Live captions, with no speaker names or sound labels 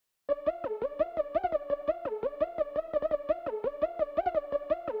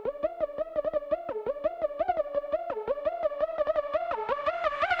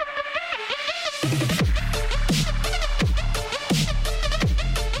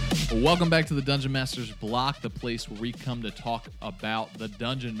Welcome back to the Dungeon Master's Block, the place where we come to talk about the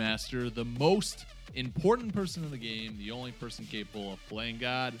Dungeon Master, the most important person in the game, the only person capable of playing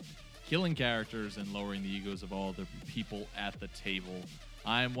God, killing characters, and lowering the egos of all the people at the table.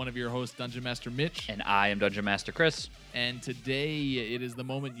 I am one of your hosts, Dungeon Master Mitch. And I am Dungeon Master Chris. And today it is the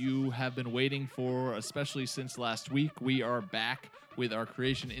moment you have been waiting for, especially since last week. We are back with our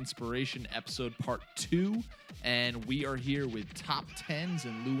Creation Inspiration episode part 2. And we are here with Top 10s,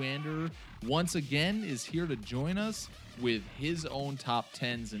 and Luander once again is here to join us with his own Top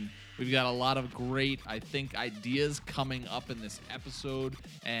 10s. And we've got a lot of great, I think, ideas coming up in this episode,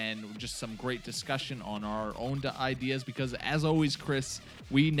 and just some great discussion on our own ideas, because as always, Chris,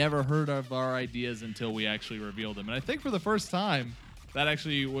 we never heard of our ideas until we actually revealed them. And I think for the first time, that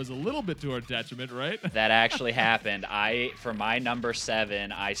actually was a little bit to our detriment, right? That actually happened. For my number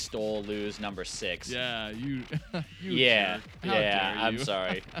 7, I stole Lou's number 6. Yeah, you yeah, jerk. How yeah. dare you.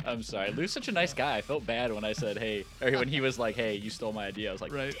 I'm sorry. Lou's such a nice guy. I felt bad when I said, "Hey," or when he was like, "Hey, you stole my idea." I was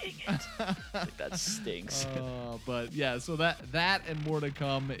like, right. "Dang it!" Like, that stinks. But yeah, so that and more to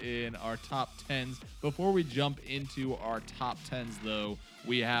come in our top 10s. Before we jump into our top 10s, though,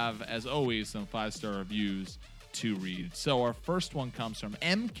 we have, as always, some 5-star reviews to read. So our first one comes from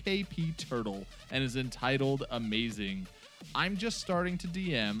MKP Turtle and is entitled Amazing. I'm just starting to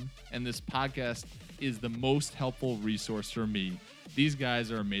DM, and this podcast is the most helpful resource for me. These guys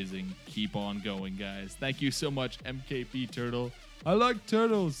are amazing. Keep on going, guys. Thank you so much, MKP Turtle. I like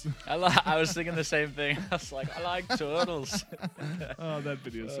turtles. I was thinking the same thing. I was like, I like turtles. Oh, that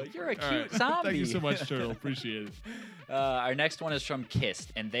video is so You're a funny. cute zombie. Thank you so much, Turtle. Appreciate it. Our next one is from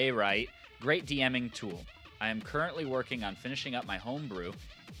Kist, and they write, "Great DMing tool. I am currently working on finishing up my homebrew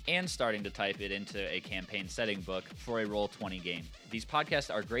and starting to type it into a campaign setting book for a Roll20 game. These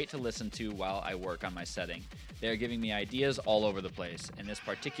podcasts are great to listen to while I work on my setting. They are giving me ideas all over the place, and this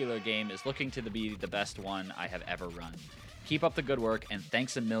particular game is looking to be the best one I have ever run. Keep up the good work, and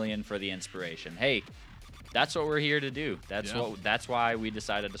thanks a million for the inspiration." Hey, that's what we're here to do. That's why we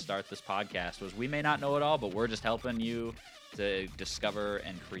decided to start this podcast. Was we may not know it all, but we're just helping you to discover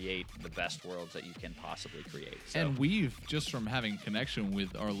and create the best worlds that you can possibly create. So. And we've, just from having connection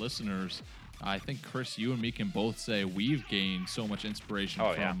with our listeners, I think, Chris, you and me can both say we've gained so much inspiration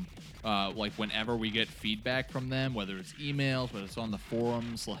from, like, whenever we get feedback from them, whether it's emails, whether it's on the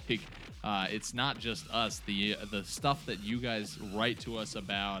forums, like, it's not just us. The stuff that you guys write to us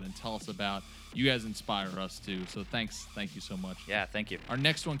about and tell us about, you guys inspire us too. So thank you so much. Yeah, thank you. Our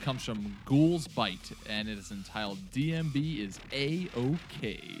next one comes from Ghoul's Bite, and it is entitled DMB is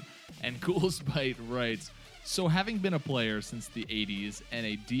A-OK. And Ghoul's Bite writes, "So having been a player since the 80s and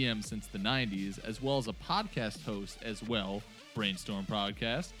a DM since the 90s, as well as a podcast host as well, Brainstorm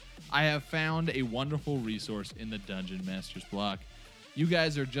Podcast, I have found a wonderful resource in the Dungeon Master's Block. You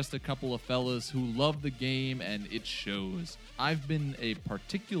guys are just a couple of fellas who love the game, and it shows. I've been a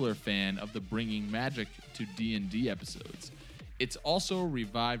particular fan of the Bringing Magic to D&D episodes. It's also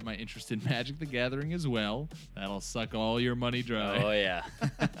revived my interest in Magic the Gathering as well. That'll suck all your money dry. Oh,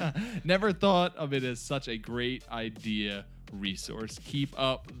 yeah. Never thought of it as such a great idea resource. Keep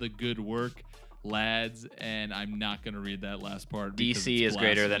up the good work, lads." And I'm not going to read that last part. DC is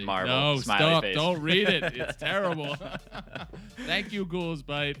greater than Marvel. No, Smiley stop. face. Don't read it. It's terrible. Thank you, Ghoul's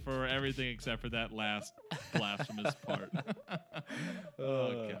Bite, for everything except for that last blasphemous part.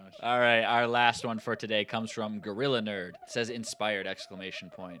 Oh, gosh. All right, our last one for today comes from Gorilla Nerd. It says inspired !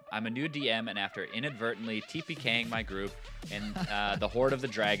 "I'm a new DM, and after inadvertently TPKing my group in the Horde of the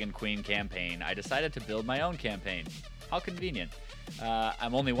Dragon Queen campaign, I decided to build my own campaign. How convenient.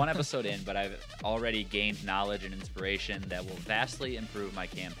 I'm only one episode in, but I've already gained knowledge and inspiration that will vastly improve my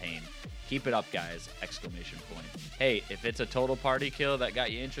campaign. Keep it up, guys! ! Hey, if it's a total party kill that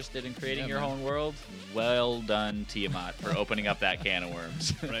got you interested in creating your own world, well done, Tiamat, for opening up that can of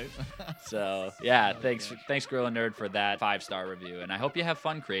worms. Right? So, yeah, thanks, Gorilla Nerd, for that 5-star review. And I hope you have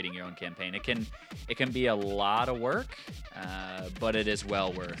fun creating your own campaign. It can be a lot of work, but it is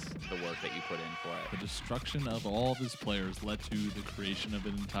well worth the work that you put in for it. The destruction of all of his players led to the creation of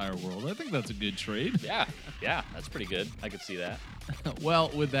an entire world. I think that's a good trade. Yeah, that's pretty good. I could see that. Well,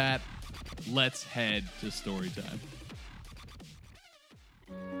 with that, let's head to story time.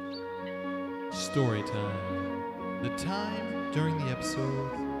 Story time. The time during the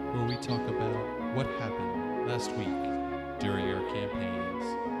episode where we talk about what happened last week during our campaigns,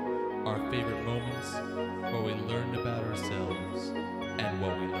 our favorite moments, what we learned about ourselves, and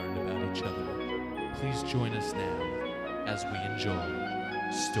what we learned about each other. Please join us now as we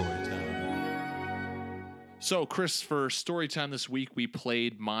enjoy story time. So, Chris, for story time this week, we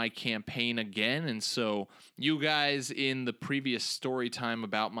played my campaign again. And so, you guys, in the previous story time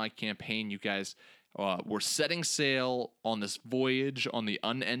about my campaign, you guys were setting sail on this voyage on the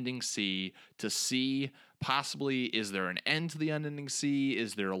unending sea to see possibly, is there an end to the unending sea?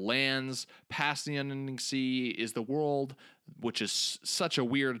 Is there lands past the unending sea? Is the world, which is such a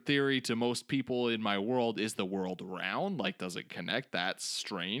weird theory to most people in my world, is the world round? Like, does it connect? That's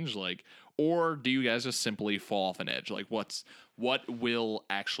strange. Like, or do you guys just simply fall off an edge? Like, what will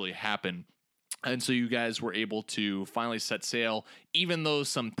actually happen? And so you guys were able to finally set sail, even though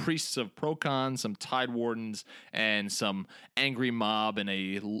some priests of Procon, some Tide Wardens, and some angry mob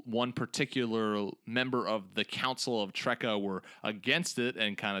and one particular member of the Council of Trekka were against it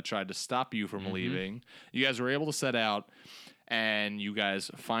and kind of tried to stop you from leaving. You guys were able to set out, and you guys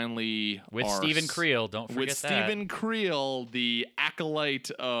finally with Stephen Creel, don't forget with that. Stephen Creel, the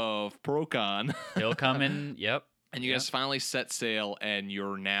acolyte of Procon. He'll come in, yep. And you guys finally set sail, and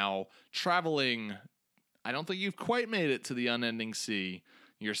you're now traveling. I don't think you've quite made it to the unending sea.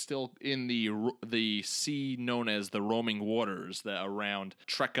 You're still in the sea known as the roaming waters that around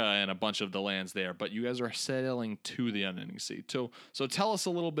Trekka and a bunch of the lands there. But you guys are sailing to the unending sea. So tell us a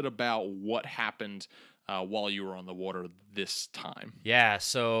little bit about what happened while you were on the water this time. Yeah,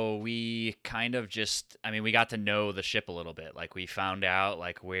 so we kind of we got to know the ship a little bit. Like, we found out,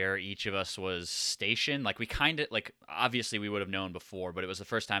 like, where each of us was stationed. Like, we kind of, like, obviously we would have known before, but it was the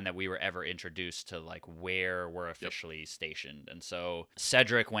first time that we were ever introduced to, like, where we're officially stationed. And so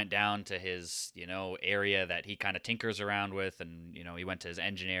Cedric went down to his, area that he kind of tinkers around with, and, he went to his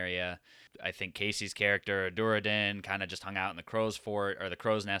engine area. I think Casey's character, Duradin, kind of just hung out in the Crow's Fort, or the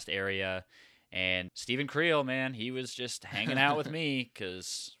Crow's Nest area. And Stephen Creel, man, he was just hanging out with me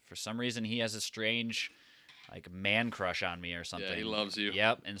because for some reason he has a strange, like, man crush on me or something. Yeah, he loves you.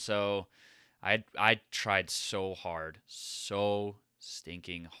 Yep. And so I tried so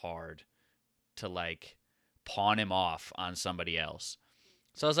stinking hard to, like, pawn him off on somebody else.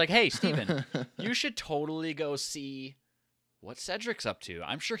 So I was like, hey, Stephen, you should totally go see what Cedric's up to.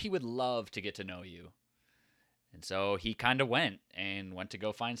 I'm sure he would love to get to know you. And so he kind of went to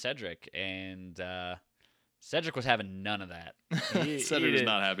go find Cedric, and Cedric was having none of that. Cedric was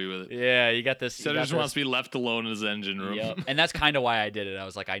not happy with it. Yeah, you got this. Cedric just wants to be left alone in his engine room. Yep. And that's kind of why I did it. I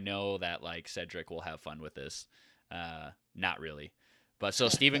was like, I know that, like, Cedric will have fun with this. Not really. But so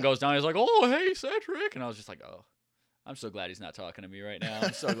Steven goes down. He's like, oh, hey, Cedric. And I was just like, oh, I'm so glad he's not talking to me right now.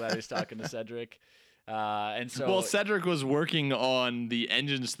 I'm so glad he's talking to Cedric. And so, well, Cedric was working on the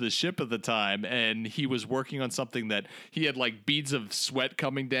engines to the ship at the time, and he was working on something that he had, like, beads of sweat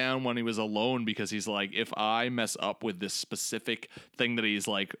coming down when he was alone, because he's like, if I mess up with this specific thing that he's,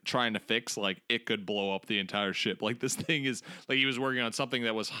 like, trying to fix, like, it could blow up the entire ship. Like, this thing is, like, he was working on something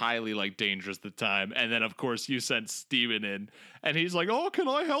that was highly, like, dangerous at the time. And then, of course, you sent Steven in, and he's like, oh, can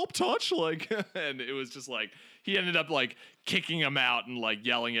I help touch? Like, and it was just like, he ended up, like, kicking him out and, like,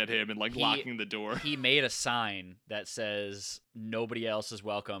 yelling at him and, like, locking the door. He made a sign that says nobody else is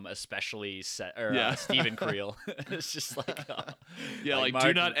welcome, especially Stephen Creel. It's just like, like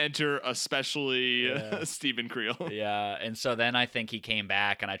do not enter, especially Stephen Creel. Yeah, and so then I think he came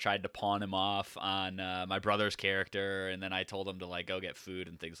back, and I tried to pawn him off on my brother's character, and then I told him to, like, go get food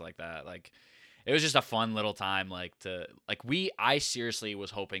and things like that. Like, it was just a fun little time, I seriously was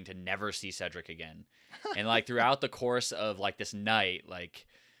hoping to never see Cedric again. And, like, throughout the course of, like, this night, like,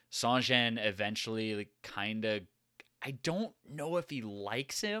 Sanjen eventually, like, kind of, I don't know if he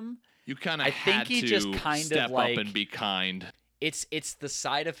likes him. You kind of had to just kind step of, like, up and be kind. It's the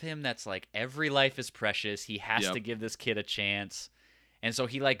side of him that's like, every life is precious. He has to give this kid a chance. And so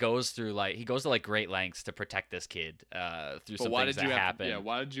he, like, goes to, like, great lengths to protect this kid through some things that happen.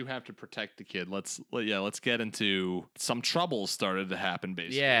 Why did you have to protect the kid? Let's get into some troubles started to happen,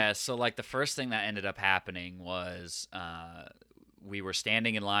 basically. Yeah, so, like, the first thing that ended up happening was we were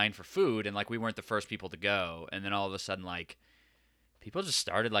standing in line for food, and, like, we weren't the first people to go. And then all of a sudden, like, people just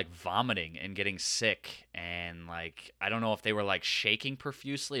started, like, vomiting and getting sick. And, like, I don't know if they were, like, shaking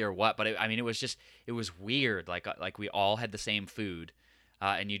profusely or what, but it was weird. Like we all had the same food.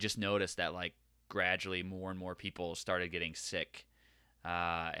 And you just noticed that, like, gradually more and more people started getting sick.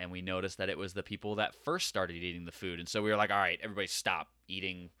 And we noticed that it was the people that first started eating the food. And so we were like, all right, everybody stop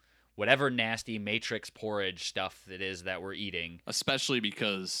eating whatever nasty Matrix porridge stuff it is that we're eating. Especially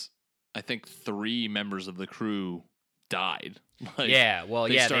because I think 3 members of the crew died. Like,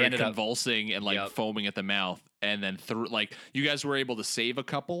 they started convulsing and, like, foaming at the mouth. And then, you guys were able to save a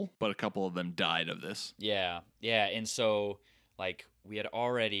couple, but a couple of them died of this. Yeah. And so, like, we had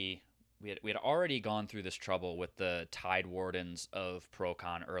already gone through this trouble with the Tide Wardens of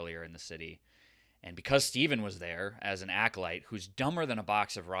Procon earlier in the city. And because Steven was there as an acolyte who's dumber than a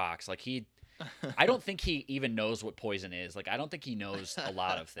box of rocks, like I don't think he even knows what poison is. Like, I don't think he knows a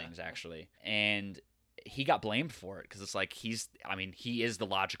lot of things, actually. And he got blamed for it because it's like he is the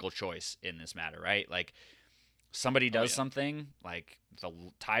logical choice in this matter, right? Like, somebody does something, like the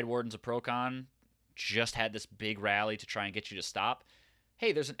Tide Wardens of Procon just had this big rally to try and get you to stop.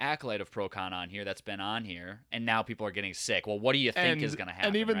 Hey, there's an acolyte of Procon on here that's been on here, and now people are getting sick. Well, what do you think is going to happen?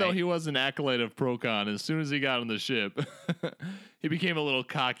 And even though right? he was an acolyte of Procon, as soon as he got on the ship, he became a little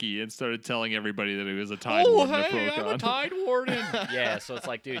cocky and started telling everybody that he was a Tide Warden of Procon. I'm a Tide Warden. Yeah, so it's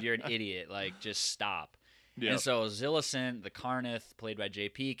like, dude, you're an idiot. Like, just stop. Yep. And so Zillicent, the Carnith, played by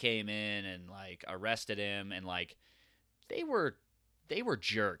JP, came in and like arrested him, and like they were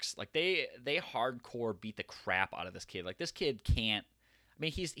jerks. Like they hardcore beat the crap out of this kid. Like, this kid can't. I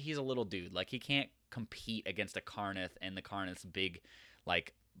mean, he's a little dude. Like, he can't compete against a Carnith and the Carnith's big,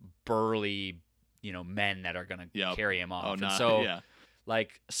 like, burly, men that are gonna carry him off. And so,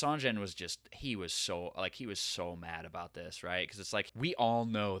 like, Sanjen was he was so mad about this, right? Because it's like, we all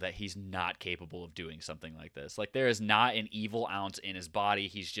know that he's not capable of doing something like this. Like, there is not an evil ounce in his body.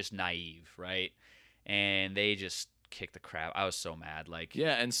 He's just naive, right? And they just kick the crap. I was so mad. Like,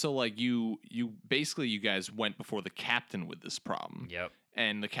 yeah, and so like you basically, you guys went before the captain with this problem. Yep.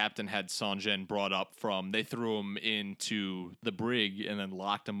 And the captain had Sanjen brought up they threw him into the brig and then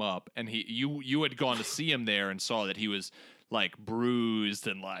locked him up. And you had gone to see him there and saw that he was like bruised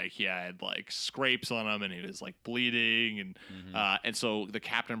and like he had like scrapes on him and he was like bleeding and so the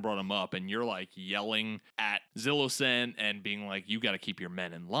captain brought him up and you're like yelling at Zillicent and being like, you got to keep your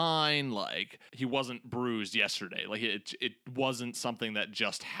men in line. Like, he wasn't bruised yesterday. Like, it wasn't something that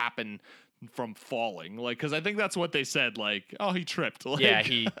just happened from falling, like, because I think that's what they said, like, oh, he tripped. Like, yeah,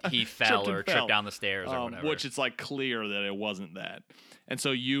 he fell or tripped down the stairs or whatever. Which it's like clear that it wasn't that. And so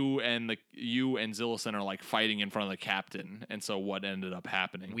you and Zillicent are like fighting in front of the captain. And so what ended up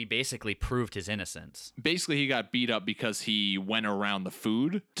happening? We basically proved his innocence. Basically, he got beat up because he went around the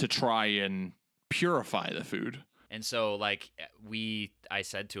food to try and purify the food. And so, like, I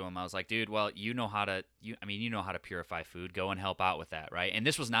said to him, I was like, dude, well, you know how to purify food. Go and help out with that, right? And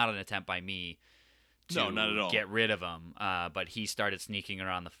this was not an attempt by me to not at all. Get rid of him. But he started sneaking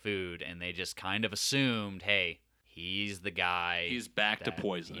around the food, and they just kind of assumed, hey, he's the guy. He's back to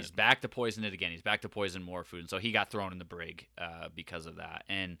poison it. He's back to poison it again. He's back to poison more food. And so he got thrown in the brig because of that.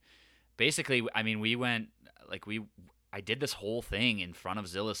 And basically, I mean, I did this whole thing in front of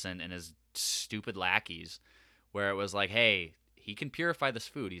Zillicent and his stupid lackeys, where it was like, hey, he can purify this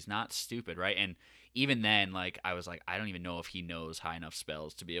food. He's not stupid, right? And even then, like, I was like, I don't even know if he knows high enough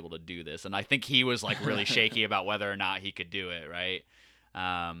spells to be able to do this. And I think he was, like, really shaky about whether or not he could do it, right?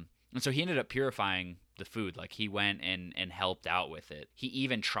 And so he ended up purifying the food. Like, he went and helped out with it. He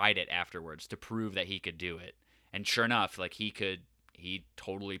even tried it afterwards to prove that he could do it. And sure enough, like, he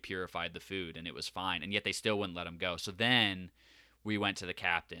totally purified the food, and it was fine. And yet they still wouldn't let him go. So then we went to the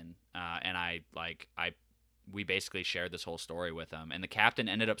captain, and we basically shared this whole story with him. And the captain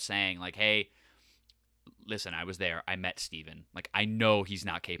ended up saying, like, hey, listen, I was there. I met Steven. Like, I know he's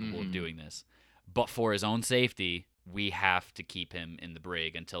not capable of doing this. But for his own safety, we have to keep him in the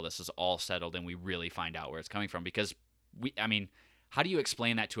brig until this is all settled and we really find out where it's coming from. Because, how do you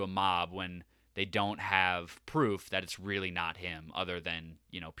explain that to a mob when they don't have proof that it's really not him other than,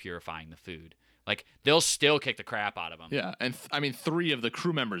 purifying the food? Like, they'll still kick the crap out of him. Yeah, and 3 of the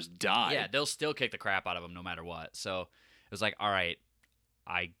crew members died. Yeah, they'll still kick the crap out of him no matter what. So it was like, all right,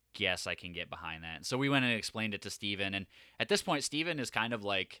 I guess I can get behind that. So we went and explained it to Steven. And at this point, Steven is kind of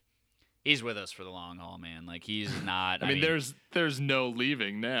like, he's with us for the long haul, man. Like, he's not. I mean, there's no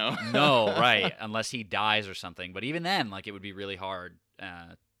leaving now. No, right, unless he dies or something. But even then, like, it would be really hard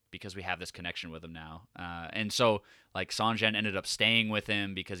because we have this connection with him now. And so, like, Sanjen ended up staying with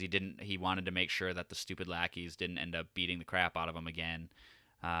him because he wanted to make sure that the stupid lackeys didn't end up beating the crap out of him again.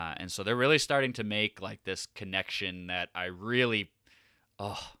 And so they're really starting to make, like, this connection that I really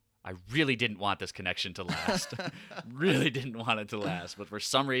didn't want this connection to last. Really didn't want it to last. But for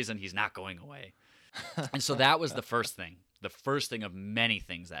some reason, he's not going away. And so that was the first thing. The first thing of many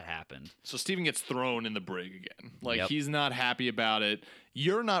things that happened. So Steven gets thrown in the brig again. Like, Yep. He's not happy about it.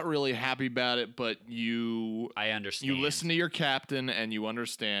 You're not really happy about it, but I understand. You listen to your captain and you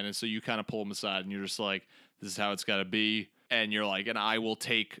understand, and so you kind of pull him aside and you're just like, this is how it's got to be. And you're like, and I will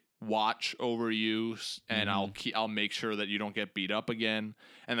take watch over you, and I'll make sure that you don't get beat up again.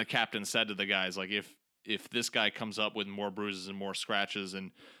 And the captain said to the guys, like, if this guy comes up with more bruises and more scratches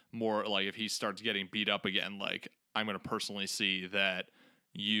and more, like, if he starts getting beat up again, like, I'm going to personally see that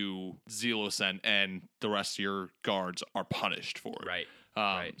you, Zillicent, and the rest of your guards are punished for it. Right.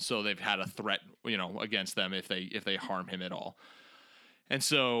 Right. So they've had a threat, against them if they harm him at all. And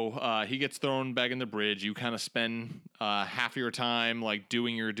so he gets thrown back in the bridge. You kind of spend half your time like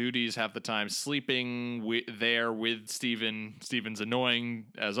doing your duties, half the time sleeping there with Steven. Steven's annoying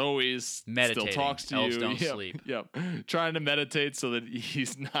as always. Meditating. Still talks to Elves you. don't Yep, sleep. Yep. Trying to meditate so that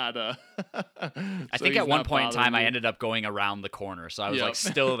he's not. I think at one point in time I ended up going around the corner, so I was Yep. like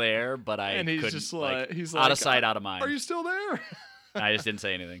still there, but I and he's couldn't. just Like, he's out like, of sight, out of mind. Are you still there? I just didn't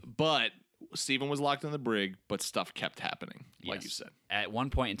say anything. But Steven was locked in the brig, but stuff kept happening, like Yes. you said. At one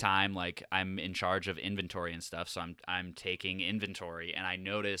point in time, like I'm in charge of inventory and stuff, so I'm taking inventory, and I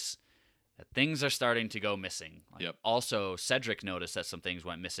notice that things are starting to go missing. Like, Yep. Also, Cedric noticed that some things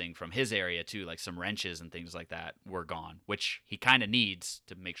went missing from his area too, like some wrenches and things like that were gone, which he kind of needs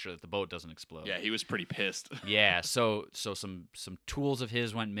to make sure that the boat doesn't explode. Yeah, he was pretty pissed. Yeah. So some tools of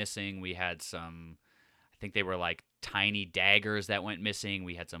his went missing. We had some, I think they were like tiny daggers that went missing.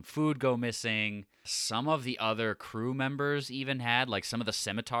 We had some food go missing. Some of the other crew members even had like some of the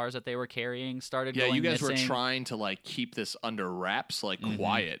scimitars that they were carrying started Yeah, going you guys missing. were trying to like keep this under wraps, like Mhm.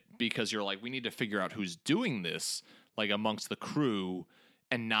 quiet, because you're like, we need to figure out who's doing this, like amongst the crew,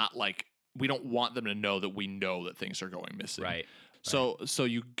 and not like we don't want them to know that we know that things are going missing. Right. So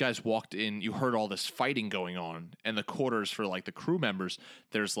you guys walked in, you heard all this fighting going on, and the quarters for like the crew members,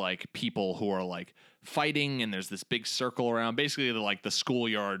 there's like people who are like fighting, and there's this big circle around, basically like the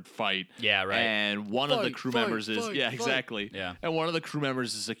schoolyard fight. Yeah, right. And one of the Fight, crew fight, members is fight, yeah, fight. exactly. Yeah. And one of the crew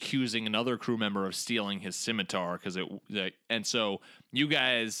members is accusing another crew member of stealing his scimitar and so you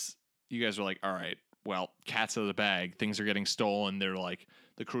guys were like, all right, well, cat's out of the bag. Things are getting stolen. They're like,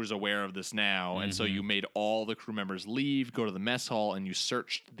 the crew's aware of this now. And so Mhm. you made all the crew members leave, go to the mess hall, and you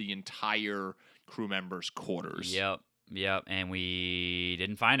searched the entire crew members' quarters. Yep. And we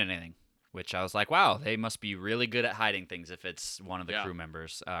didn't find anything, which I was like, wow, they must be really good at hiding things if it's one of the Yeah. crew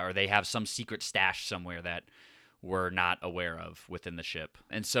members, or they have some secret stash somewhere that we're not aware of within the ship.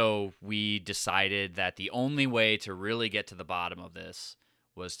 And so we decided that the only way to really get to the bottom of this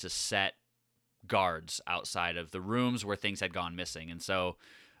was to set guards outside of the rooms where things had gone missing. And so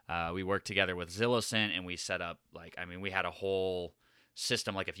we worked together with Zillocent, and we set up we had a whole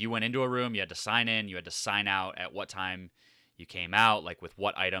system. Like if you went into a room, you had to sign in, you had to sign out at what time you came out, like with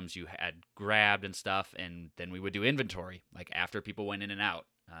what items you had grabbed and stuff. And then we would do inventory, like after people went in and out,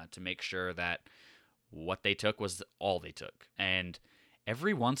 to make sure that what they took was all they took. And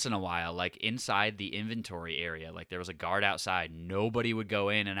every once in a while, like inside the inventory area, like there was a guard outside. Nobody would go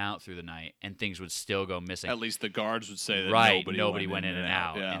in and out through the night, and things would still go missing. At least the guards would say that Right, nobody went in and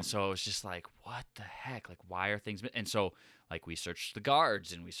out. Yeah. And so it was just like, what the heck? Like, why are things? And so, like, we searched the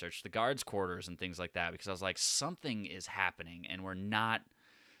guards, and we searched the guards' quarters and things like that, because I was like, something is happening, and we're not.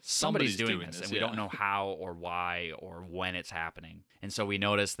 Somebody's doing this, and we don't know how or why or when it's happening. And so we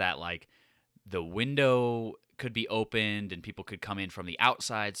noticed that like the window could be opened and people could come in from the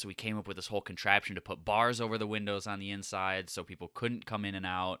outside. So we came up with this whole contraption to put bars over the windows on the inside so people couldn't come in and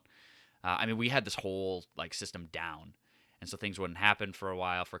out. We had this whole like system down. And so things wouldn't happen for a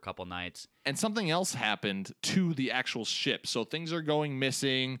while, for a couple nights. And something else happened to the actual ship. So things are going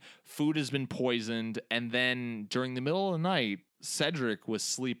missing, food has been poisoned, and then during the middle of the night, Cedric was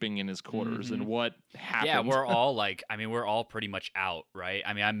sleeping in his quarters. Mhm. And what happened? Yeah, we're all like, we're all pretty much out, right?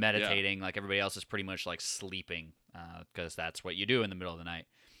 I'm meditating, like everybody else is pretty much like sleeping, because that's what you do in the middle of the night.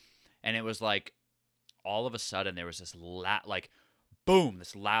 And it was like, all of a sudden there was this boom,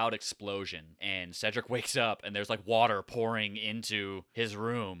 this loud explosion, and Cedric wakes up and there's like water pouring into his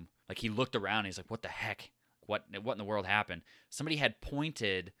room. Like he looked around and he's like, what the heck? What in the world happened? Somebody had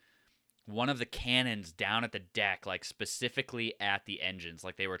pointed one of the cannons down at the deck, like specifically at the engines,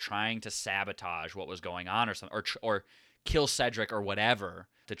 like they were trying to sabotage what was going on or something, or kill Cedric or whatever,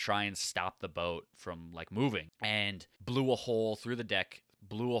 to try and stop the boat from like moving, and blew a hole through the deck,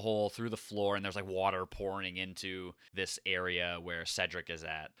 blew a hole through the floor, and there's like water pouring into this area where Cedric is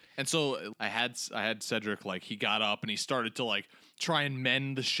at. And so I had Cedric, like he got up and he started to like try and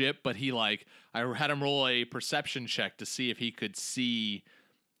mend the ship, but I had him roll a perception check to see if he could see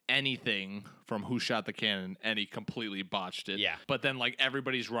anything from who shot the cannon, and he completely botched it. Yeah. But then like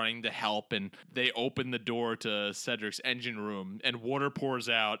everybody's running to help, and they open the door to Cedric's engine room, and water pours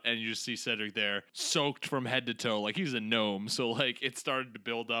out, and you just see Cedric there soaked from head to toe, like he's a gnome. So like it started to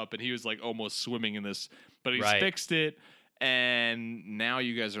build up, and he was like almost swimming in this, but he's Right. fixed it. And now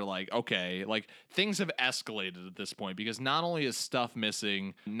you guys are like, okay, like things have escalated at this point, because not only is stuff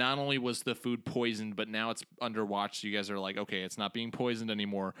missing, not only was the food poisoned, but now it's under watch. So you guys are like, okay, it's not being poisoned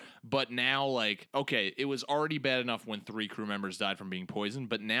anymore. But now, like, okay, it was already bad enough when 3 crew members died from being poisoned,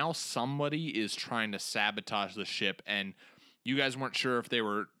 but now somebody is trying to sabotage the ship, and you guys weren't sure if they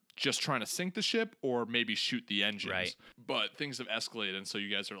were just trying to sink the ship or maybe shoot the engines. Right. But things have escalated, and so you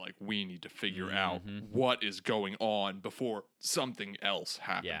guys are like, we need to figure out what is going on before something else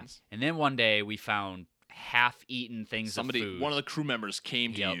happens. Yeah. And then one day we found half-eaten things of food. One of the crew members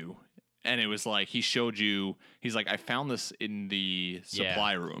came to you, and it was like, he showed you, he's like, I found this in the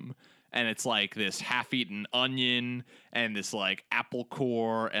supply room. And it's like this half-eaten onion and this like apple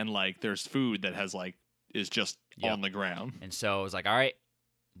core, and like there's food that has like is just on the ground. And so I was like, all right,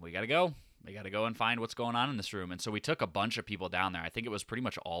 we got to go. We got to go and find what's going on in this room. And so we took a bunch of people down there. I think it was pretty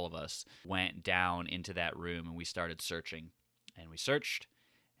much all of us went down into that room, and we started searching. And we searched,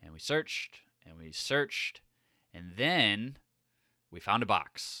 and we searched, and we searched. And then we found a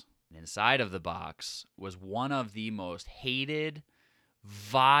box. And inside of the box was one of the most hated,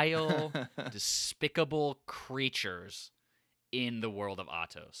 vile, despicable creatures in the world of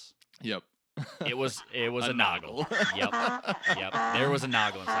Atos. Yep. It was a Noggle. Yep. There was a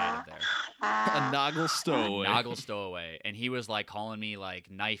Noggle inside of there. A Noggle stowaway. Noggle stowaway. And he was like calling me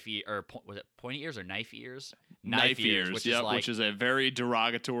like knife ear, or was it pointy ears or knife ears? Knife ears, which is like, which is a very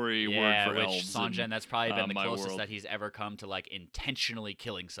derogatory word for elves. Sanjen, that's probably been the closest world. that he's ever come to like intentionally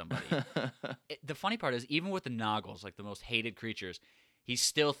killing somebody. The funny part is, even with the Noggles, like the most hated creatures, he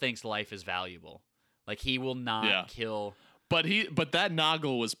still thinks life is valuable. Like he will not kill. But that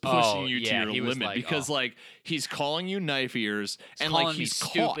Noggle was pushing you to your limit, like, because like he's calling you knife ears, and calling like me he's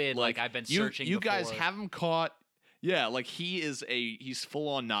stupid. Caught. Like I've been searching. You guys before. have him caught. Yeah, like he's full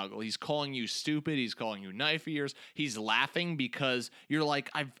on Noggle. He's calling you stupid. He's calling you knife ears. He's laughing because you're like,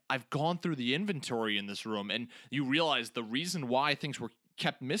 I've gone through the inventory in this room, and you realize the reason why things were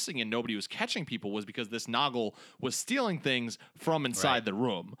kept missing and nobody was catching people was because this Noggle was stealing things from inside the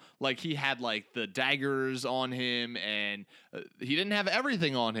room. Like he had like the daggers on him, and he didn't have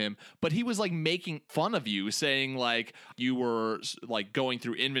everything on him, but he was like making fun of you, saying like you were like going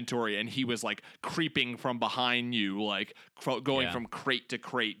through inventory, and he was like creeping from behind you, like going from crate to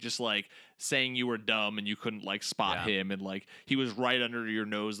crate, just like saying you were dumb and you couldn't like spot him, and like he was right under your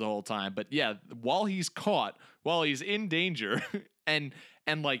nose the whole time. But yeah, while he's caught, while he's in danger, and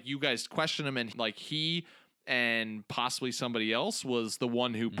like you guys question him, and like he and possibly somebody else was the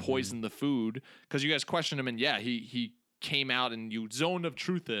one who poisoned the food, because you guys questioned him, and he came out and you zoned of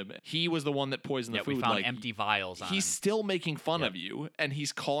truth him. He was the one that poisoned the food. We found like, empty vials on him. He's still making fun of you, and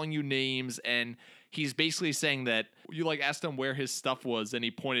he's calling you names, and he's basically saying that you like asked him where his stuff was, and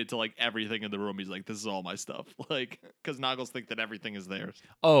he pointed to like everything in the room. He's like, this is all my stuff. Like, because Noggles think that everything is theirs.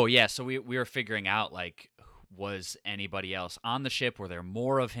 Oh yeah, so we were figuring out like, was anybody else on the ship? Were there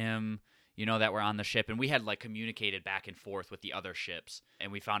more of him, that were on the ship? And we had like communicated back and forth with the other ships,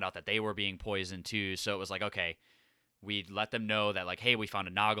 and we found out that they were being poisoned too. So it was like, okay, we let them know that like, hey, we found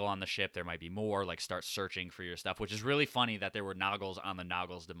a Noggle on the ship. There might be more. Like, start searching for your stuff, which is really funny that there were Noggles on the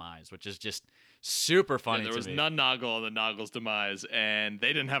Noggles' demise, which is just super funny. There was none Noggle on the Noggles' demise, and they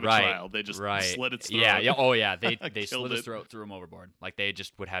didn't have a Right, trial. They just slit its throat. Yeah. Oh yeah, they Killed slit his it. throat, threw him overboard. Like they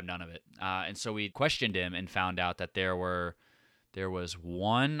just would have none of it. And so we questioned him and found out that there was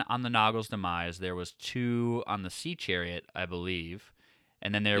one on the Noggles' demise, there was two on the Sea Chariot, I believe,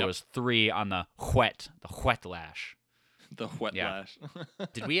 and then there was three on the Huet Lash. The wet lash.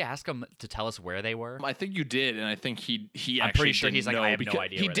 Did we ask him to tell us where they were? I think you did, and I think he I'm actually pretty sure didn't he's like, know I have because no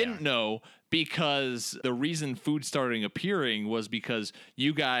idea he where they didn't are. know, because the reason food started appearing was because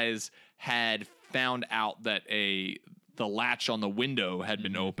you guys had found out that the latch on the window had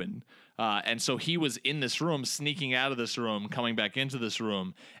been opened. And so he was in this room, sneaking out of this room, coming back into this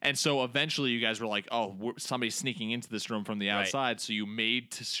room. And so eventually you guys were like, oh, somebody's sneaking into this room from the outside. So you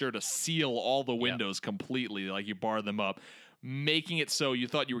made sure to seal all the windows completely, like you barred them up, making it so you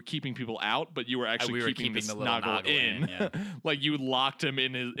thought you were keeping people out, but you were actually keeping this the little Noggle in. Yeah. Like you locked him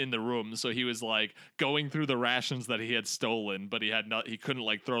in the room. So he was like going through the rations that he had stolen, but he couldn't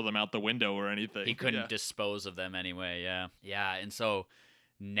like throw them out the window or anything. He couldn't dispose of them anyway. Yeah. And so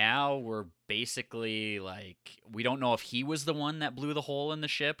now we're basically like, we don't know if he was the one that blew the hole in the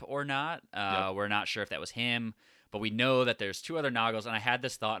ship or not. We're not sure if that was him, but we know that there's two other Noggles. And I had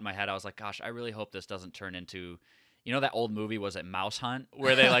this thought in my head. I was like, gosh, I really hope this doesn't turn into, that old movie, was it Mouse Hunt,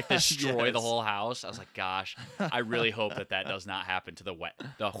 where they like destroy the whole house? I was like, gosh, I really hope that does not happen to the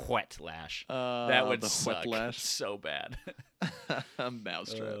Huet Lash. That would suck lash. so bad.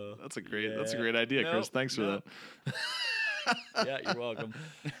 Mousetrap. That's a great idea, Chris. Thanks for that. Yeah, you're welcome.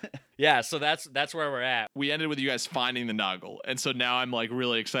 Yeah, so that's where we're at. We ended with you guys finding the Noggle, and so now I'm like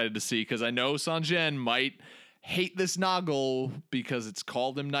really excited to see, because I know Sanjen might hate this Noggle because it's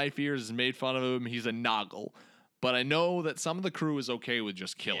called him knife ears, it's made fun of him, he's a Noggle. But I know that some of the crew is okay with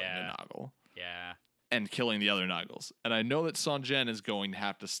just killing the Noggle. Yeah. and killing the other Noggles. And I know that Son Jen is going to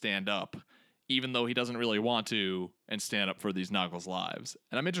have to stand up, even though he doesn't really want to, and stand up for these Noggles' lives.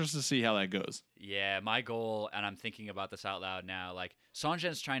 And I'm interested to see how that goes. Yeah, my goal, and I'm thinking about this out loud now, like Son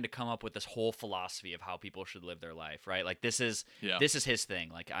Jen's trying to come up with this whole philosophy of how people should live their life, right? Like this is his thing.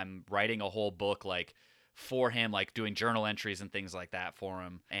 Like I'm writing a whole book like for him, like doing journal entries and things like that for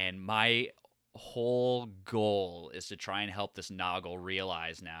him. And my whole goal is to try and help this Noggle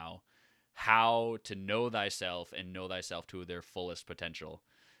realize now how to know thyself and know thyself to their fullest potential.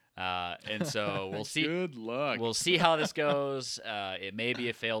 And so we'll see. Good luck. We'll see how this goes. It may be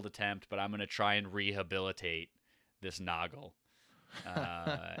a failed attempt, but I'm going to try and rehabilitate this Noggle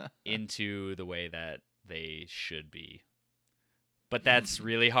into the way that they should be. But that's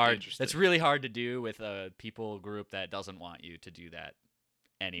really hard. That's really hard to do with a people group that doesn't want you to do that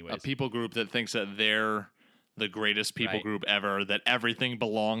anyways. A people group that thinks that they're the greatest people group ever, that everything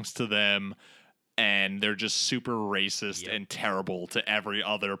belongs to them, and they're just super racist and terrible to every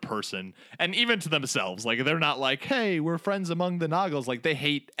other person, and even to themselves. Like, they're not like, hey, we're friends among the Noggles. Like, they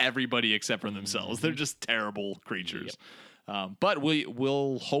hate everybody except for themselves. They're just terrible creatures. But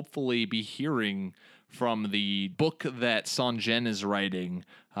we'll hopefully be hearing from the book that Son Jen is writing,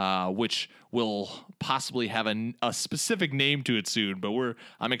 which will possibly have a specific name to it soon. But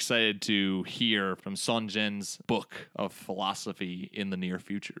I'm excited to hear from Son Jen's book of philosophy in the near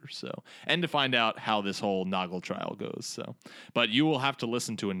future. So, and to find out how this whole Noggle trial goes. So, but you will have to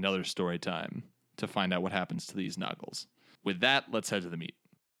listen to another story time to find out what happens to these Noggles. With that, let's head to the meat.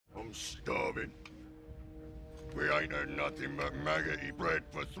 I'm starving. We ain't had nothing but maggoty bread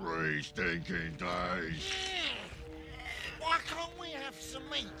for 3 stinking days. Why can't we have some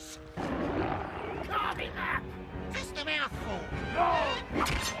meats? Carving up! Just a mouthful!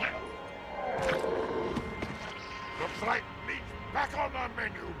 The flight meat's back on the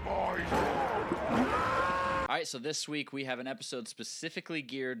menu, boys! All right, so this week we have an episode specifically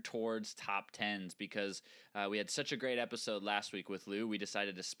geared towards top 10s because we had such a great episode last week with Lou. We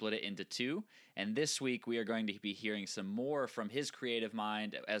decided to split it into 2, and this week we are going to be hearing some more from his creative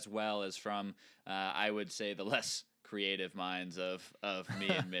mind as well as from, I would say, the less creative minds of me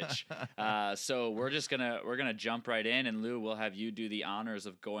and Mitch. So we're gonna jump right in, and Lou, we'll have you do the honors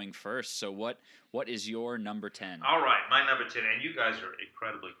of going first. So what is your number 10? All right, my number 10, and you guys are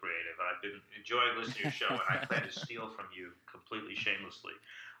incredibly creative. I've been enjoying listening to your show, and I plan to steal from you completely shamelessly,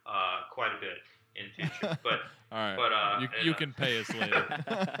 quite a bit in future. But All right, but you can pay us later.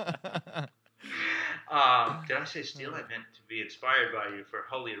 Did I say steal? I meant to be inspired by you for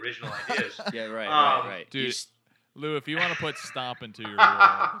wholly original ideas. Yeah, right. Dude, Lou, if you want to put stomp into your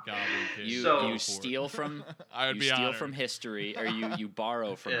Goblin King, you steal from I would you be steal honored. from history, or you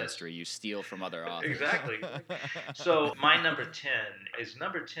borrow from history. You steal from other authors. Exactly. So my number 10 is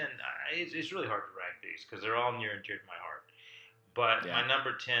number 10. It's really hard to rank these because they're all near and dear to my heart. But my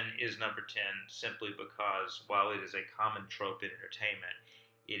number 10 is number 10 simply because while it is a common trope in entertainment,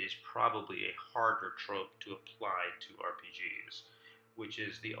 it is probably a harder trope to apply to RPGs, which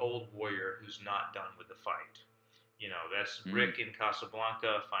is the old warrior who's not done with the fight. You know, that's Rick in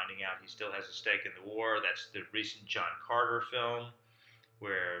Casablanca finding out he still has a stake in the war. That's the recent John Carter film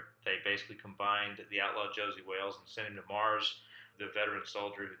where they basically combined the outlaw Josie Wales and sent him to Mars, the veteran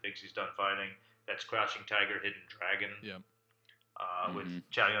soldier who thinks he's done fighting. That's Crouching Tiger, Hidden Dragon with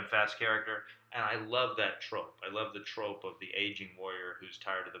Chow Yun-Fat's character. And I love that trope. I love the trope of the aging warrior who's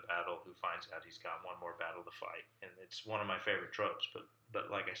tired of the battle, who finds out he's got one more battle to fight. And it's one of my favorite tropes. But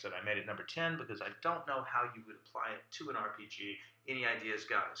like I said, I made it number 10 because I don't know how you would apply it to an RPG. Any ideas,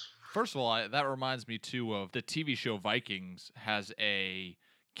 guys? First of all, that reminds me too of the TV show Vikings has a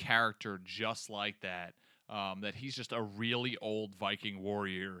character just like that. That he's just a really old Viking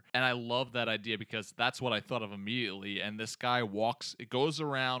warrior. And I love that idea because that's what I thought of immediately. And this guy goes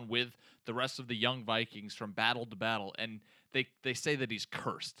around with the rest of the young Vikings from battle to battle. And they say that he's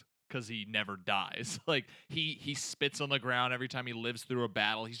cursed because he never dies. Like he spits on the ground every time he lives through a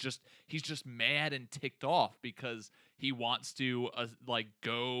battle. He's just mad and ticked off because he wants to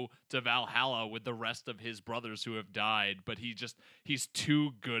go to Valhalla with the rest of his brothers who have died, but he's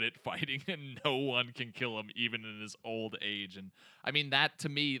too good at fighting and no one can kill him even in his old age. And I mean, that to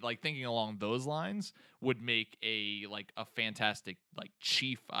me, like thinking along those lines would make a fantastic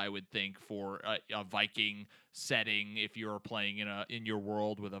chief, I would think, for a Viking setting. If you're playing in your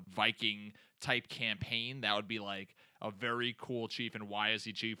world with a Viking type campaign, that would be like a very cool chief. And why is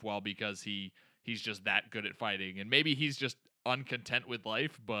he chief? Well, because he's just that good at fighting, and maybe he's just uncontent with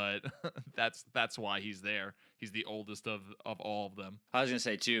life, but that's why he's there. he's the oldest of all of them. I was gonna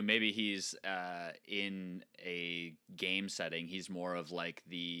say too, maybe he's in a game setting. He's more of like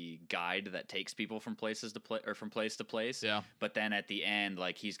the guide that takes people from places to from place to place. Yeah. But then at the end,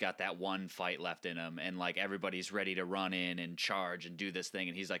 like he's got that one fight left in him, and like everybody's ready to run in and charge and do this thing,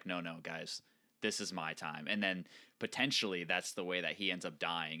 and he's like, no, guys, this is my time. And then potentially that's the way that he ends up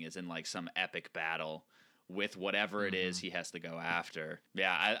dying, is in like some epic battle with whatever it is he has to go after.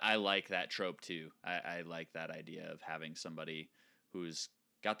 Yeah, I like that trope too. I like that idea of having somebody who's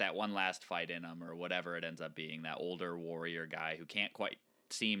got that one last fight in them, or whatever it ends up being, that older warrior guy who can't quite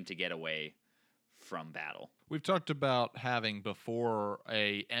seem to get away from battle. We've talked about having before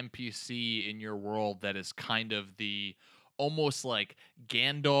a NPC in your world that is kind of the almost like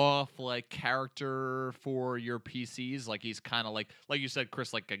Gandalf like character for your PCs. Like he's kind of like you said,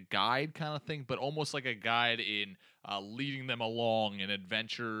 Chris, like a guide kind of thing, but almost like a guide in leading them along in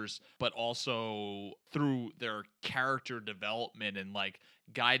adventures, but also through their character development and like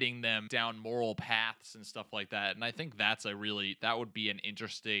guiding them down moral paths and stuff like that. And I think that would be an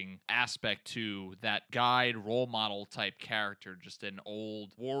interesting aspect to that guide role model type character, just an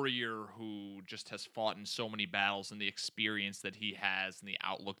old warrior who just has fought in so many battles, and the experience that he has and the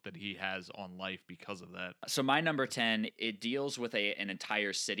outlook that he has on life because of that. So my number 10, it deals with an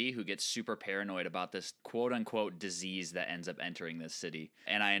entire city who gets super paranoid about this quote unquote disease that ends up entering this city.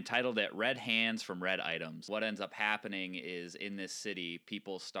 And I entitled it Red Hands from Red Items. What ends up happening is in this city, people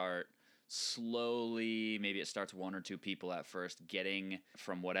start slowly, maybe it starts one or two people at first, getting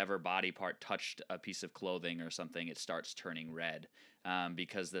from whatever body part touched a piece of clothing or something, it starts turning red.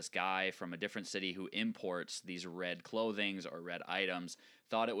 Because this guy from a different city who imports these red clothings or red items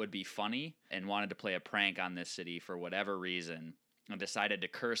thought it would be funny and wanted to play a prank on this city for whatever reason, and decided to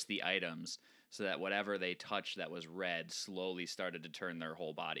curse the items so that whatever they touched that was red slowly started to turn their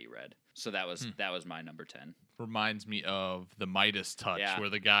whole body red. So that was my number 10. Reminds me of the Midas touch, where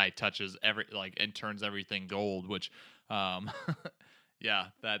the guy touches and turns everything gold, which yeah,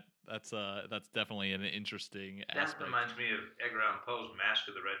 that's definitely an interesting aspect. That reminds me of Edgar Allan Poe's Mask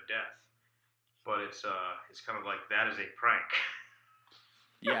of the Red Death, but it's kind of like that is a prank.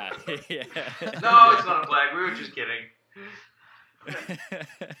 Yeah. No, it's not a flag. We were just kidding.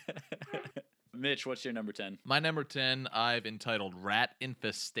 Mitch, what's your number 10? My number 10, I've entitled Rat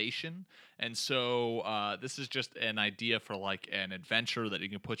Infestation. And so this is just an idea for like an adventure that you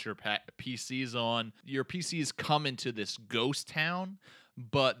can put your PCs on. Your PCs come into this ghost town,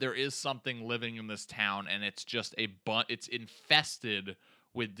 but there is something living in this town, and it's just it's infested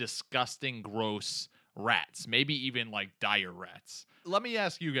with disgusting, gross rats, maybe even like dire rats. Let me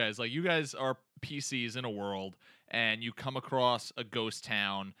ask you guys, like you guys are PCs in a world, and you come across a ghost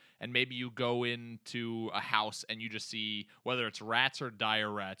town, and maybe you go into a house and you just see whether it's rats or dire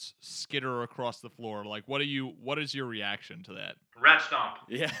rats skitter across the floor. Like, what is your reaction to that? Rat stomp.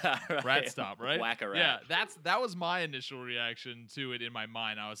 Yeah, right. Rat stomp, right? Whack a rat. Yeah, that was my initial reaction to it in my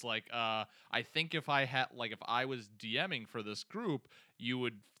mind. I was like, I think if I was DMing for this group, you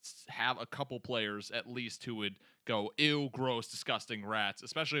would have a couple players at least who would go, ew, gross, disgusting rats,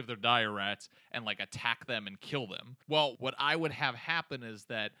 especially if they're dire rats, and like attack them and kill them. Well, what I would have happen is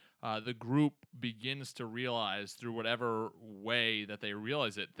that the group begins to realize, through whatever way that they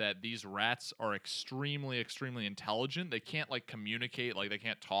realize it, that these rats are extremely, extremely intelligent. They can't like communicate, like they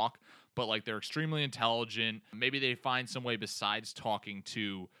can't talk, but like they're extremely intelligent. Maybe they find some way besides talking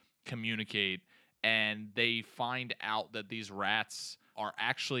to communicate, and they find out that these rats are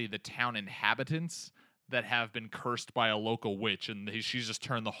actually the town inhabitants that have been cursed by a local witch, and she's just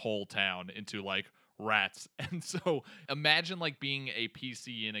turned the whole town into like rats. And so imagine like being a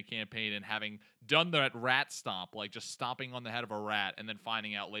PC in a campaign and having done that rat stomp, like just stomping on the head of a rat, and then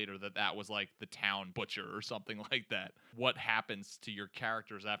finding out later that that was like the town butcher or something like that. What happens to your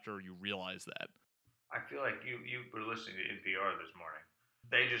characters after you realize that? I feel like you were listening to NPR this morning.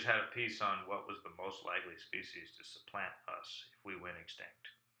 They just had a piece on what was the most likely species to supplant us if we went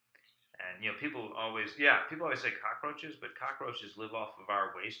extinct. And people always say cockroaches, but cockroaches live off of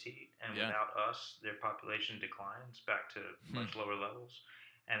our waste heat, and without us, their population declines back to much lower levels.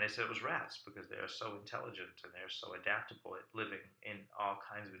 And they said it was rats because they are so intelligent and they're so adaptable at living in all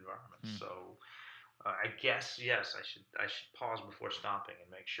kinds of environments. So I guess yes, I should pause before stomping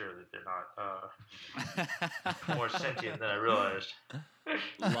and make sure that they're not more sentient than I realized.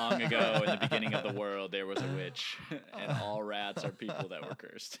 Long ago, in the beginning of the world, there was a witch, and all rats are people that were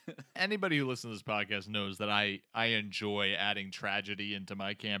cursed. Anybody who listens to this podcast knows that I enjoy adding tragedy into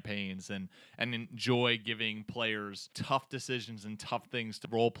my campaigns and enjoy giving players tough decisions and tough things to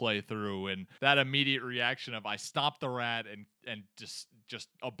role play through. And that immediate reaction of I stomped the rat and just just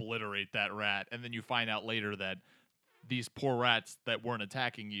obliterate that rat. And then you find out later that these poor rats that weren't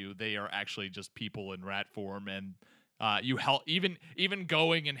attacking you, they are actually just people in rat form. And you help even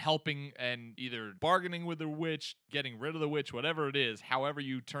going and helping and either bargaining with the witch, getting rid of the witch, whatever it is, however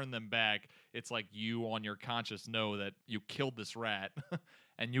you turn them back, it's like you on your conscious know that you killed this rat.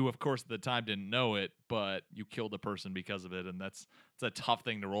 And you, of course, at the time didn't know it, but you killed a person because of it. And it's a tough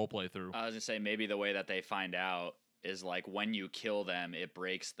thing to roleplay through. I was gonna say maybe the way that they find out is like when you kill them, it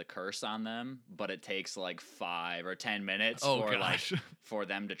breaks the curse on them, but it takes like 5 or 10 minutes for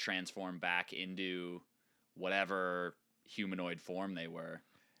them to transform back into whatever humanoid form they were.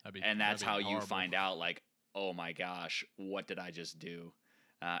 And that's how you find out, like, oh my gosh, what did I just do?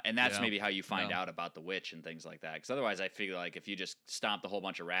 And that's maybe how you find out about the witch and things like that. Because otherwise, I feel like if you just stomped a whole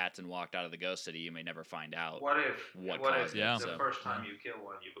bunch of rats and walked out of the ghost city, you may never find out. What if caused it. the first time you kill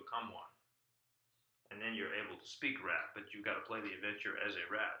one, you become one, and then you're able to speak rat, but you got to play the adventure as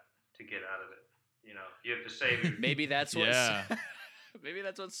a rat to get out of it. You know, you have to save. Maybe that's what. Maybe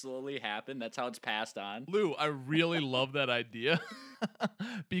that's what slowly happened. That's how it's passed on. Lou, I really love that idea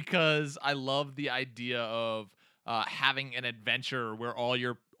because I love the idea of having an adventure where all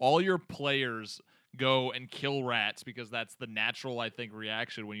your players go and kill rats, because that's the natural, I think,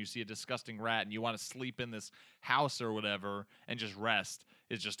 reaction when you see a disgusting rat and you want to sleep in this house or whatever and just rest,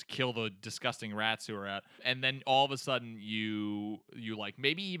 is just to kill the disgusting rats who are out. And then all of a sudden you like,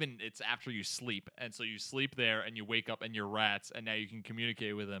 maybe even it's after you sleep, and so you sleep there and you wake up and you're rats, and now you can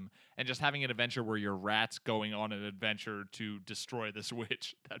communicate with them, and just having an adventure where you're rats going on an adventure to destroy this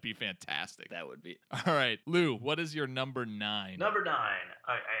witch. That'd be fantastic. That would be. All right, Lou, what is your number 9? Number 9.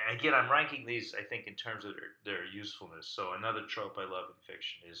 I'm ranking these, I think, in terms of their usefulness. So another trope I love in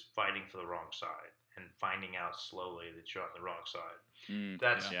fiction is fighting for the wrong side and finding out slowly that you're on the wrong side.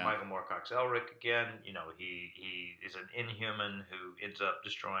 That's Michael Moorcock's Elric again. You know, he is an inhuman who ends up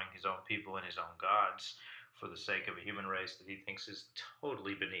destroying his own people and his own gods for the sake of a human race that he thinks is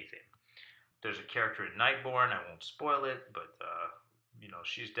totally beneath him. There's a character in Nightborn, I won't spoil it, but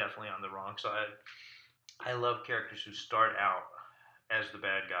she's definitely on the wrong side. I love characters who start out as the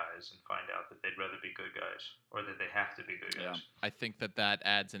bad guys and find out that they'd rather be good guys, or that they have to be good guys. Yeah. I think that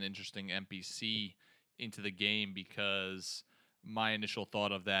adds an interesting NPC into the game, because my initial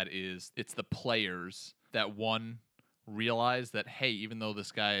thought of that is it's the players that, one, realize that, hey, even though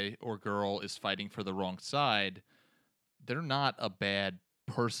this guy or girl is fighting for the wrong side, they're not a bad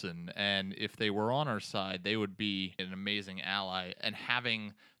person, and if they were on our side, they would be an amazing ally. And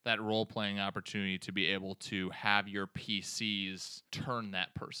having that role-playing opportunity to be able to have your PCs turn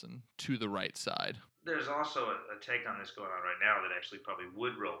that person to the right side. There's also a take on this going on right now that actually probably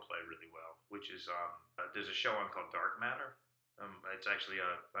would role-play really well, which is there's a show on called Dark Matter. It's actually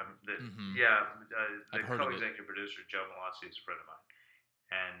the co-executive producer Joe Malazzi is a friend of mine,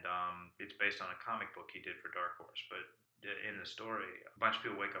 and it's based on a comic book he did for Dark Horse. But in the story, a bunch of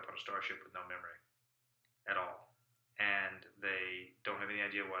people wake up on a starship with no memory at all, and they don't have any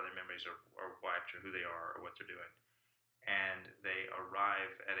idea why their memories are wiped, or who they are, or what they're doing. And they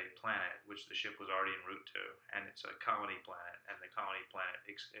arrive at a planet which the ship was already en route to, and it's a colony planet. And the colony planet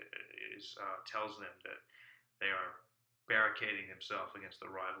tells them that they are barricading themselves against the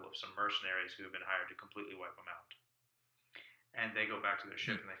arrival of some mercenaries who have been hired to completely wipe them out. And they go back to their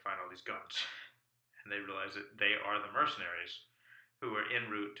ship and they find all these guns, and they realize that they are the mercenaries who are en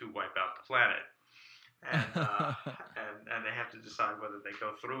route to wipe out the planet. And and they have to decide whether they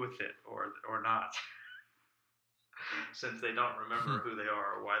go through with it or not. Since they don't remember who they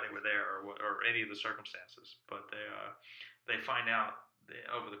are or why they were there or any of the circumstances. But they find out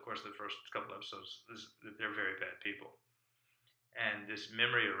over the course of the first couple episodes that they're very bad people. And this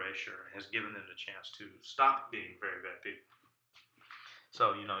memory erasure has given them the chance to stop being very bad people.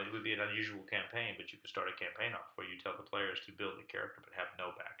 So, it would be an unusual campaign, but you could start a campaign off where you tell the players to build a character but have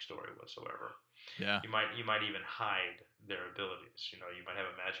no backstory whatsoever. Yeah. You might even hide their abilities. You might have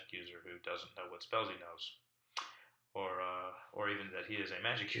a magic user who doesn't know what spells he knows. Or even that he is a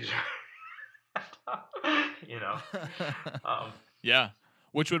magic user. Yeah,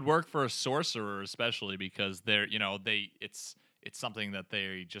 which would work for a sorcerer, especially because it's something that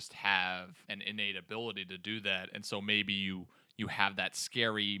they just have an innate ability to do that, and so maybe you have that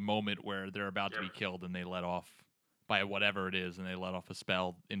scary moment where they're about to be killed, and they let off by whatever it is, and they let off a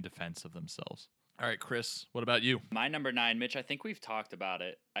spell in defense of themselves. All right, Chris, what about you? My number 9, Mitch, I think we've talked about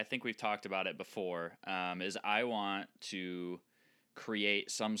it. Before, is I want to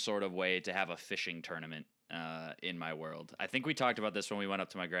create some sort of way to have a fishing tournament in my world. I think we talked about this when we went up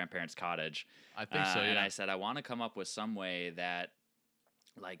to my grandparents' cottage. I think so, yeah. And I said, I want to come up with some way that,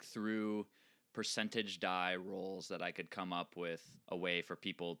 like, through percentage die rolls that I could come up with a way for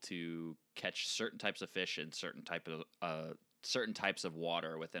people to catch certain types of fish in certain types of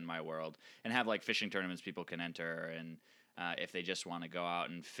water within my world, and have like fishing tournaments people can enter, and if they just want to go out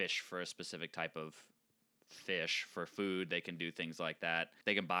and fish for a specific type of fish for food, they can do things like that.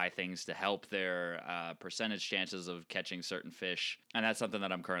 They can buy things to help their percentage chances of catching certain fish, and that's something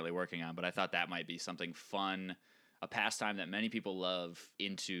that I'm currently working on. But I thought that might be something fun, a pastime that many people love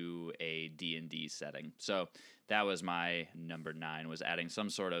into a D&D setting. So that was my number 9, was adding some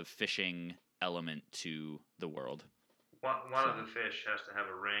sort of fishing element to the world. One of the fish has to have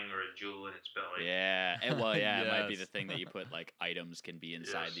a ring or a jewel in its belly. Yeah, it might be Yes. the thing that you put, like, items can be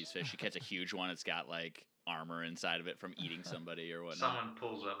inside Yes. these fish. You catch a huge one, it's got, like, armor inside of it from eating somebody or whatnot. Someone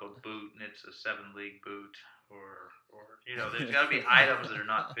pulls up a boot and it's a 7-league boot, or there's got to be items that are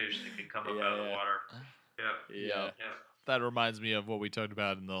not fish that can come up out of the Yeah. water. Yeah. Yeah. Yeah. That reminds me of what we talked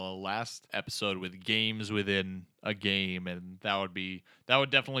about in the last episode with games within a game, and that would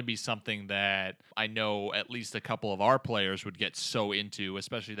definitely be something that I know at least a couple of our players would get so into,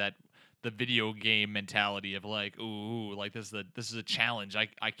 especially that the video game mentality of like, ooh, like this is a challenge.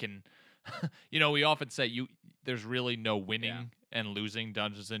 I can, we often say there's really no winning and losing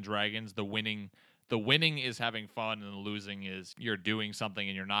Dungeons and Dragons. The winning is having fun, and the losing is you're doing something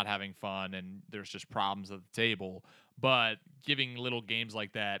and you're not having fun, and there's just problems at the table. But giving little games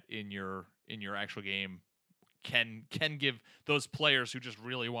like that in your actual game can give those players who just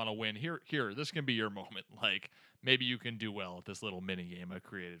really want to win, here, this can be your moment. Like, maybe you can do well at this little mini game I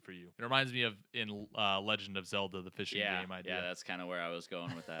created for you. It reminds me of in Legend of Zelda, the fishing game idea. Yeah, that's kind of where I was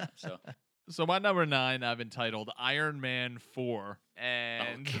going with that. So So my number 9 I've entitled Iron Man 4.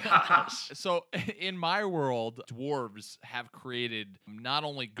 And gosh. so in my world, dwarves have created not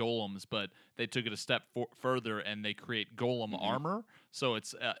only golems, but they took it a step further and they create golem armor. So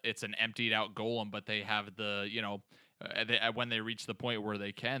it's an emptied out golem, but they have the, when they reach the point where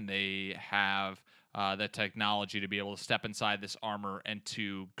they have the technology to be able to step inside this armor and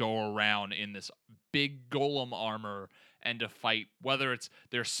to go around in this big golem armor and to fight, whether it's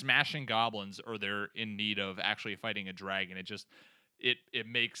they're smashing goblins or they're in need of actually fighting a dragon. It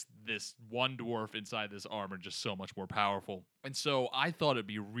makes this one dwarf inside this armor just so much more powerful. And so I thought it'd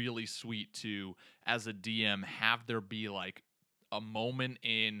be really sweet to, as a DM, have there be like a moment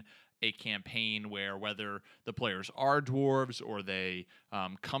in a campaign where, whether the players are dwarves or they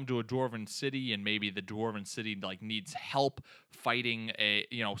come to a dwarven city and maybe the dwarven city like needs help fighting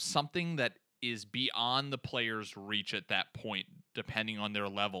something that is beyond the player's reach at that point, depending on their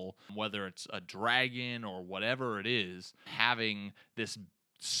level, whether it's a dragon or whatever it is, having this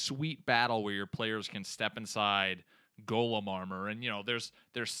sweet battle where your players can step inside golem armor, and there's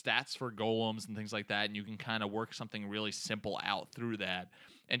stats for golems and things like that, and you can kind of work something really simple out through that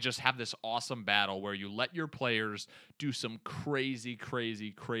and just have this awesome battle where you let your players do some crazy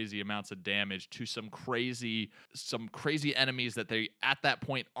amounts of damage to some crazy enemies that they at that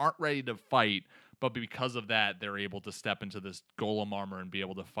point aren't ready to fight, but because of that they're able to step into this golem armor and be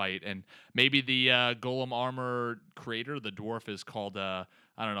able to fight. And maybe the golem armor creator, the dwarf, is called I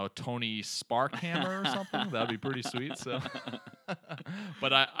don't know, Tony Sparkhammer or something. That'd be pretty sweet. So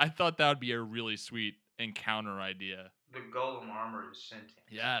but I thought that would be a really sweet encounter idea. The golem armor is sentient.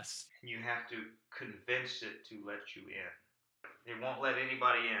 Yes. And you have to convince it to let you in. It won't let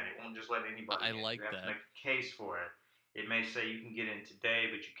anybody in. It won't just let anybody in. I like you have that. to make a case for it. It may say you can get in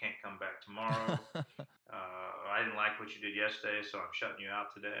today, but you can't come back tomorrow. I didn't like what you did yesterday, so I'm shutting you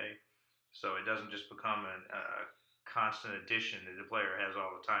out today. So it doesn't just become a constant addition that the player has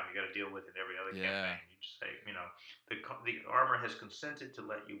all the time. You got to deal with it every other campaign. You just say, the armor has consented to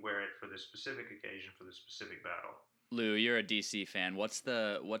let you wear it for this specific occasion, for this specific battle. Lou, you're a DC fan. What's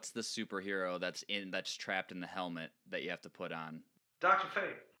the superhero that's trapped in the helmet that you have to put on? Dr.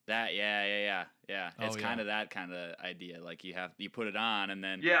 Fate. That yeah. It's kind of yeah. that kind of idea. Like you put it on and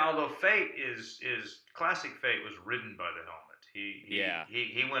then Yeah, although Fate is classic Fate was ridden by the helmet.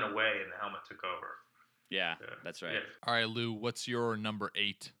 He went away and the helmet took over. Yeah, that's right. Yeah. All right, Lou, what's your number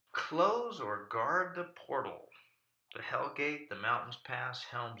 8? Close or guard the portal. The Hellgate, the Mountains Pass,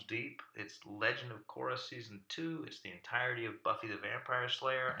 Helm's Deep. It's Legend of Korra Season 2. It's the entirety of Buffy the Vampire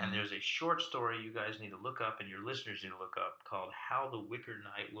Slayer. And there's a short story you guys need to look up and your listeners need to look up called How the Wicker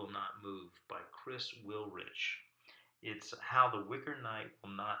Knight Will Not Move by Chris Wilrich. It's How the Wicker Knight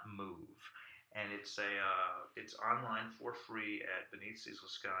Will Not Move. And it's online for free at Beneath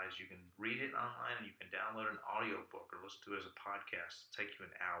Ceaseless Skies. You can read it online and you can download an audiobook or listen to it as a podcast. It'll take you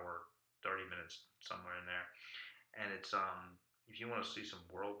an hour, 30 minutes, somewhere in there. And it's if you want to see some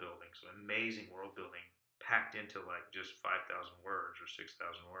world building, some amazing world building packed into like just 5,000 words or 6,000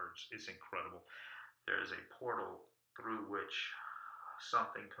 words. It's incredible. There is a portal through which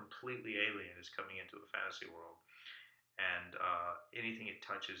something completely alien is coming into the fantasy world, and anything it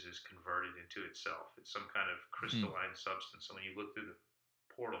touches is converted into itself. It's some kind of crystalline substance. So when you look through the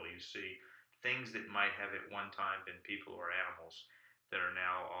portal, you see things that might have at one time been people or animals that are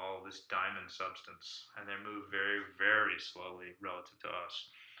now all this diamond substance, and they move very, very slowly relative to us.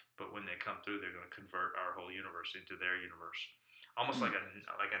 But when they come through, they're going to convert our whole universe into their universe, almost like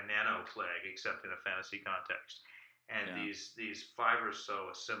a nano plague, except in a fantasy context. And these 5 or so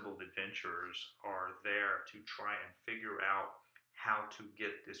assembled adventurers are there to try and figure out how to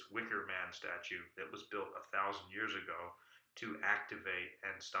get this Wicker Man statue that was built 1,000 years ago to activate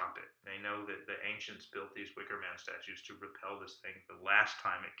and stop it. They know that the ancients built these Wicker Man statues to repel this thing the last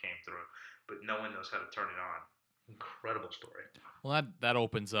time it came through, but no one knows how to turn it on. Incredible story. Well, that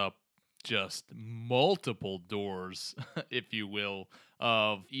opens up just multiple doors, if you will,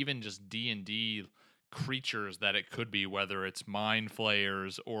 of even just D&D creatures that it could be, whether it's mind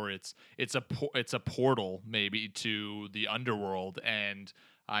flayers or it's a portal maybe to the underworld. And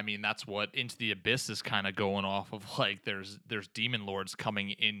I mean, that's what Into the Abyss is kind of going off of. Like there's demon lords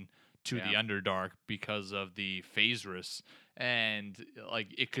coming in to the Underdark because of the Phasris, and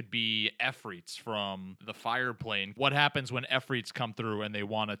like it could be Efreets from the Fire Plane. What happens when Efreets come through and they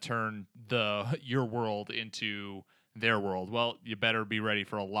want to turn your world into their world? Well, you better be ready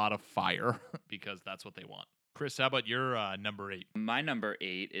for a lot of fire because that's what they want. Chris, how about your number 8? My number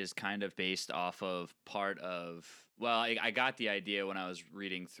 8 is kind of based off of part of, well, I got the idea when I was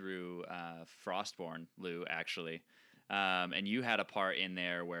reading through Frostborn, Lou, actually. And you had a part in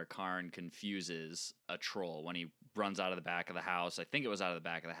there where Karn confuses a troll when he runs out of the back of the house. I think it was out of the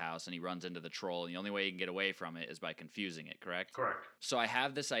back of the house, and he runs into the troll, and the only way he can get away from it is by confusing it, correct? Correct. So I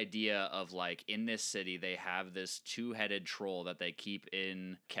have this idea of, like, in this city, they have this 2-headed troll that they keep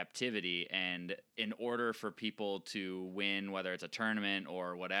in captivity, and in order for people to win, whether it's a tournament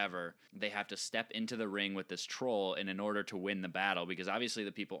or whatever, they have to step into the ring with this troll, and in order to win the battle, because obviously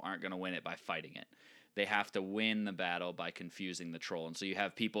the people aren't going to win it by fighting it. They have to win the battle by confusing the troll. And so you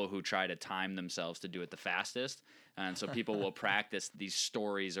have people who try to time themselves to do it the fastest. And so people will practice these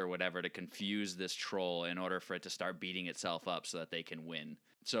stories or whatever to confuse this troll in order for it to start beating itself up so that they can win.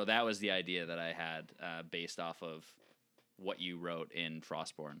 So that was the idea that I had based off of what you wrote in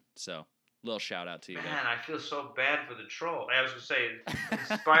Frostborn. So little shout out to you. Man, I feel so bad for the troll. I was going to say,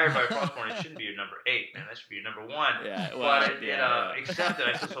 inspired by Frostborn, it shouldn't be your number 8, man. That should be your number 1. Yeah, well, but except that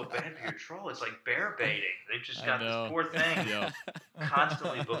I feel so bad for your troll. It's like bear baiting. They've just got this poor thing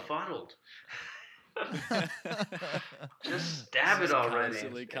constantly befuddled. Just stab it already.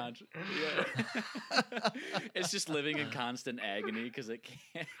 It's just living in constant agony because it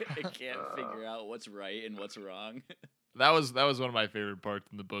can't figure out what's right and what's wrong. That was one of my favorite parts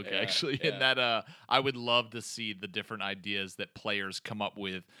in the book, actually. In that I would love to see the different ideas that players come up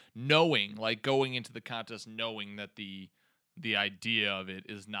with, knowing, like going into the contest, knowing that the idea of it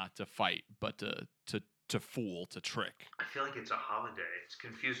is not to fight, but to fool, to trick. I feel like it's a holiday. It's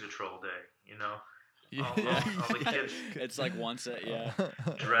Confuse the Troll Day, you know? Yeah. All the kids it's like once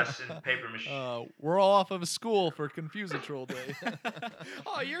dress in paper mache. We're all off of school for Confuse a Troll Day.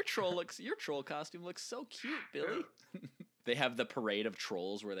 Oh, your troll costume looks so cute, Billy. They have the parade of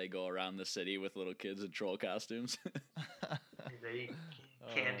trolls where they go around the city with little kids in troll costumes. They eat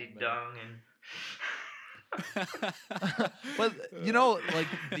candy dung and But you know, like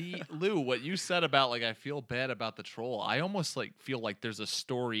Lou, what you said about like I feel bad about the troll, I almost like feel like there's a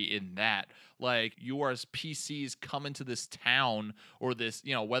story in that. Like you as PCs come into this town or this,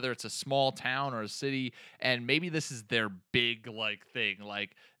 you know, whether it's a small town or a city, and maybe this is their big like thing.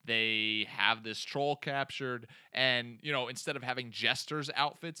 Like they have this troll captured, and you know, instead of having jesters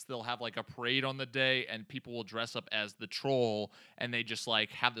outfits, they'll have like a parade on the day, and people will dress up as the troll, and they just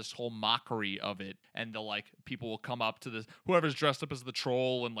like have this whole mockery of it, and they'll like people will come up to this whoever's dressed up as the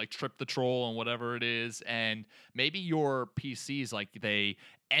troll and like trip the troll and whatever it is, and maybe your PCs like they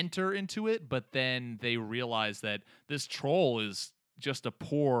enter into it, but then they realize that this troll is just a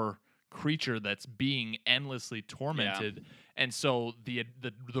poor creature that's being endlessly tormented. And so the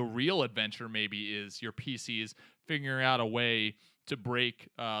real adventure maybe is your PCs figuring out a way to break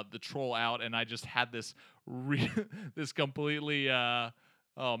the troll out. And I just had this this completely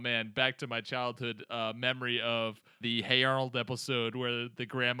Oh man, back to my childhood memory of the Hey Arnold episode where the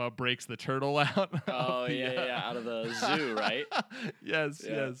grandma breaks the turtle out. Oh, yeah, out of the zoo, right? Yes,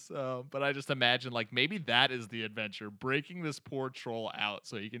 Yeah. yes. But I just imagine like maybe that is the adventure, breaking this poor troll out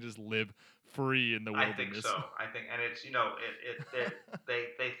so he can just live free in the I wilderness. think so. I think, and it's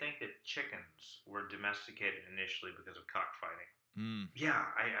they think that chickens were domesticated initially because of cockfighting. Mm. Yeah,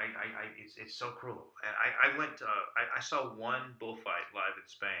 it's so cruel. And I went, I saw one bullfight live in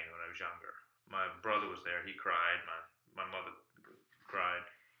Spain when I was younger. My brother was there. He cried. My mother cried.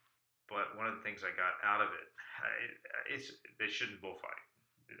 But one of the things I got out of it, it's they shouldn't bullfight.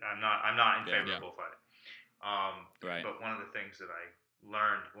 I'm not in Yeah. favor Yeah. of bullfighting. Right. But one of the things that I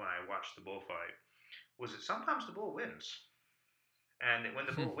learned when I watched the bullfight was that sometimes the bull wins, and when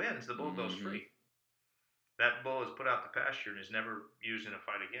the bull wins, the bull goes Mhm. free. That bull is put out to pasture and is never used in a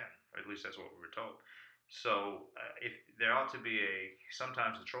fight again, or at least that's what we were told. So if there ought to be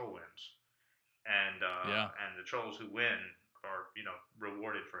sometimes the troll wins, and Yeah. and the trolls who win are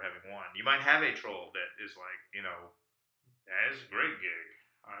rewarded for having won. You might have a troll that is like that's a great gig.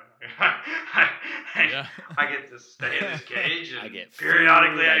 Yeah. I get to stay in this cage, and I get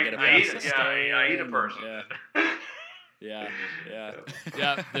periodically food, I get a I eat place it. to Yeah, I eat a stay, person. Yeah.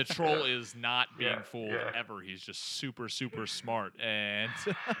 Yeah, the troll is not being Yeah, fooled yeah. ever. He's just super, super smart, and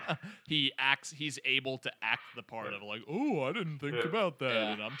he's able to act the part of like, oh, I didn't think Yeah. about that,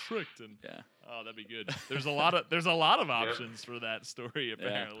 Yeah. and I'm tricked, and Yeah. oh, that'd be good. There's a lot of options for that story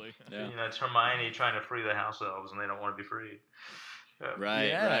apparently. Yeah. It's Hermione trying to free the house elves, and they don't want to be freed. Right.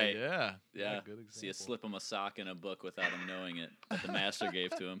 yeah, Right. yeah, Yeah. Good example. See, you slip him a sock in a book without him knowing it that the master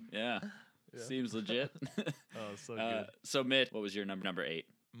gave to him. Yeah. Yeah. Seems legit. Oh, so good. So, Mitch, what was your number 8?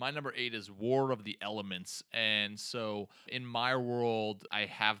 My number 8 is War of the Elements. And so in my world, I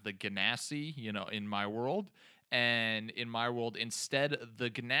have the Ganassi, in my world. And in my world, instead, the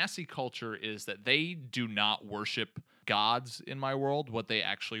Ganassi culture is that they do not worship gods in my world. What they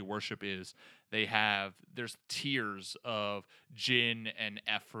actually worship is there's tiers of Jinn and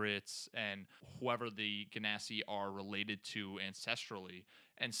Efrits and whoever the Ganassi are related to ancestrally.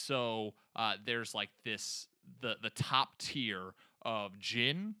 And so there's like the top tier of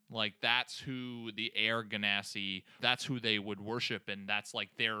Jinn, like that's who the air Ganassi, that's who they would worship, and that's like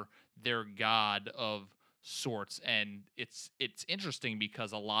their god of sorts. And it's interesting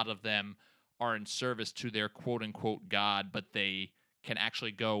because a lot of them are in service to their quote unquote god, but they can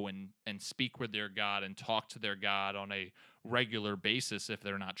actually go and speak with their god and talk to their god on a regular basis if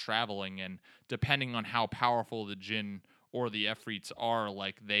they're not traveling. And depending on how powerful the Jinn or the Efreets are,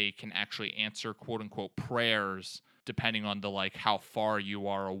 like they can actually answer quote unquote prayers depending on the like how far you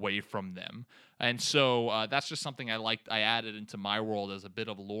are away from them. And so that's just something I added into my world as a bit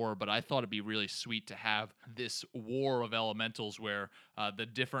of lore, but I thought it'd be really sweet to have this war of elementals where the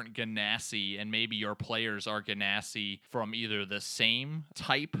different Ganassi, and maybe your players are Ganassi from either the same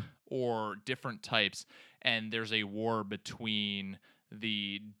type or different types, and there's a war between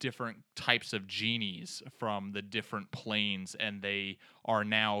the different types of genies from the different planes, and they are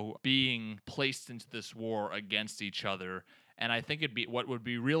now being placed into this war against each other. And I think what would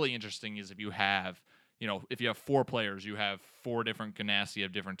be really interesting is if you have 4 players, you have 4 different Ganassi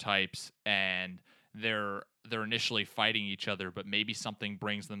of different types, and they're initially fighting each other, but maybe something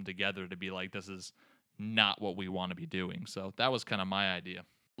brings them together to be like, this is not what we want to be doing. So that was kind of my idea.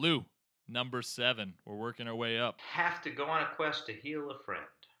 Lou, number 7. We're working our way up. Have to go on a quest to heal a friend.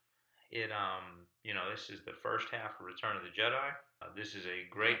 This is the first half of Return of the Jedi. This is a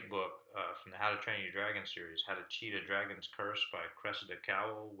great book from the How to Train Your Dragon series, How to Cheat a Dragon's Curse by Cressida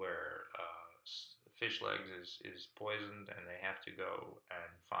Cowell, where fish legs is poisoned, and they have to go and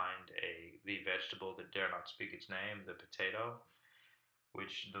find the vegetable that dare not speak its name, the potato,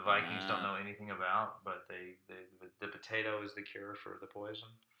 which the Vikings don't know anything about, but the potato is the cure for the poison.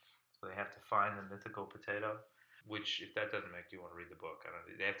 So they have to find the mythical potato. Which, if that doesn't make you want to read the book,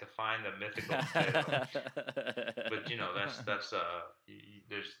 they have to find the mythical potato. But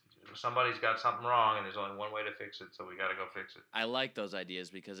there's somebody's got something wrong, and there's only one way to fix it, so we got to go fix it. I like those ideas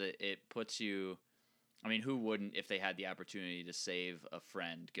because it puts you. I mean, who wouldn't, if they had the opportunity to save a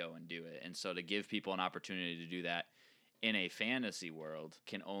friend, go and do it? And so to give people an opportunity to do that in a fantasy world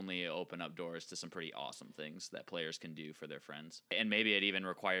can only open up doors to some pretty awesome things that players can do for their friends. And maybe it even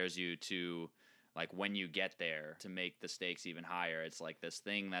requires you to, like, when you get there, to make the stakes even higher. It's like this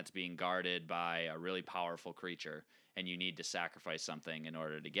thing that's being guarded by a really powerful creature, and you need to sacrifice something in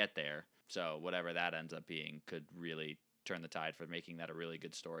order to get there. So whatever that ends up being could really turn the tide for making that a really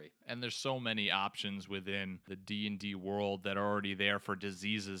good story. And there's so many options within the D&D world that are already there for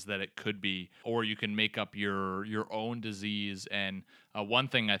diseases that it could be, or you can make up your own disease. And one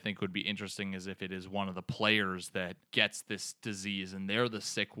thing I think would be interesting is if it is one of the players that gets this disease and they're the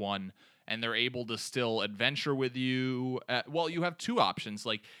sick one, and they're able to still adventure with you. Well, you have two options.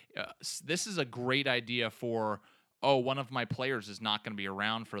 Like, this is a great idea for, one of my players is not going to be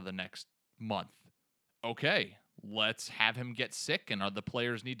around for the next month. Okay, let's have him get sick, and the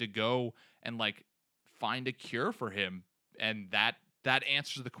players need to go and like find a cure for him. And that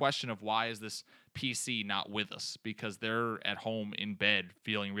answers the question of why is this PC not with us, because they're at home in bed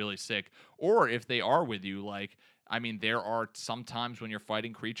feeling really sick. Or if they are with you, like, I mean, there are some times when you're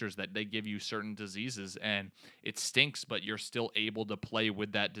fighting creatures that they give you certain diseases and it stinks, but you're still able to play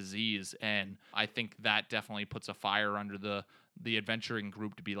with that disease. And I think that definitely puts a fire under the adventuring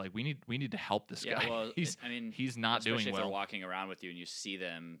group to be like, we need to help this guy. Well, he's not doing especially if well. they're walking around with you and you see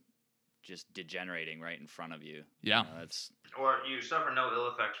them just degenerating right in front of you. Yeah. That's Or you suffer no ill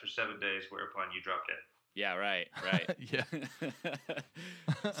effects for 7 days, whereupon you drop dead. yeah, right. Yeah.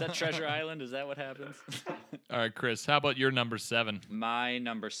 Is that Treasure Island? Is that what happens? All right, Chris, how about your number 7? My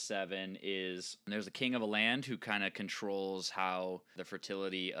number 7 is there's a king of a land who kind of controls how the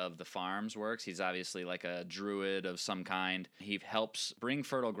fertility of the farms works. He's obviously like a druid of some kind. He helps bring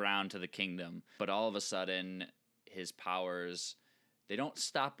fertile ground to the kingdom, but all of a sudden his powers, they don't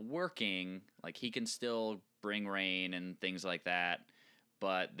stop working. Like, he can still bring rain and things like that,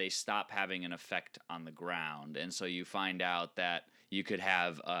 but they stop having an effect on the ground. And so you find out that you could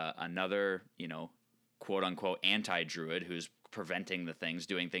have another, quote unquote anti-druid who's preventing the things,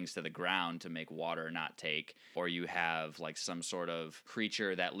 doing things to the ground to make water not take. Or you have like some sort of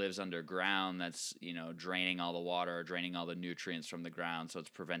creature that lives underground that's, draining all the water, draining all the nutrients from the ground. So it's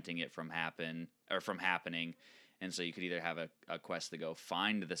preventing it from happening. And so you could either have a quest to go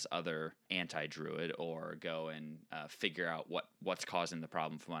find this other anti-druid or go and figure out what's causing the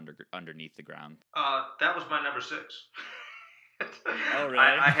problem from underneath the ground. That was my number 6. Oh, really?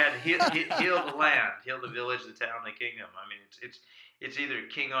 I had heal the land, heal the village, the town, the kingdom. I mean, it's either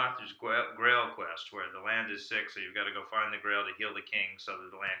King Arthur's Grail quest, where the land is sick, so you've got to go find the Grail to heal the king so that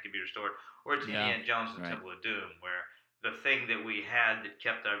the land can be restored, or it's Indiana Jones and the Temple of Doom, where the thing that we had that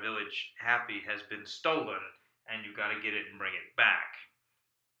kept our village happy has been stolen, and you've got to get it and bring it back.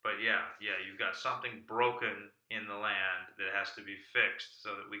 But yeah, you've got something broken in the land that has to be fixed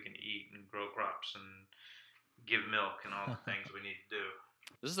so that we can eat and grow crops and give milk and all the things we need to do.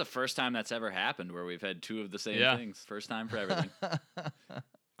 This is the first time that's ever happened where we've had two of the same things. First time for everything.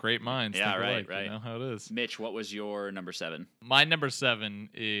 Great minds. Yeah, think right, alike, right. You know how it is. Mitch, what was your number 7? My number 7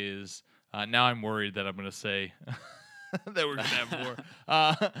 is, now I'm worried that I'm going to say that we're going to have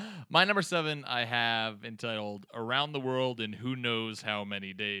more. My number 7 I have entitled Around the World in Who Knows How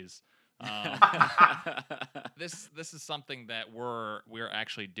Many Days. This is something that we're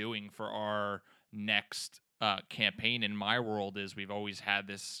actually doing for our next campaign in my world. Is we've always had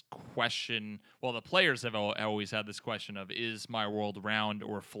this question, well, the players have always had this question of, is my world round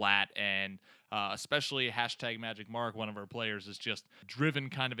or flat? And especially #MagicMark, one of our players, is just driven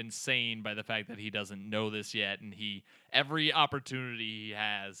kind of insane by the fact that he doesn't know this yet, and every opportunity he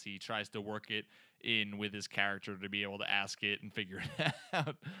has, he tries to work it in with his character to be able to ask it and figure it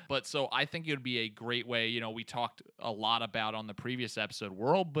out. But so I think it would be a great way, we talked a lot about on the previous episode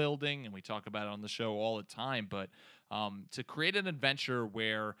world building, and we talk about it on the show all the time, but to create an adventure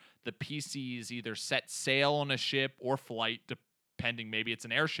where the PCs either set sail on a ship or flight, depending, maybe it's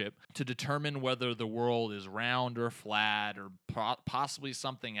an airship, to determine whether the world is round or flat or possibly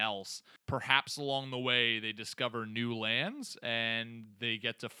something else. Perhaps along the way they discover new lands and they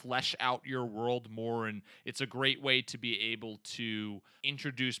get to flesh out your world more, and it's a great way to be able to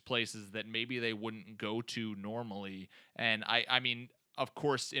introduce places that maybe they wouldn't go to normally. And I mean, of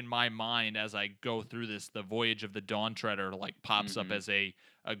course, in my mind, as I go through this, the Voyage of the Dawn Treader pops up as a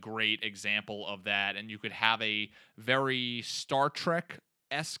great example of that. And you could have a very Star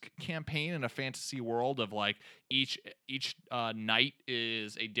Trek-esque campaign in a fantasy world of each night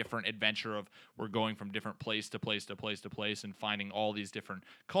is a different adventure of we're going from different place to place to place to place and finding all these different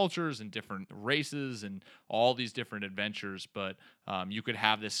cultures and different races and all these different adventures. But you could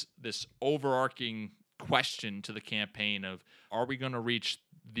have this overarching question to the campaign of, are we going to reach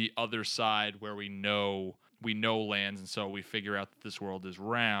the other side where we know lands, and so we figure out that this world is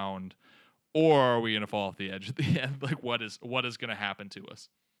round, or are we going to fall off the edge at the end? What is going to happen to us?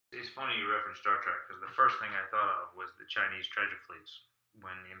 It's funny you reference Star Trek, because the first thing I thought of was the Chinese treasure fleets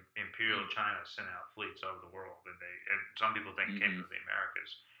when Imperial China sent out fleets over the world, and some people think it came to the Americas.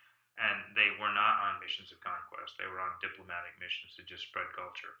 And they were not on missions of conquest. They were on diplomatic missions to just spread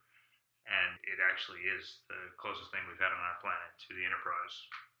culture. And it actually is the closest thing we've had on our planet to the Enterprise.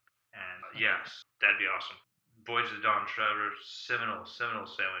 And yes, that'd be awesome. Voyage of the Dawn Treader, seminal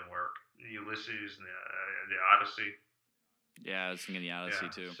sailing work. Ulysses and the Odyssey. Yeah, I was thinking the Odyssey Yeah,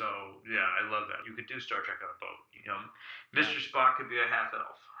 too. so yeah, I love that. You could do Star Trek on a boat. Mr. Spock could be a half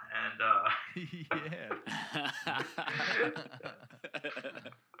elf, and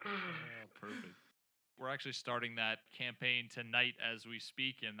Perfect. We're actually starting that campaign tonight as we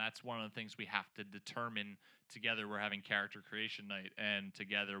speak, and that's one of the things we have to determine together. We're having character creation night, and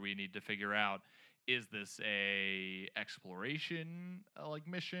together we need to figure out, is this a exploration like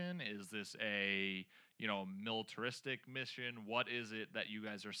mission? Is this a militaristic mission? What is it that you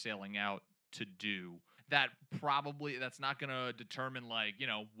guys are sailing out to do? That's not going to determine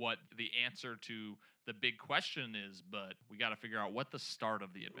what the answer to the big question is, but we got to figure out what the start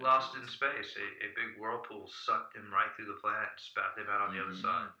of the adventure Lost is. in space, a big whirlpool sucked them right through the planet, spat them out on the other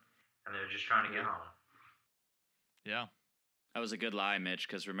side, and they're just trying to get home. Yeah. That was a good lie, Mitch,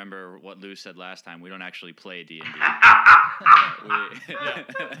 because remember what Lou said last time. We don't actually play D&D.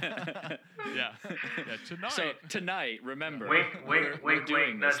 Yeah, tonight. So tonight, remember. Wink,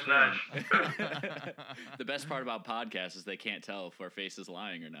 nudge, nudge. The best part about podcasts is they can't tell if our face is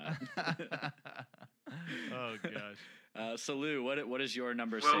lying or not. Oh, gosh. So, Lou, what is your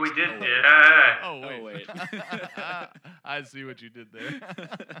number 6? Well, we did. Oh, wait. Oh, wait. I see what you did there.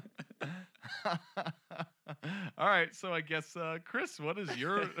 All right, so I guess, Chris, what is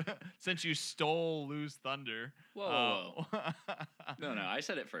your... Since you stole Lou's thunder... Whoa. No, I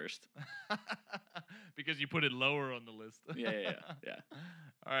said it first. Because you put it lower on the list. Yeah.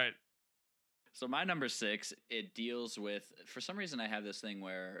 All right. So my number 6, it deals with... For some reason, I have this thing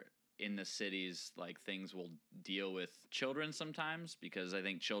where... in the cities, things will deal with children sometimes, because I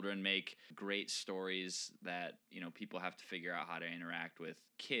think children make great stories that, people have to figure out how to interact with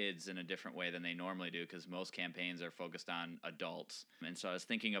kids in a different way than they normally do, because most campaigns are focused on adults. And so I was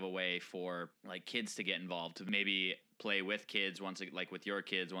thinking of a way for kids to get involved, to maybe play with kids with your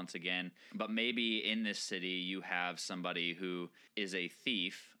kids once again. But maybe in this city you have somebody who is a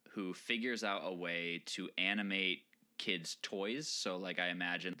thief who figures out a way to animate kids' toys. So I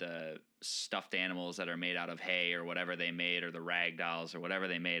imagine the stuffed animals that are made out of hay or whatever they made, or the rag dolls or whatever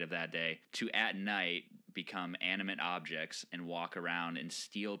they made of that day, to at night become animate objects and walk around and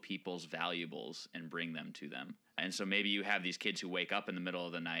steal people's valuables and bring them to them. And so maybe you have these kids who wake up in the middle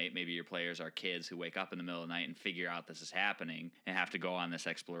of the night. Maybe your players are kids who wake up in the middle of the night and figure out this is happening and have to go on this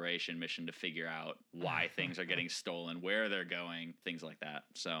exploration mission to figure out why things are getting stolen, where they're going, things like that.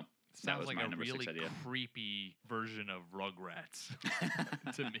 So sounds like a really creepy version of Rugrats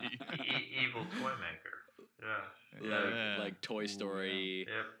to me. Evil toy maker. Yeah. Like Toy Story.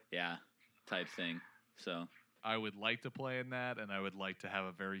 Yep. Yeah, type thing. So I would like to play in that, and I would like to have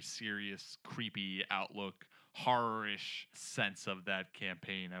a very serious, creepy outlook, horror-ish sense of that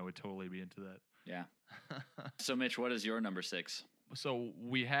campaign. I would totally be into that. Yeah. So, Mitch, what is your number 6? So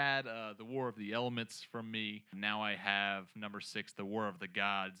we had the War of the Elements from me. Now I have number 6, the War of the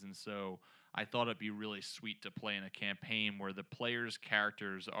Gods. And so I thought it'd be really sweet to play in a campaign where the players'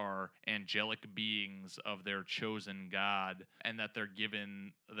 characters are angelic beings of their chosen god, and that they're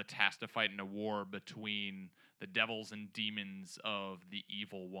given the task to fight in a war between the devils and demons of the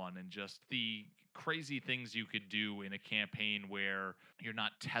evil one, and just the crazy things you could do in a campaign where you're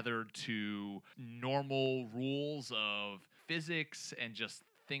not tethered to normal rules of physics and just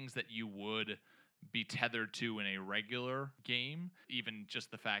things that you would be tethered to in a regular game. Even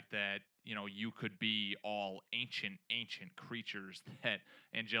just the fact that, you could be all ancient creatures, that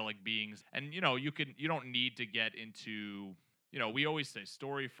angelic beings. And, you don't need to get into, we always say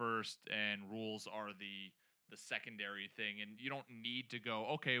story first and rules are the secondary thing, and you don't need to go,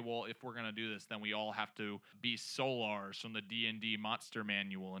 okay, well, if we're going to do this, then we all have to be Solars from the D&D Monster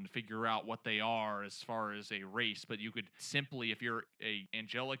Manual and figure out what they are as far as a race. But you could simply, if you're a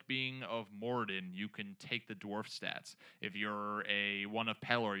angelic being of Morden, you can take the dwarf stats. If you're a one of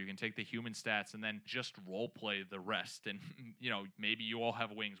Pelor, you can take the human stats and then just role play the rest. And, maybe you all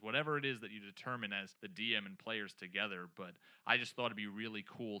have wings, whatever it is that you determine as the DM and players together. But I just thought it'd be really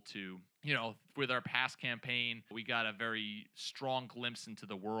cool to, with our past campaign, we got a very strong glimpse into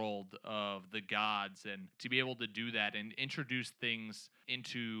the world of the gods, and to be able to do that and introduce things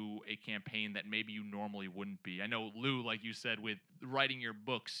into a campaign that maybe you normally wouldn't be. I know, Lou, like you said, with writing your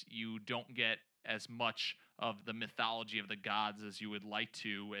books, you don't get as much of the mythology of the gods as you would like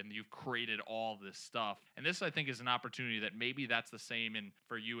to, and you've created all this stuff. And this, I think, is an opportunity that maybe that's the same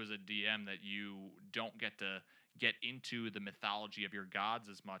for you as a DM, that you don't get to get into the mythology of your gods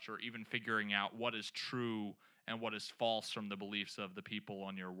as much, or even figuring out what is true and what is false from the beliefs of the people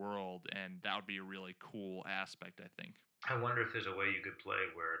on your world. And that would be a really cool aspect, I think. I wonder if there's a way you could play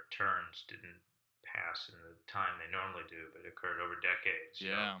where turns didn't pass in the time they normally do, but occurred over decades.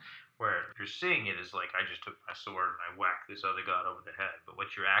 You know, where you're seeing it as like, I just took my sword and I whacked this other god over the head, but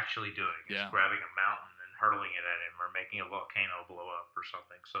what you're actually doing is grabbing a mountain and hurling it at him, or making a volcano blow up or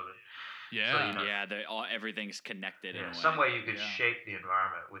something, so that everything's connected. In a way. Some way you could shape the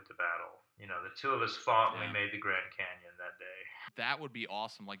environment with the battle. You know, the two of us fought and we made the Grand Canyon that day. That would be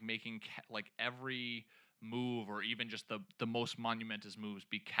awesome. Like making like every move, or even just the most monumentous moves,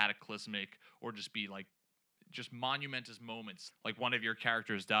 be cataclysmic, or just be like just monumentous moments. Like one of your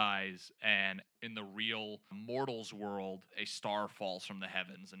characters dies, and in the real mortals world, a star falls from the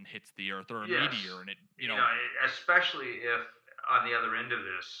heavens and hits the earth, or a meteor, and it you know, especially if on the other end of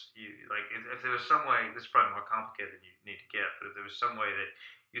this, you like if there was some way. This is probably more complicated than you need to get, but if there was some way that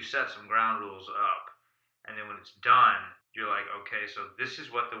you set some ground rules up, and then when it's done, you're like, okay, so this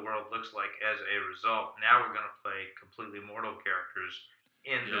is what the world looks like as a result. Now we're going to play completely mortal characters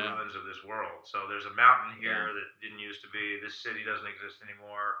in the ruins of this world. So there's a mountain here that didn't used to be. This city doesn't exist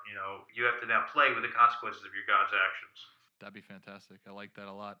anymore. You know, you have to now play with the consequences of your god's actions. That'd be fantastic. I like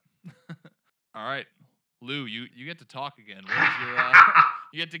that a lot. All right, Lou, you get to talk again. What is your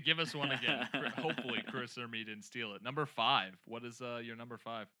you get to give us one again. Hopefully, Chris or me didn't steal it. Number 5. What is your number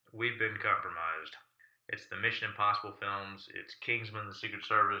 5? We've been compromised. It's the Mission Impossible films. It's Kingsman, The Secret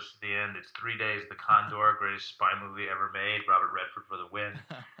Service. At the end, it's 3 Days, The Condor, greatest spy movie ever made. Robert Redford for the win.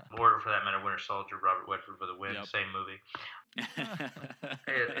 Or for that matter, Winter Soldier, Robert Redford for the win. Same movie. It's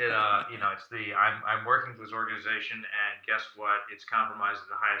I'm working for this organization, and guess what? It's compromised at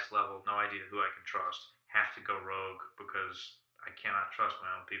the highest level. No idea who I can trust. Have to go rogue because I cannot trust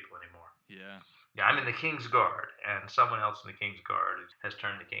my own people anymore. Yeah, I'm in the King's Guard, and someone else in the King's Guard has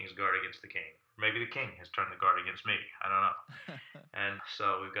turned the King's Guard against the King. Maybe the King has turned the guard against me. I don't know. And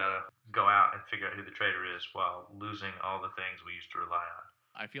so we've got to go out and figure out who the traitor is while losing all the things we used to rely on.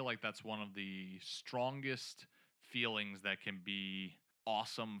 I feel like that's one of the strongest feelings that can be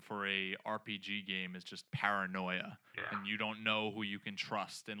awesome for a RPG game, is just paranoia. And you don't know who you can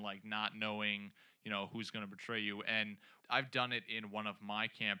trust, and like not knowing, you know, who's going to betray you. And I've done it in one of my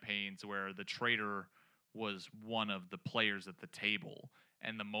campaigns where the traitor was one of the players at the table.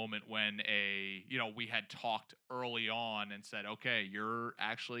 And the moment when we had talked early on and said, okay, you're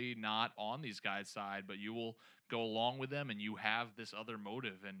actually not on these guys' side, but you will go along with them, and you have this other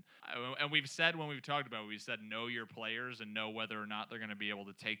motive. And we've said, when we've talked about it, we said know your players and know whether or not they're going to be able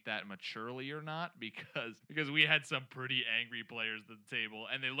to take that maturely or not, because we had some pretty angry players at the table,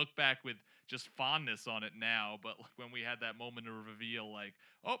 and they look back with just fondness on it now. But when we had that moment of reveal, like,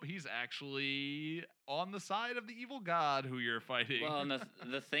 oh, he's actually on the side of the evil god who you're fighting. Well, and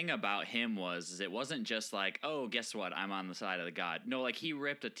the thing about him was it wasn't just like, oh, guess what, I'm on the side of the god. No, like he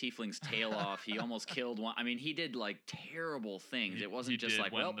ripped a tiefling's tail off. He almost killed one. I mean, he did like terrible things. It wasn't just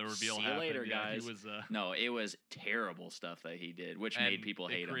like, well, the reveal see you later, guys. No, it was terrible stuff that he did, which made people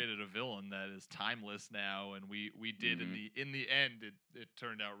hate him. They created a villain that is timeless now, and we did in the end it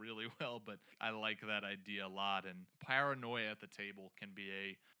turned out really well. But I like that idea a lot, and paranoia at the table can be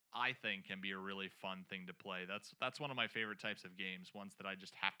a really fun thing to play. That's one of my favorite types of games, ones that I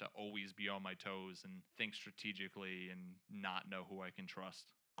just have to always be on my toes and think strategically and not know who I can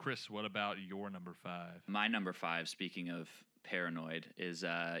trust. Chris, what about your number 5? My number 5, speaking of paranoid, is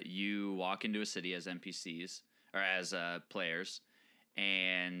you walk into a city as NPCs or as players,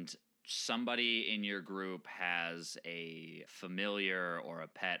 and somebody in your group has a familiar or a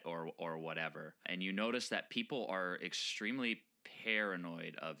pet or whatever, and you notice that people are extremely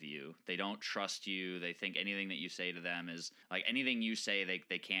paranoid of you. They don't trust you. They think anything that you say to them is like anything you say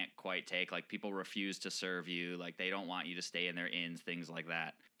they can't quite take. Like people refuse to serve you. Like they don't want you to stay in their inns, things like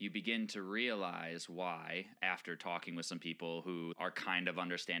that. You begin to realize why after talking with some people who are kind of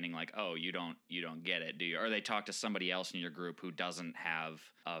understanding, like, oh, you don't get it, do you? Or they talk to somebody else in your group who doesn't have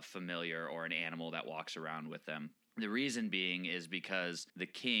a familiar or an animal that walks around with them. The reason being is because the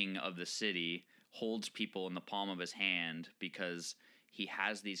king of the city holds people in the palm of his hand, because he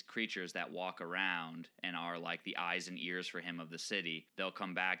has these creatures that walk around and are like the eyes and ears for him of the city. They'll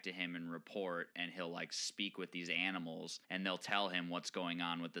come back to him and report, and he'll like speak with these animals, and they'll tell him what's going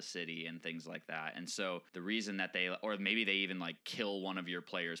on with the city and things like that. And so the reason that or maybe they even like kill one of your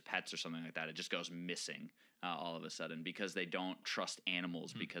players' pets or something like that, it just goes missing all of a sudden, because they don't trust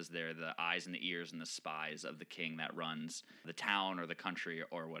animals, because they're the eyes and the ears and the spies of the king that runs the town or the country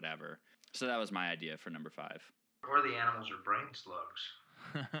or whatever. So that was my idea for number 5. Or the animals are brain slugs.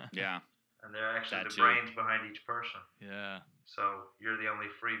 Yeah. And they're actually That the too. brains behind each person. Yeah. So you're the only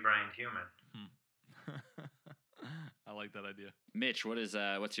free-brained human. I like that idea. Mitch,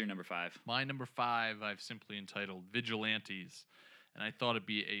 what's your number 5? My number 5, I've simply entitled Vigilantes. And I thought it'd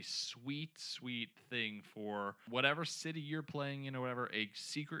be a sweet, sweet thing for whatever city you're playing in or whatever, a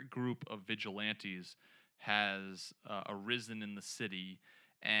secret group of vigilantes has arisen in the city,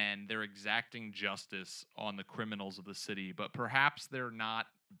 and they're exacting justice on the criminals of the city. But perhaps they're not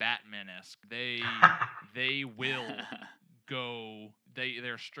Batman-esque. They will go.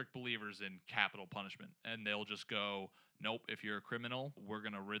 They're strict believers in capital punishment, and they'll just go, nope, if you're a criminal, we're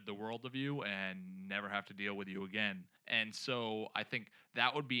going to rid the world of you and never have to deal with you again. And so I think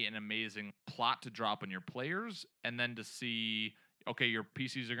that would be an amazing plot to drop on your players, and then to see, okay, your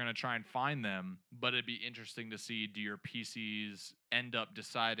PCs are going to try and find them, but it'd be interesting to see, do your PCs end up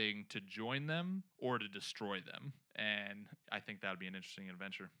deciding to join them or to destroy them? And I think that would be an interesting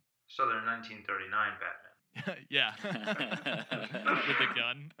adventure. So they're 1939 Batman. Yeah. With the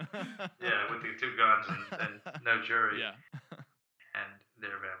gun. Yeah, with the 2 guns and no jury. Yeah. And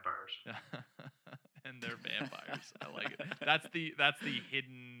they're vampires. And they're vampires. I like it. That's the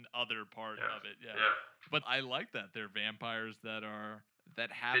hidden other part of it. Yeah. But I like that they're vampires that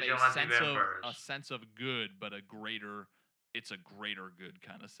have a sense of good, but it's a greater good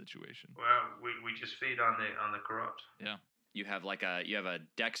kind of situation. Well, we just feed on the corrupt. Yeah. You have a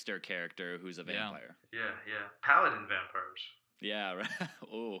Dexter character who's a vampire. Yeah. Paladin vampires. Yeah. Right.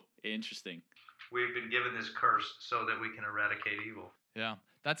 Oh, interesting. We've been given this curse so that we can eradicate evil. Yeah.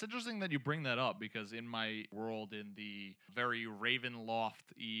 That's interesting that you bring that up, because in my world, in the very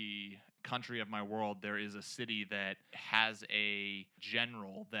Ravenloft-y country of my world, there is a city that has a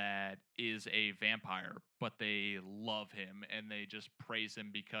general that is a vampire, but they love him and they just praise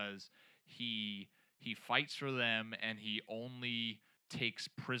him because he fights for them, and he only takes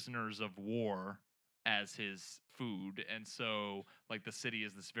prisoners of war as his food. And so, like, the city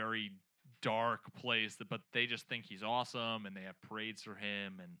is this very dark place, but they just think he's awesome, and they have parades for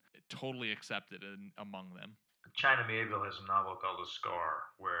him, and totally accepted among them. China Mieville has a novel called The Scar,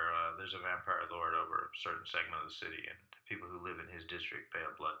 where there's a vampire lord over a certain segment of the city, and people who live in his district pay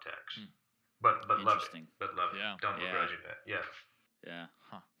a blood tax. But love it. But love Yeah. it. Don't begrudge it. Yeah. Yeah.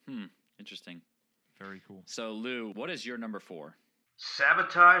 Huh. Interesting. Very cool. So, Lou, what is your number 4?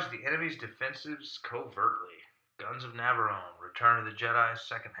 Sabotage the enemy's defensives covertly. Guns of Navarone, Return of the Jedi,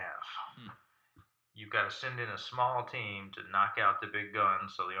 second half. You've got to send in a small team to knock out the big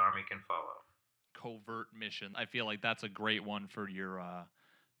guns so the army can follow. Covert mission. I feel like that's a great one for your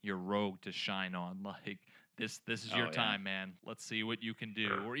rogue to shine on. Like, this is your time, man. Let's see what you can do.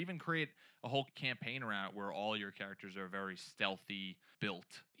 Sure. Or even create a whole campaign around it where all your characters are very stealthy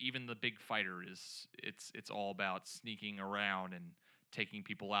built. Even the big fighter it's all about sneaking around and taking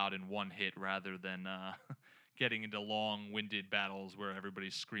people out in one hit rather than getting into long-winded battles where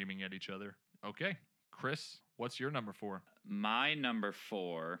everybody's screaming at each other. Okay, Chris, what's your number 4? My number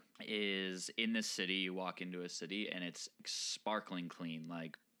 4 is in this city. You walk into a city and it's sparkling clean,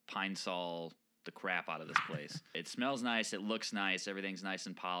 like Pine Sol the crap out of this place. It smells nice, it looks nice, everything's nice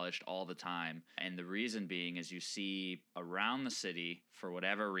and polished all the time. And the reason being is you see around the city, for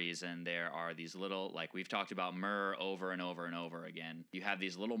whatever reason, there are these little, like we've talked about myrrh over and over and over again. You have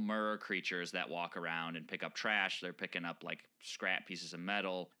these little myrrh creatures that walk around and pick up trash. They're picking up like scrap pieces of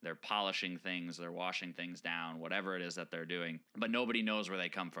metal. They're polishing things. They're washing things down, whatever it is that they're doing. But nobody knows where they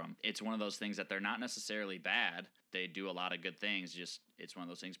come from. It's one of those things that they're not necessarily bad. They do a lot of good things. Just it's one of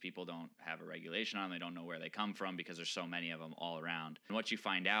those things people don't have a regulation on. They don't know where they come from because there's so many of them all around. And what you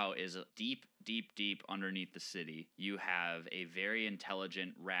find out is deep underneath the city, you have a very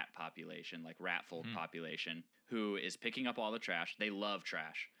intelligent rat population, like ratfolk population, who is picking up all the trash. They love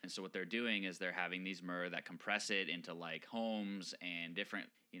trash. And so what they're doing is they're having these myrrh that compress it into like homes and different,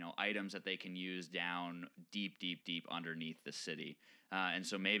 items that they can use down deep underneath the city. And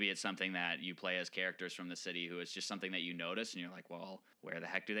so maybe it's something that you play as characters from the city who is just something that you notice and you're like, well, where the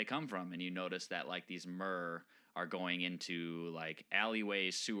heck do they come from? And you notice that like these myrrh are going into like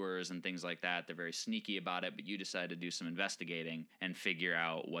alleyways, sewers, and things like that. They're very sneaky about it, but you decide to do some investigating and figure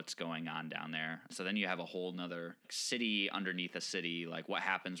out what's going on down there. So then you have a whole nother city underneath a city. Like what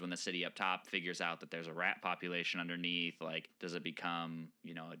happens when the city up top figures out that there's a rat population underneath? Like, does it become,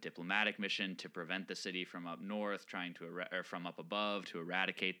 a diplomatic mission to prevent the city from up north, trying to, or from up above to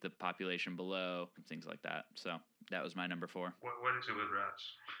eradicate the population below, things like that. So that was my number 4. What is it with rats?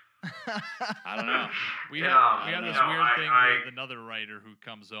 I don't know. We Yeah, have this no, weird I- thing I- with another writer who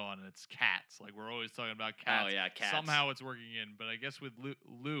comes on, and it's cats. Like we're always talking about cats. Oh yeah, cats. Somehow it's working in, but I guess with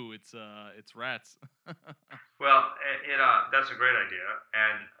Lou, it's rats. Well, that's a great idea.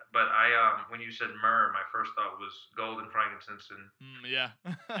 But when you said myrrh, my first thought was gold and frankincense, and Yeah.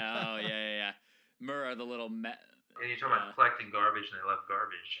 Oh yeah. Myrrh are the little you talk about collecting garbage, and they love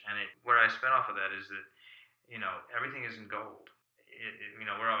garbage. And where I spin off of that is that everything isn't gold.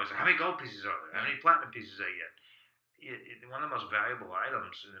 We're always like, how many gold pieces are there? How many platinum pieces are you get? One of the most valuable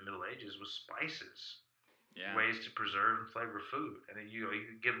items in the Middle Ages was spices. Yeah. Ways to preserve and flavor food. And then, you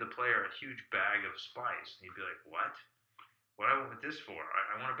could give the player a huge bag of spice, and he'd be like, "What? What do I want this for?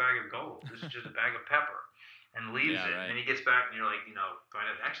 I want a bag of gold. This is just a bag of pepper." And leaves it. Right. And then he gets back, and you're like, find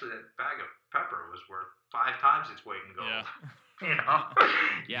out actually that bag of pepper was worth 5 times its weight in gold. Yeah.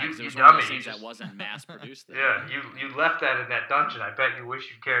 Yeah, because it you was one of dummy. those things You that just- wasn't mass produced. Then. Yeah, you left that in that dungeon. I bet you wish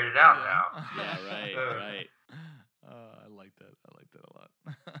you carried it out now. Yeah. Right. I like that. I like that a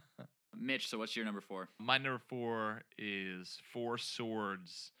lot. Mitch, so what's your number 4? My number 4 is 4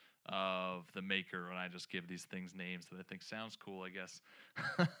 Swords of the Maker, and I just give these things names that I think sounds cool, I guess.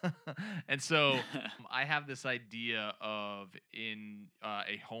 And so I have this idea of in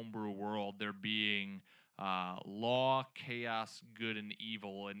a homebrew world there being law, chaos, good, and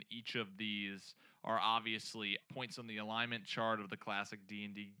evil, and each of these are obviously points on the alignment chart of the classic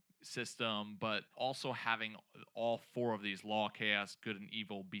D&D system, but also having all 4 of these law, chaos, good, and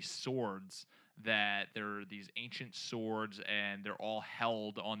evil be swords, that they're these ancient swords and they're all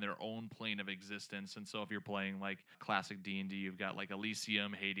held on their own plane of existence. And so if you're playing like classic D&D, you've got like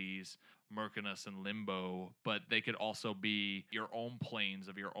Elysium, Hades, Myrkinus, and Limbo, but they could also be your own planes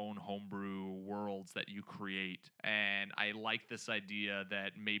of your own homebrew worlds that you create. And I like this idea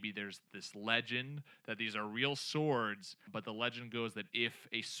that maybe there's this legend that these are real swords, but the legend goes that if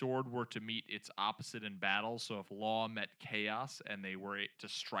a sword were to meet its opposite in battle, so if law met chaos and they were to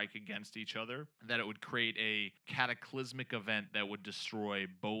strike against each other, that it would create a cataclysmic event that would destroy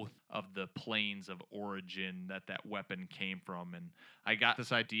both of the planes of origin that weapon came from. And I got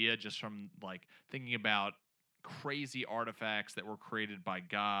this idea just from like thinking about crazy artifacts that were created by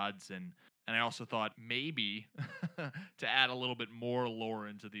gods, and I also thought maybe to add a little bit more lore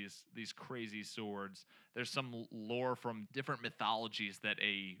into these crazy swords, there's some lore from different mythologies that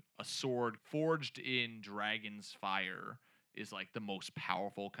a sword forged in dragon's fire is like the most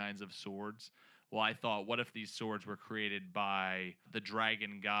powerful kinds of swords. Well, I thought, what if these swords were created by the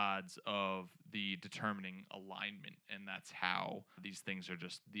dragon gods of the determining alignment, and that's how these things are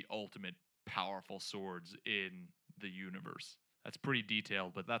just the ultimate powerful swords in the universe. That's pretty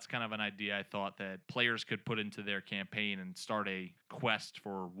detailed, but that's kind of an idea I thought that players could put into their campaign and start a quest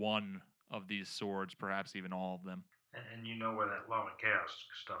for one of these swords, perhaps even all of them. And you know where that law and chaos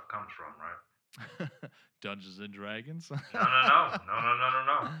stuff comes from, right? Dungeons and Dragons?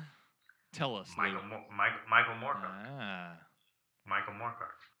 No. Tell us, Lou. Michael Moorcock. Michael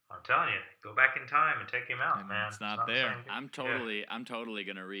Moorcock. I'm telling you, go back in time and take him out, And man. it's not the there. same dude. I'm totally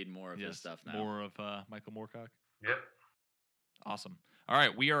gonna read more of this stuff now. More of Michael Moorcock. Yep. Awesome. All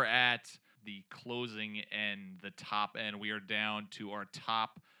right, we are at the closing end, the top end. We are down to our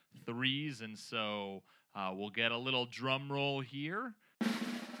top 3s, and so we'll get a little drum roll here.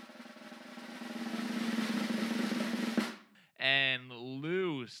 And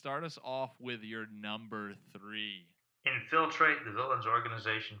Lou, start us off with your number 3. Infiltrate the villain's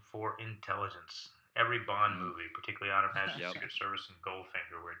organization for intelligence. Every Bond movie, particularly Out of Magic, Yep. Secret Service, and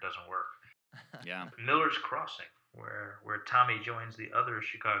Goldfinger, where it doesn't work. Yeah. Miller's Crossing, where Tommy joins the other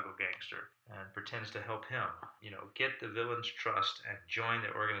Chicago gangster and pretends to help him. Get the villain's trust and join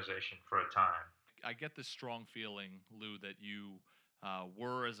the organization for a time. I get this strong feeling, Lou, that you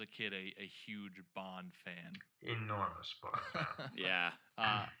were as a kid a huge Bond fan. Enormous Bond fan. Yeah.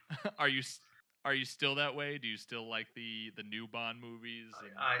 Are you still that way? Do you still like the new Bond movies?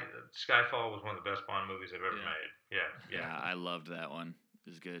 Skyfall was one of the best Bond movies I've ever made. Yeah, I loved that one. It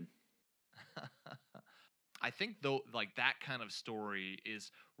was good. I think though, like that kind of story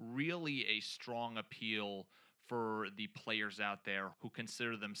is really a strong appeal for the players out there who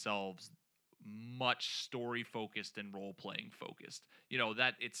consider themselves much story focused and role playing focused.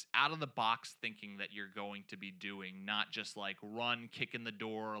 That it's out of the box thinking that you're going to be doing, not just like run, kick in the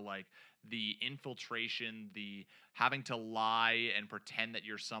door, like the infiltration, the having to lie and pretend that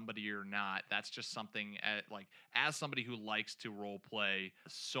you're somebody you're not. That's just something as somebody who likes to role play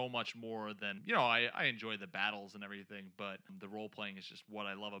so much more than, I enjoy the battles and everything, but the role playing is just what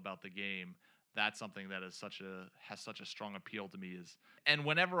I love about the game. That's something that has such a strong appeal to me. And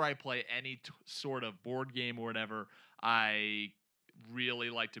whenever I play any sort of board game or whatever, I really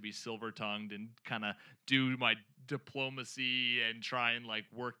like to be silver-tongued and kind of do my diplomacy and try and like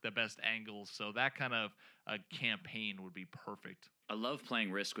work the best angles. So that kind of a campaign would be perfect. I love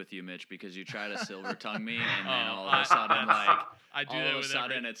playing Risk with you, Mitch, because you try to silver tongue me, and then all of a sudden, like, I do all that of a with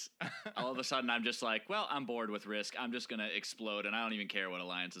sudden, all of a sudden, I'm just like, well, I'm bored with Risk. I'm just gonna explode, and I don't even care what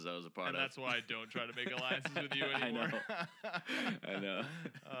alliances I was a part and of. that's why I don't try to make alliances with you anymore. I know.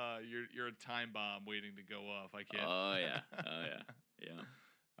 You're a time bomb waiting to go off. I can't. Oh yeah.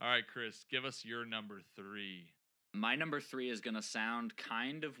 All right, Chris, give us your number 3. My number 3 is going to sound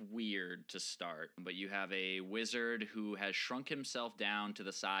kind of weird to start, but you have a wizard who has shrunk himself down to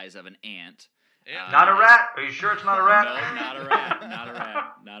the size of an ant. Not a rat? Are you sure it's not a rat? No, not a rat.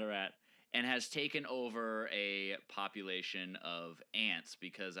 Not a rat. And has taken over a population of ants,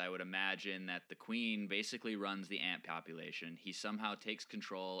 because I would imagine that the queen basically runs the ant population. He somehow takes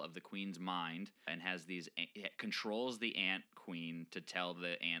control of the queen's mind and has controls the ant queen to tell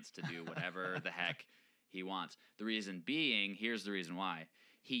the ants to do whatever the heck he wants. The reason being, here's the reason why.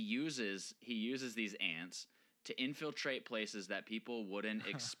 He uses these ants to infiltrate places that people wouldn't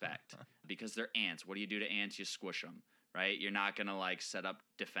expect, because they're ants. What do you do to ants? You squish them, right? You're not going to like set up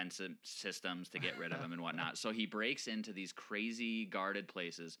defensive systems to get rid of them and whatnot. So he breaks into these crazy guarded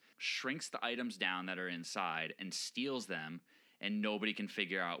places, shrinks the items down that are inside, and steals them, and nobody can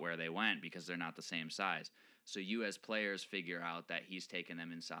figure out where they went because they're not the same size. So you as players figure out that he's taken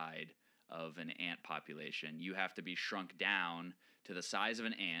them inside of an ant population. You have to be shrunk down to the size of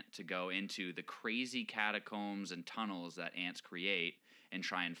an ant to go into the crazy catacombs and tunnels that ants create and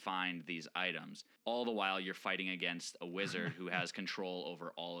try and find these items. All the while you're fighting against a wizard who has control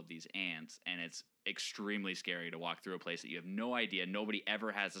over all of these ants, and it's extremely scary to walk through a place that you have no idea. Nobody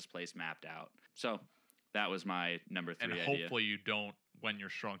ever has this place mapped out. So that was my number 3 and idea. hopefully you don't, when you're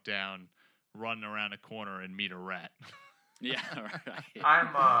shrunk down, run around a corner and meet a rat. Yeah, right. I'm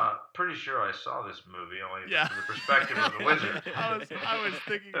pretty sure I saw this movie only from the perspective of the wizard. I was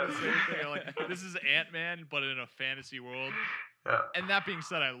thinking the same thing. Like, this is Ant-Man, but in a fantasy world. Yeah. And that being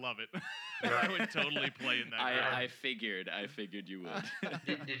said, I love it. I would totally play in that. I figured you would.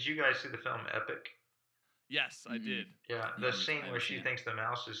 Did you guys see the film Epic? Yes, I did. Yeah, the scene where she thinks the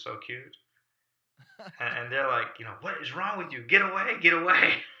mouse is so cute. And they're like, what is wrong with you? Get away, get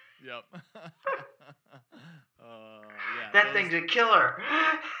away. Yep. That thing's a killer.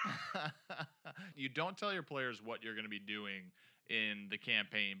 You don't tell your players what you're going to be doing in the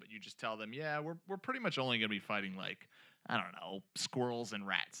campaign, but you just tell them, we're pretty much only going to be fighting like, I don't know, squirrels and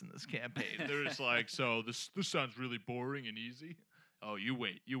rats in this campaign. They're just like, so this sounds really boring and easy. Oh, you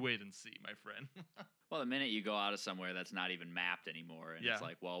wait and see, my friend. Well, the minute you go out of somewhere that's not even mapped anymore, and it's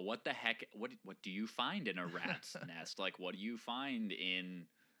like, well, what the heck? What do you find in a rat's nest? Like, what do you find in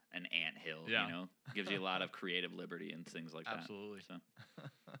an anthill? Yeah. Gives you a lot of creative liberty and things like that. Absolutely. So,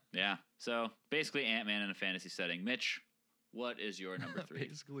 yeah. So basically, Ant-Man in a fantasy setting. Mitch, what is your number 3?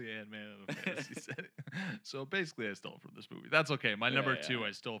 Basically, Ant-Man in a fantasy setting. So basically, I stole from this movie. That's okay. My number 2,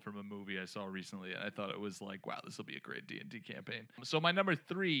 I stole from a movie I saw recently, and I thought it was like, wow, this will be a great D&D campaign. So my number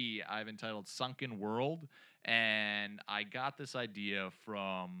 3, I've entitled Sunken World, and I got this idea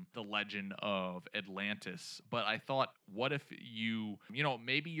from the legend of Atlantis. But I thought, what if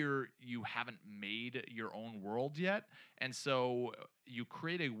maybe you haven't made your own world yet, and so you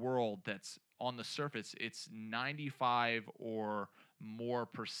create a world that's on the surface, it's 95 or more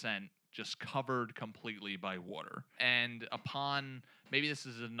percent just covered completely by water. And maybe this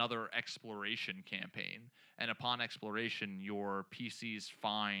is another exploration campaign, and upon exploration, your PCs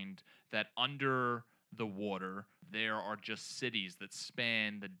find that under the water, there are just cities that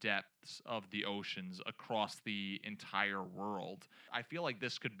span the depths of the oceans across the entire world. I feel like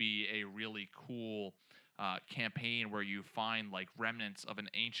this could be a really cool campaign where you find like remnants of an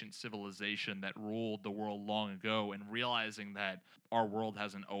ancient civilization that ruled the world long ago, and realizing that our world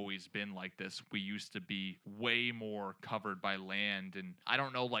hasn't always been like this. We used to be way more covered by land, and I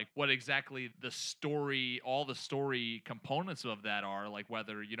don't know like what exactly all the story components of that are, like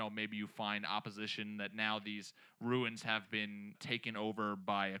whether, maybe you find opposition that now these ruins have been taken over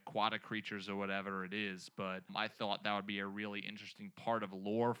by aquatic creatures or whatever it is. But I thought that would be a really interesting part of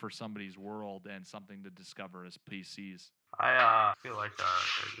lore for somebody's world and something to discover as PCs. I feel like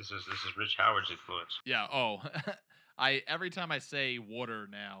this is Rich Howard's influence. Yeah. Oh, every time I say water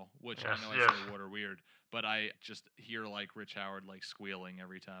now, which I know I say water weird, but I just hear like Rich Howard like squealing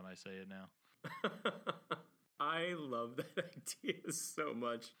every time I say it now. I love that idea so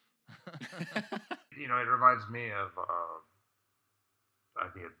much. It reminds me of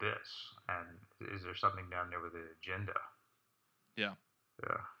the Abyss. And is there something down there with an agenda? Yeah.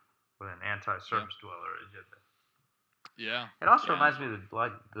 Yeah. With an anti-surface dweller agenda. Yeah. It also Yeah. reminds me of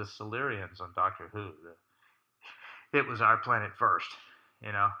the Silurians on Doctor Who. It was our planet first,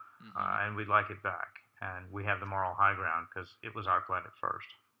 you know, Mhm. and we'd like it back, and we have the moral high ground because it was our planet first.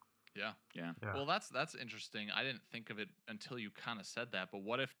 Yeah. Yeah. Yeah. Well, that's interesting. I didn't think of it until you kind of said that. But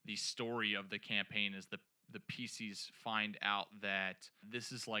what if the story of the campaign is the PCs find out that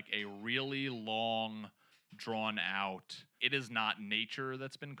this is like a really long, drawn out. It is not nature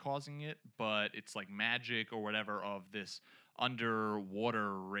that's been causing it, but it's like magic or whatever of this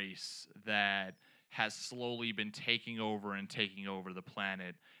underwater race that has slowly been taking over the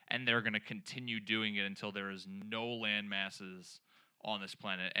planet, and they're going to continue doing it until there is no land masses on this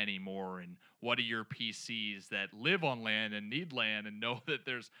planet anymore. And what do your PCs that live on land and need land and know that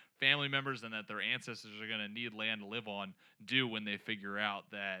there's family members and that their ancestors are going to need land to live on do when they figure out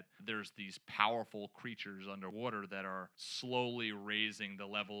that there's these powerful creatures underwater that are slowly raising the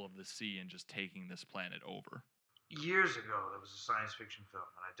level of the sea and just taking this planet over? Years ago, there was a science fiction film,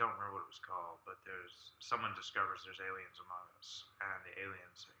 and I don't remember what it was called, but someone discovers there's aliens among us, and the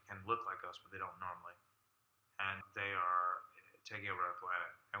aliens can look like us, but they don't normally, and they are taking over our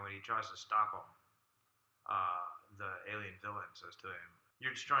planet. And when he tries to stop them, the alien villain says to him,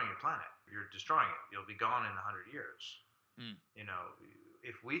 "You're destroying your planet. You're destroying it. You'll be gone in 100 years. You know,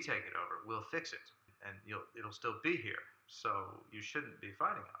 if we take it over, we'll fix it, and it'll still be here. So you shouldn't be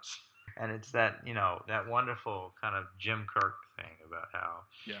fighting us." And it's that that wonderful kind of Jim Kirk thing about how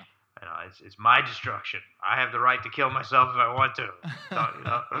Yeah. it's my destruction. I have the right to kill myself if I want to.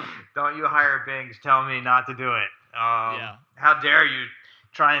 Don't you higher beings tell me not to do it. Yeah. How dare you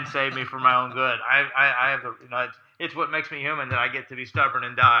try and save me for my own good? I have the it's what makes me human that I get to be stubborn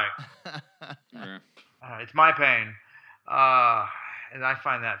and die. Yeah. It's my pain. And I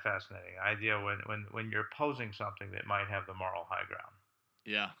find that fascinating. The idea when you're opposing something that might have the moral high ground.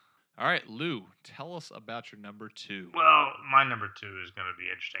 Yeah. All right, Lou, tell us about your number 2. Well, my number 2 is going to be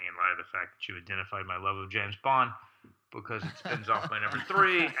interesting in light of the fact that you identified my love of James Bond, because it spins off my number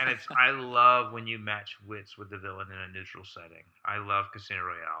 3, and I love when you match wits with the villain in a neutral setting. I love Casino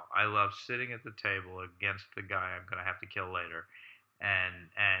Royale. I love sitting at the table against the guy I'm going to have to kill later, and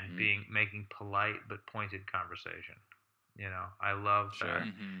making polite but pointed conversation. I love that.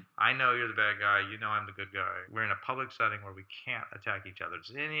 Mhm. I know you're the bad guy. You know I'm the good guy. We're in a public setting where we can't attack each other.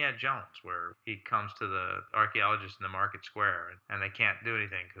 It's Indiana Jones, where he comes to the archaeologist in the market square, and they can't do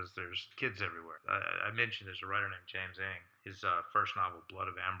anything because there's kids everywhere. I mentioned there's a writer named James Eng. His first novel, Blood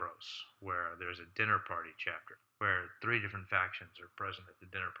of Ambrose, where there's a dinner party chapter where 3 different factions are present at the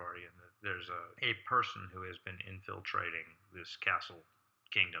dinner party, and there's a person who has been infiltrating this castle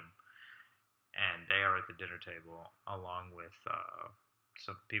kingdom, and they are at the dinner table along with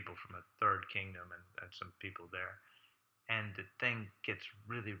some people from a third kingdom and some people there. And the thing gets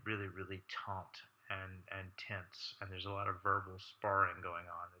really, really, really taut and tense, and there's a lot of verbal sparring going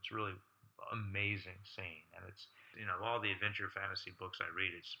on. It's really amazing scene, and it's all the adventure fantasy books I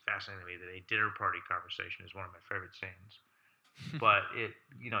read, it's fascinating to me that a dinner party conversation is one of my favorite scenes. But it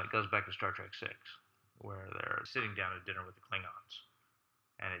goes back to Star Trek 6, where they're sitting down at dinner with the Klingons,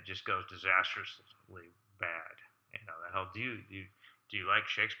 and it just goes disastrously bad. The hell, do you like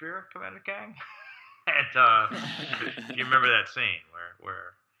Shakespeare, Commander Kang? And you remember that scene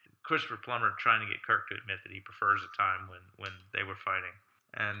where Christopher Plummer trying to get Kirk to admit that he prefers a time when they were fighting.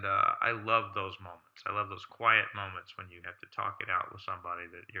 And I love those moments. I love those quiet moments when you have to talk it out with somebody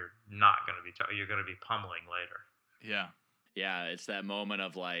that you're not going to be you're going to be pummeling later. Yeah. Yeah, it's that moment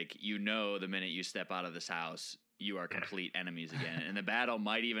of like, the minute you step out of this house, you are complete enemies again. And the battle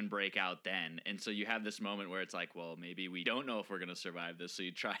might even break out then. And so you have this moment where it's like, well, maybe we don't know if we're going to survive this. So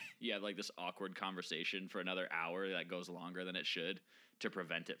you have like this awkward conversation for another hour that goes longer than it should to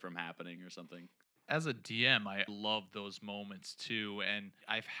prevent it from happening or something. As a DM, I love those moments too, and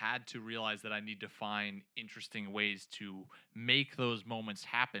I've had to realize that I need to find interesting ways to make those moments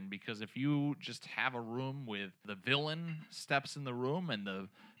happen, because if you just have a room with the villain steps in the room and the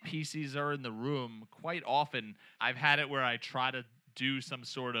PCs are in the room, quite often I've had it where I try to do some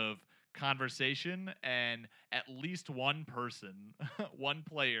sort of conversation and at least one person, one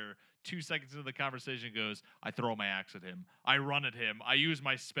player, 2 seconds into the conversation goes, I throw my axe at him, I run at him, I use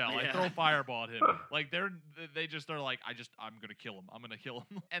my spell, I throw fireball at him. Like they just are like, I'm gonna kill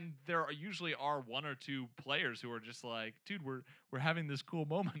him. And there usually are 1 or 2 players who are just like, dude, we're having this cool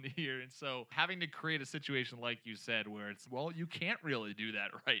moment here. And so having to create a situation like you said, where it's, well, you can't really do that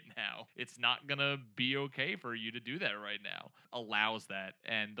right now, it's not gonna be okay for you to do that right now, allows that.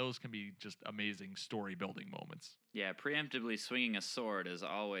 And those can be just amazing story building moments. Yeah, preemptively swinging a sword is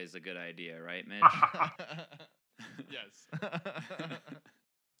always a good idea, right, Mitch? Yes.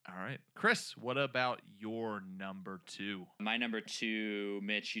 All right. Chris, what about your number 2? My number 2,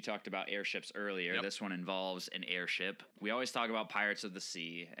 Mitch, you talked about airships earlier. Yep. This one involves an airship. We always talk about Pirates of the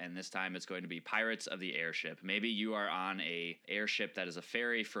Sea, and this time it's going to be Pirates of the Airship. Maybe you are on a airship that is a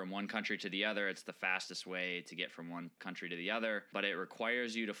ferry from one country to the other. It's the fastest way to get from one country to the other, but it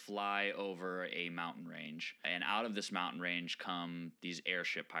requires you to fly over a mountain range. And out of this mountain range come these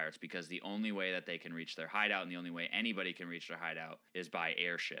airship pirates, because the only way that they can reach their hideout and the only way anybody can reach their hideout is by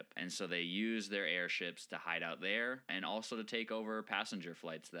airship. And so they use their airships to hide out there and also to take over passenger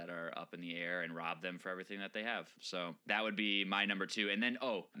flights that are up in the air and rob them for everything that they have. So that would be my number 2. And then,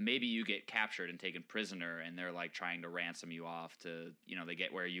 maybe you get captured and taken prisoner and they're like trying to ransom you off to, they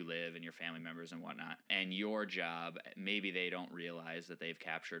get where you live and your family members and whatnot. And your job, maybe they don't realize that they've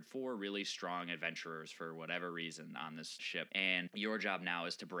captured 4 really strong adventurers for whatever reason on this ship. And your job now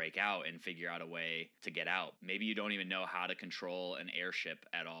is to break out and figure out a way to get out. Maybe you don't even know how to control an airship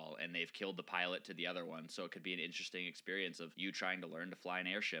at all, and they've killed the pilot to the other one. So it could be an interesting experience of you trying to learn to fly an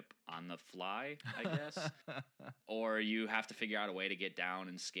airship on the fly, I guess. Or you have to figure out a way to get down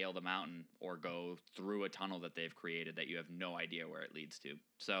and scale the mountain or go through a tunnel that they've created that you have no idea where it leads to.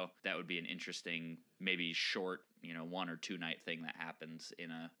 So that would be an interesting, maybe short, 1 or 2 night thing that happens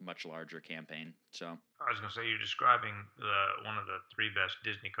in a much larger campaign. So I was going to say, you're describing one of the 3 best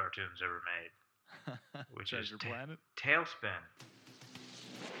Disney cartoons ever made, which Treasure is Planet? Tailspin.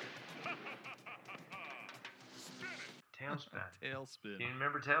 Tailspin. Tailspin. Do you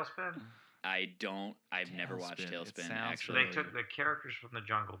remember Tailspin? I don't. I've never watched Tailspin. It Tailspin, sounds actually. They took the characters from the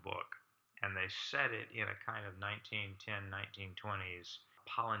Jungle Book and they set it in a kind of 1910, 1920s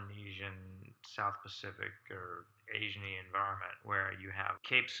Polynesian, South Pacific, or Asian environment where you have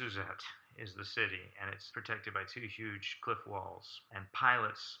Cape Suzette is the city, and it's protected by 2 huge cliff walls, and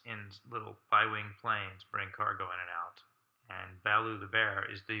pilots in little bi-wing planes bring cargo in and out. And Baloo the bear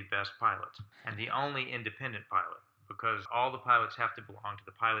is the best pilot and the only independent pilot, because all the pilots have to belong to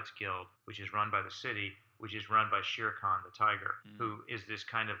the Pilots Guild, which is run by the city, which is run by Shere Khan the tiger, who is this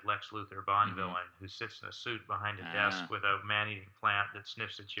kind of Lex Luthor Bond villain who sits in a suit behind a desk with a man-eating plant that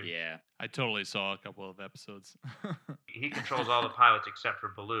sniffs at you. Yeah. I totally saw a couple of episodes. He controls all the pilots except for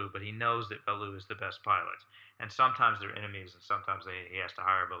Baloo, but he knows that Baloo is the best pilot. And sometimes they're enemies, and sometimes he has to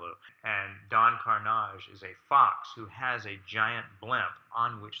hire Baloo. And Don Carnage is a fox who has a giant blimp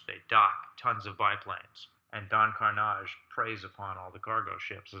on which they dock tons of biplanes. And Don Carnage preys upon all the cargo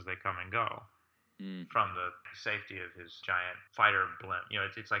ships as they come and go from the safety of his giant fighter blimp.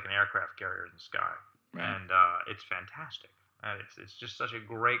 It's like an aircraft carrier in the sky. Right. And it's fantastic. And it's just such a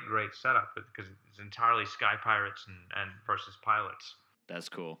great setup because it's entirely sky pirates and versus pilots. That's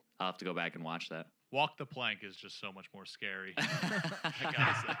cool. I'll have to go back and watch that. Walk the Plank is just so much more scary. I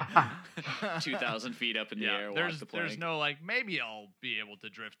gotta say. 2,000 feet up in the air. There's walk the plank. no maybe I'll be able to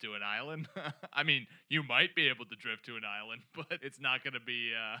drift to an island. I mean, you might be able to drift to an island, but it's not going to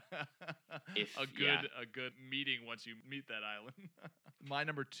be a good meeting once you meet that island. My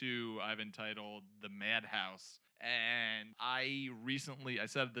number 2, I've entitled The Madhouse. And I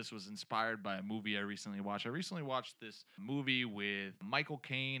said this was inspired by a movie I recently watched. I recently watched this movie with Michael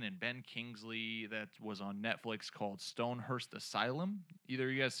Caine and Ben Kingsley that was on Netflix called Stonehurst Asylum. Either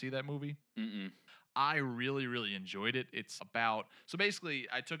of you guys see that movie? Mm-mm. I really, really enjoyed it. It's about, so basically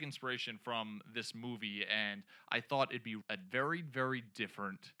I took inspiration from this movie and I thought it'd be a very, very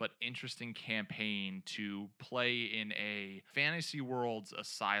different but interesting campaign to play in a fantasy world's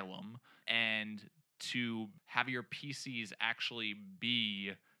asylum and to have your PCs actually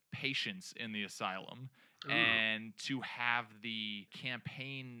be patients in the asylum. Ooh. And to have the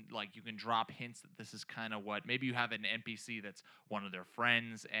campaign, you can drop hints that this is kind of what, maybe you have an NPC that's one of their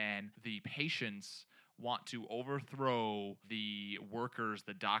friends and the patients want to overthrow the workers,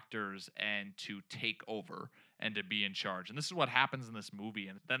 the doctors, and to take over and to be in charge. And this is what happens in this movie.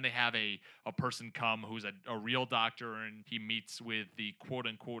 And then they have a person come who's a real doctor, and he meets with the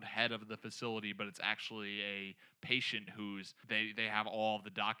quote-unquote head of the facility, but it's actually a patient who's, they have all of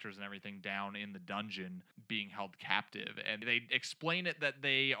the doctors and everything down in the dungeon being held captive. And they explain it that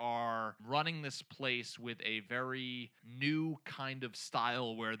they are running this place with a very new kind of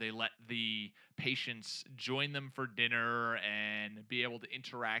style where they let the patients join them for dinner and be able to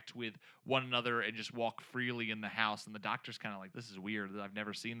interact with one another and just walk freely in the house. And the doctor's kind of like, this is weird. I've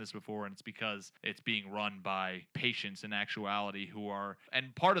never seen this before. And it's because it's being run by patients in actuality who are,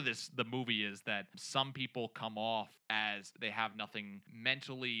 and part of this, the movie, is that some people come off as they have nothing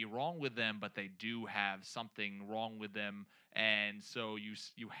mentally wrong with them, but they do have something wrong with them And so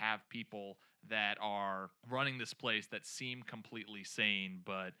you have people that are running this place that seem completely sane,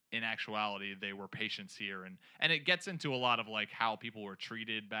 but in actuality they were patients here, and it gets into a lot of like how people were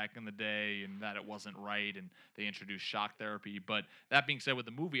treated back in the day and that it wasn't right, and they introduced shock therapy. But that being said, with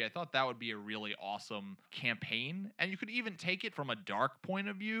the movie, I thought that would be a really awesome campaign, and you could even take it from a dark point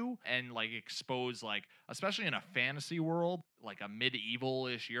of view and like expose, like, especially in a fantasy world, like a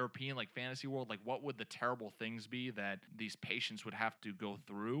medieval-ish European like fantasy world, like what would the terrible things be that these patients would have to go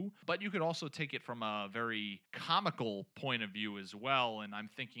through. But you could also take it from a very comical point of view as well, and I'm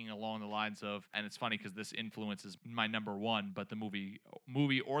thinking along the lines of, and it's funny because this influences my number one, but the movie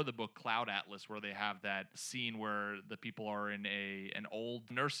or the book Cloud Atlas, where they have that scene where the people are in an old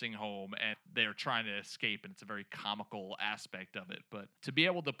nursing home and they're trying to escape, and it's a very comical aspect of it. But to be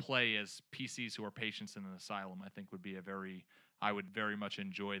able to play as PCs who are patients in an asylum, I think would be I would very much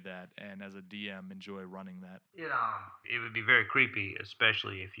enjoy that, and as a DM, enjoy running that. It would be very creepy,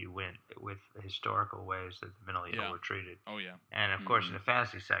 especially if you went with the historical ways that the mentally ill were treated. Oh, yeah. And of course, in the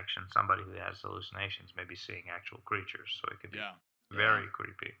fantasy section, somebody who has hallucinations may be seeing actual creatures, so it could be very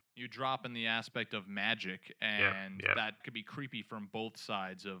creepy. You drop in the aspect of magic, and that could be creepy from both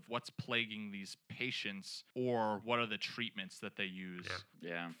sides of what's plaguing these patients, or what are the treatments that they use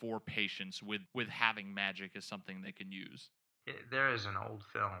for patients with having magic as something they can use. There is an old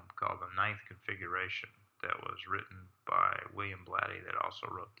film called The Ninth Configuration that was written by William Blatty that also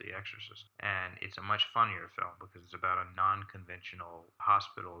wrote The Exorcist. And it's a much funnier film because it's about a non-conventional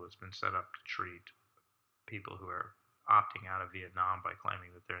hospital that's been set up to treat people who are opting out of Vietnam by claiming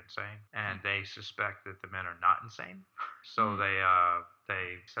that they're insane. And they suspect that the men are not insane. So they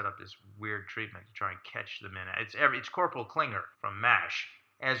set up this weird treatment to try and catch the men. It's Corporal Klinger from MASH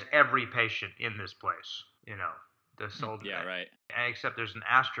as every patient in this place, you know. The soldier. Yeah, right. Except there's an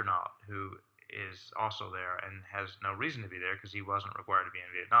astronaut who is also there and has no reason to be there because he wasn't required to be in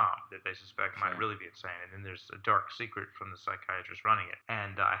Vietnam, that they suspect might really be insane. And then there's a dark secret from the psychiatrist running it.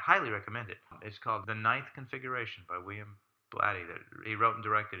 And I highly recommend it. It's called The Ninth Configuration by William Blatty. He wrote and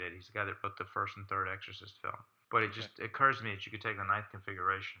directed it. He's the guy that wrote the first and third Exorcist film. But it just occurs to me that you could take The Ninth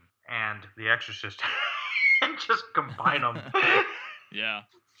Configuration and The Exorcist and just combine them. Yeah.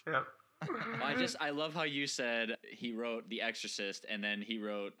 Yep. I love how you said he wrote The Exorcist and then he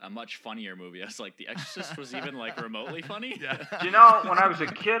wrote a much funnier movie. I was like, The Exorcist was even like remotely funny? Yeah. You know, when I was a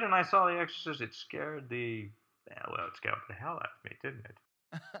kid and I saw The Exorcist, it scared the hell out of me, didn't it?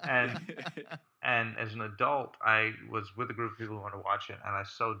 And as an adult, I was with a group of people who wanted to watch it, and I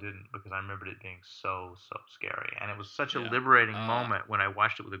so didn't, because I remembered it being so scary. And it was such a liberating moment when I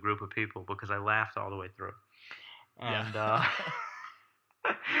watched it with a group of people, because I laughed all the way through. And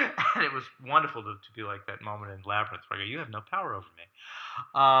and it was wonderful to be like that moment in Labyrinth where I go, you have no power over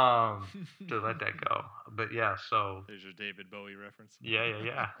me. To let that go. But yeah, so there's your David Bowie reference.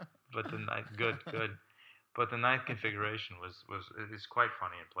 Yeah. But good. But the Ninth Configuration is quite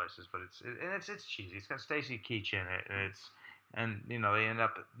funny in places, but it's cheesy. It's got Stacy Keach in it, and you know, they end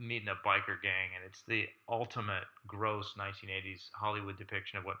up meeting a biker gang, and it's the ultimate gross 1980s Hollywood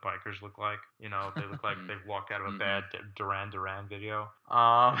depiction of what bikers look like. You know, they look like they've walked out of a bad Duran Duran video.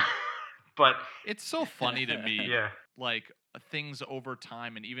 But it's so funny to me. Yeah. Like things over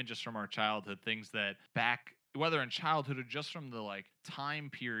time, and even just from our childhood, things that back, whether in childhood or just from the like time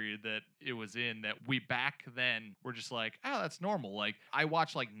period that it was in, that we back then were just like, oh, that's normal. Like I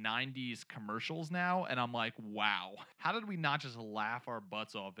watch like 90s commercials now, and I'm like, wow, how did we not just laugh our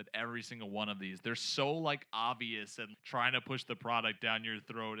butts off at every single one of these? They're so like obvious and trying to push the product down your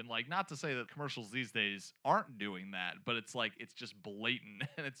throat. And like, not to say that commercials these days aren't doing that, but it's like, it's just blatant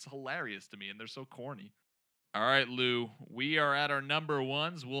and it's hilarious to me, and they're so corny. All right, Lou, we are at our number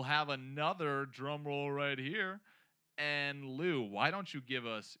ones. We'll have another drum roll right here. And Lou, why don't you give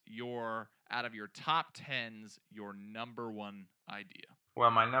us out of your top 10s, your number one idea?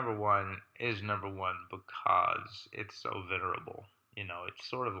 Well, my number one is number one because it's so venerable. You know, it's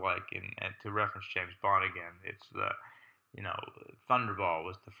sort of like, and to reference James Bond again, it's Thunderball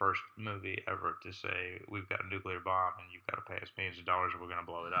was the first movie ever to say, we've got a nuclear bomb and you've got to pay us millions of dollars or we're going to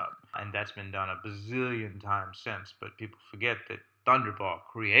blow it up. And that's been done a bazillion times since, but people forget that Thunderball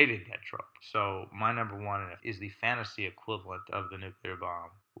created that trope. So my number one is the fantasy equivalent of the nuclear bomb,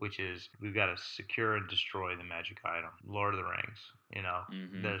 which is we've got to secure and destroy the magic item. Lord of the Rings, you know,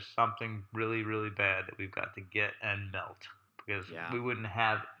 there's something really, really bad that we've got to get and melt, because we wouldn't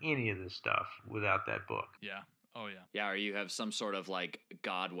have any of this stuff without that book. Yeah. Oh, yeah. Yeah, or you have some sort of, like,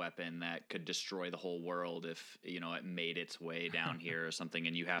 god weapon that could destroy the whole world if, you know, it made its way down here or something,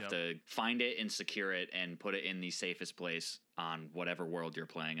 and you have to find it and secure it and put it in the safest place on whatever world you're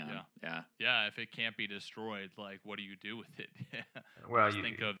playing on. Yeah. Yeah, if it can't be destroyed, like, what do you do with it? Well, Just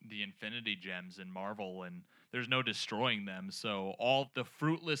think of the Infinity Gems in Marvel, and there's no destroying them. So all the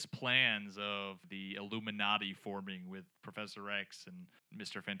fruitless plans of the Illuminati forming with Professor X and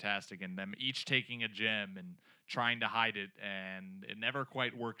Mr. Fantastic and them each taking a gem and trying to hide it, and it never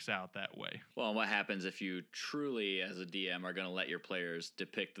quite works out that way. Well, what happens if you truly, as a DM, are going to let your players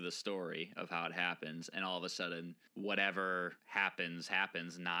depict the story of how it happens, and all of a sudden, whatever happens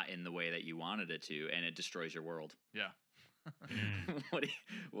not in the way that you wanted it to, and it destroys your world? Yeah.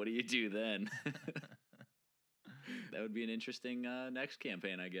 What do you do then? That would be an interesting next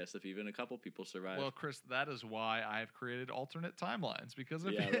campaign, I guess, if even a couple people survive. Well, Chris, that is why I've created alternate timelines, because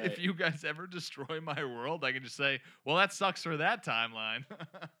if, Yeah, right. if you guys ever destroy my world, I can just say, well, that sucks for that timeline.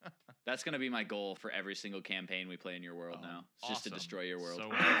 That's going to be my goal for every single campaign we play in your world now. It's just to Awesome. destroy your world. So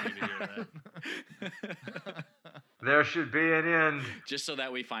happy to hear that. there should be an end. Just so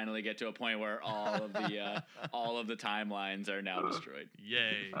that we finally get to a point where all of the timelines are now destroyed.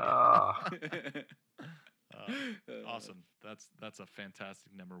 Yay. Ah. Awesome. That's a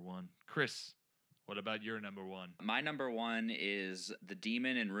fantastic number one. Chris, what about your number one? My number one is the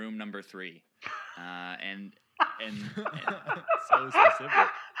demon in room number 3, and So specific.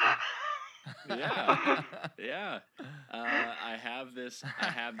 yeah. I have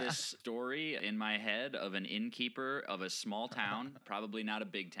this story in my head of an innkeeper of a small town, probably not a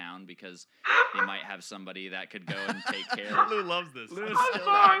big town, because they might have somebody that could go and take care of. Lou loves this. Lou's I'm still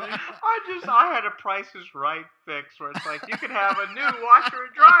sorry. laughing. I had a Price is Right fix where it's like you can have a new washer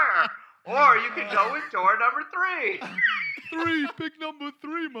and dryer, or you can go with door number 3. 3, pick number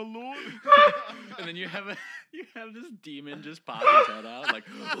 3, my lord. And then you have this demon just pop his head out like,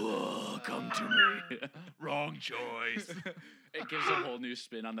 "Oh, come to me." Wrong choice. It gives a whole new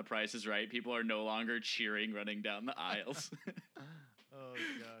spin on The Price is Right. People are no longer cheering running down the aisles. Oh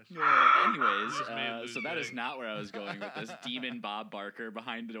gosh. Anyways, Just made Lou so that is sing. not where I was going with this. Demon Bob Barker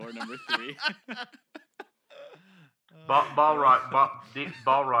behind door number 3. Balrog Barker.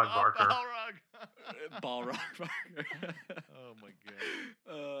 Balrog. Balrog Barker. Oh my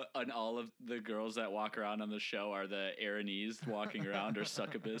god. And all of the girls that walk around on the show are the Aranese walking around, or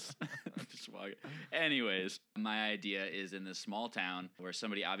succubus. Just walking. Anyways, my idea is in this small town where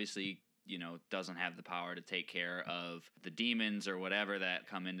somebody obviously, doesn't have the power to take care of the demons or whatever that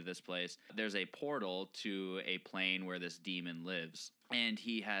come into this place. There's a portal to a plane where this demon lives. And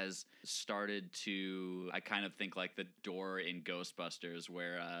he has started to, I kind of think like the door in Ghostbusters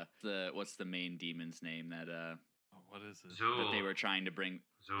where what's the main demon's name that What is it? Zool. that they were trying to bring.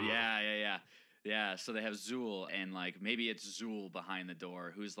 Zool. Yeah. So they have Zool, and like maybe it's Zool behind the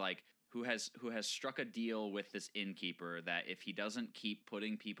door, who has struck a deal with this innkeeper that if he doesn't keep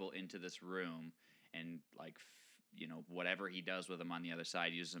putting people into this room and like whatever he does with them on the other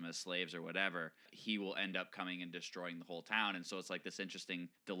side, uses them as slaves or whatever, he will end up coming and destroying the whole town. And so it's like this interesting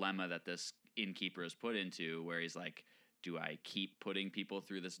dilemma that this innkeeper is put into, where he's like, do I keep putting people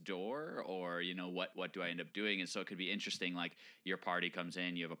through this door, or what do I end up doing? And so it could be interesting, like your party comes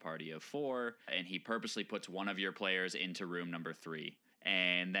in, you have a party of 4, and he purposely puts one of your players into room number 3,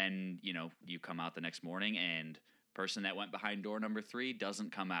 and then you come out the next morning and person that went behind door number 3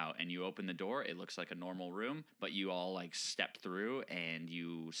 doesn't come out, and you open the door, it looks like a normal room, but you all like step through and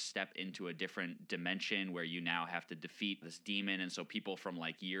you step into a different dimension where you now have to defeat this demon. And so people from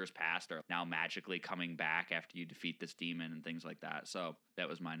like years past are now magically coming back after you defeat this demon and things like that. So that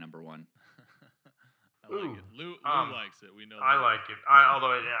was my number one. I like Ooh, it. Lou likes it. We know. I that. like it.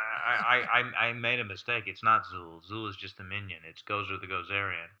 Although I made a mistake. It's not Zool. Zool is just a minion. It's Gozer the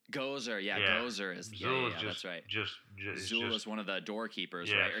Gozerian. Gozer, Yeah. Gozer is Zool is that's right. just Zool is one of the doorkeepers,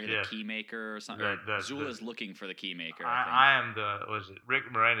 Yes, right? Or yes. the keymaker or something. Right, Zool is looking for the keymaker. I am Rick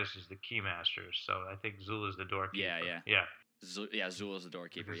Moranis is the keymaster, so I think Zool is the doorkeeper. Yeah. Zool is the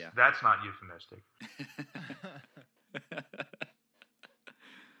doorkeeper, yeah. That's not euphemistic.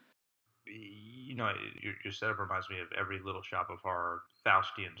 Your setup reminds me of every Little Shop of Horror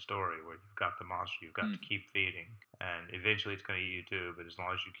Faustian story, where you've got the monster you've got to keep feeding, and eventually it's going to eat you too, but as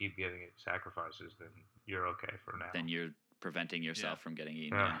long as you keep getting it sacrifices, then you're okay for now. Then you're preventing yourself Yeah. from getting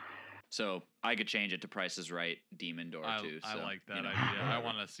eaten. Yeah. Yeah. So I could change it to Price is Right, Demon Door too. I So, like that you know, idea. I whatever.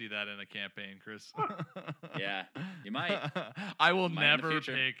 want to see that in a campaign, Chris. Yeah, you might. I will You might in the never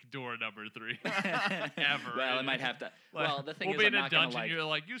future. pick door number 3 ever. Well, I might have to. Like, Well, the thing we'll is, be I'm in a not gonna dungeon. like. You're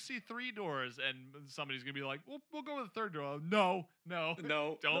like, you see 3 doors, and somebody's gonna be like, we'll go with the third door. No, No,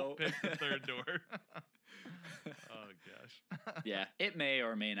 don't no. pick the third door. Oh gosh. Yeah, it may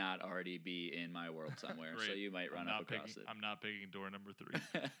or may not already be in my world somewhere, so Great. you might run I'm up not across picking, it. I'm not picking door number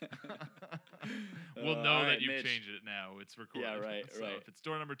 3. We'll All know right, that you've Mitch. changed it now. It's recorded. right, So right. if it's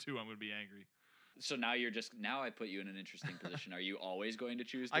door number 2, I'm going to be angry. So now now I put you in an interesting position. Are you always going to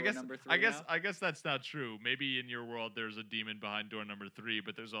choose door I guess number 3 I guess now? I guess that's not true. Maybe in your world there's a demon behind door number 3,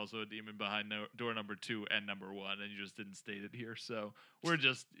 but there's also a demon behind door number 2 and number 1, and you just didn't state it here. So we're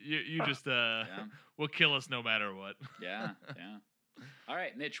just you just will kill us no matter what. Yeah. All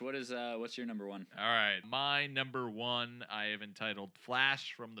right, Mitch, what's your number 1? All right, my number 1 I have entitled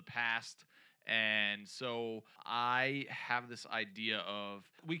Flash from the Past. And so I have this idea of,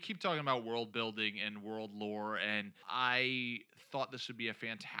 we keep talking about world building and world lore, and I thought this would be a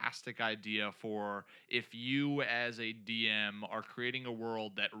fantastic idea for if you as a DM are creating a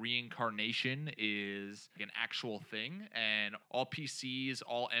world that reincarnation is an actual thing, and all PCs,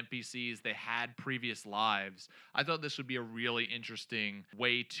 all NPCs, they had previous lives. I thought this would be a really interesting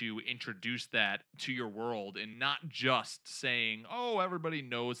way to introduce that to your world, and not just saying, oh, everybody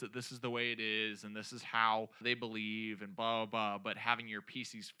knows that this is the way it is and this is how they believe and blah, blah, blah, but having your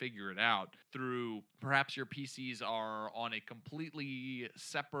PCs figure it out through perhaps your PCs are on a completely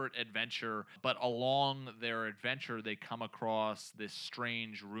separate adventure, but along their adventure, they come across this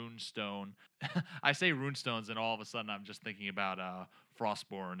strange runestone. I say runestones, and all of a sudden I'm just thinking about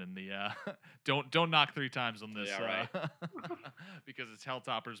Frostborn and the don't knock 3 times on this, Yeah, right. because it's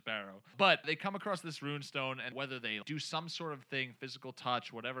Helltopper's Barrow. But they come across this runestone, and whether they do some sort of thing, physical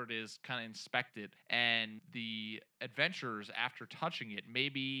touch, whatever it is, kind of inspect it, and the adventurers, after touching it,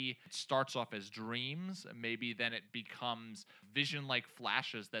 maybe it starts off as dreams, maybe then it becomes vision-like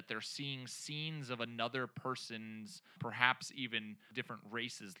flashes that they're seeing scenes of another person's, perhaps even different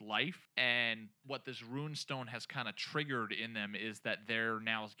race's life, and what this runestone has kind of triggered in them is that they're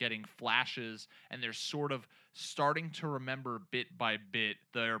now getting flashes, and they're sort of starting to remember bit by bit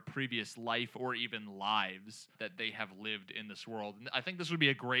their previous life or even lives that they have lived in this world. And I think this would be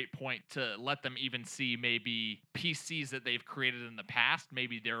a great point to let them even see maybe PCs that they've created in the past.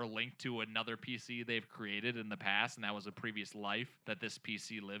 Maybe they're linked to another PC they've created in the past, and that was a previous life that this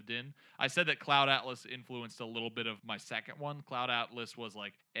PC lived in. I said that Cloud Atlas influenced a little bit of my second one. Cloud Atlas was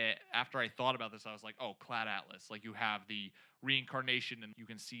like, after I thought about this, I was like, oh, Cloud Atlas. Like, you have the reincarnation, and you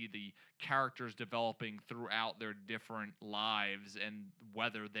can see the characters developing throughout their different lives and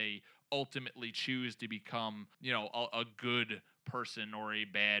whether they ultimately choose to become, a good person or a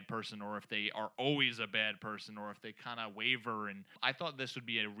bad person, or if they are always a bad person, or if they kind of waver. And I thought this would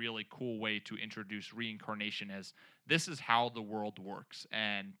be a really cool way to introduce reincarnation, as this is how the world works,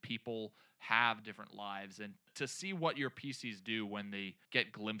 and people have different lives, and to see what your PCs do when they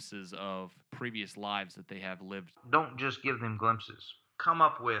get glimpses of previous lives that they have lived. Don't just give them glimpses. Come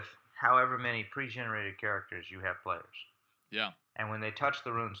up with however many pre-generated characters you have players. Yeah. And when they touch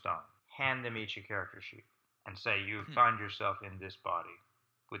the runestone, hand them each a character sheet and say you find yourself in this body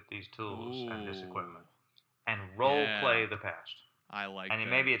with these tools and this equipment. And role play the past. I like and that.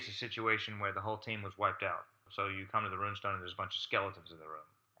 maybe it's a situation where the whole team was wiped out. So you come to the runestone and there's a bunch of skeletons in the room.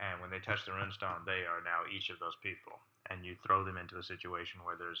 And when they touch the runestone, they are now each of those people. And you throw them into a situation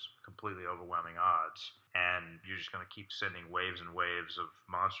where there's completely overwhelming odds. And you're just going to keep sending waves and waves of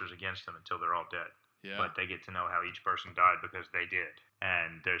monsters against them until they're all dead. Yeah. But they get to know how each person died because they did.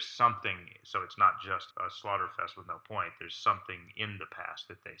 And there's something, so it's not just a slaughter fest with no point. There's something in the past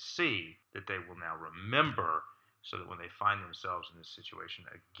that they see that they will now remember, so that when they find themselves in this situation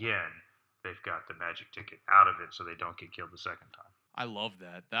again, they've got the magic ticket out of it so they don't get killed the second time. I love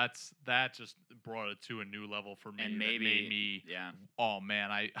that. That just brought it to a new level for me. And that maybe, made me, yeah. Oh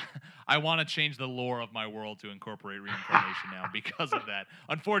man, I want to change the lore of my world to incorporate reincarnation now because of that.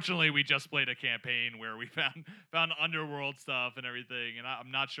 Unfortunately, we just played a campaign where we found underworld stuff and everything, and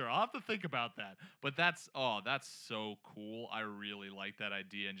I'm not sure. I'll have to think about that. But that's so cool. I really like that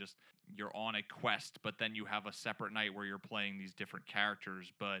idea, and just you're on a quest, but then you have a separate night where you're playing these different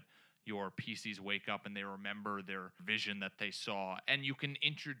characters, but your PCs wake up and they remember their vision that they saw, and you can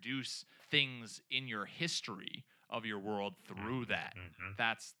introduce things in your history of your world through that. Mm-hmm.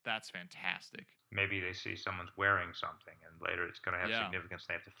 That's fantastic. Maybe they see someone's wearing something, and later it's going to have significance.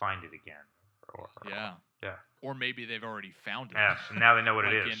 They have to find it again. Or maybe they've already found it. Yeah, so now they know what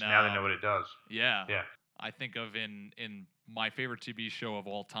it Like is. Now they know what it does. Yeah. Yeah. I think of in my favorite TV show of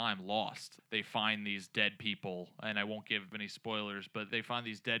all time, Lost. They find these dead people, and I won't give any spoilers, but they find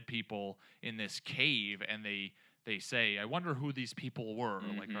these dead people in this cave, and they say, I wonder who these people were.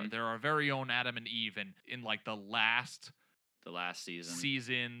 Mm-hmm. Like, they're our very own Adam and Eve, and in like the last The last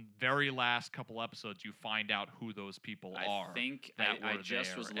very last couple episodes, you find out who those people are. I think I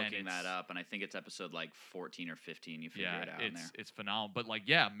just was looking that up, and I think it's episode like 14 or 15. You figure it out in there. It's phenomenal. But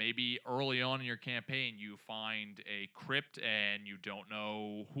maybe early on in your campaign, you find a crypt and you don't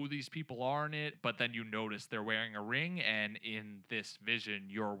know who these people are in it, but then you notice they're wearing a ring, and in this vision,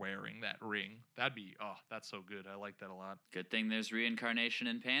 you're wearing that ring. That's so good. I like that a lot. Good thing there's reincarnation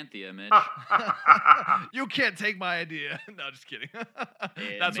in Panthea, Mitch. You can't take my idea. No, just kidding.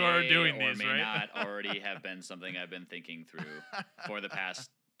 That's why we're doing these, may right? not already have been something I've been thinking through for the past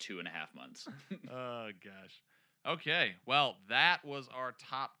 2.5 months. Oh, gosh. Okay, well, that was our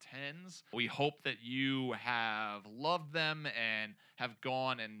top 10s. We hope that you have loved them and have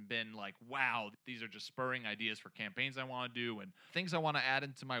gone and been like, wow, these are just spurring ideas for campaigns I want to do and things I want to add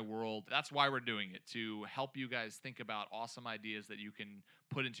into my world. That's why we're doing it, to help you guys think about awesome ideas that you can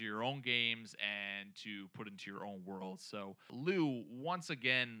put into your own games and to put into your own world. So, Lou, once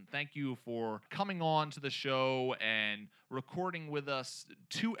again, thank you for coming on to the show and recording with us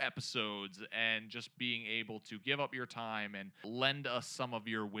 2 episodes and just being able to give up your time and lend us some of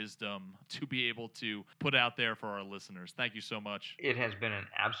your wisdom to be able to put out there for our listeners. Thank you so much. It has been an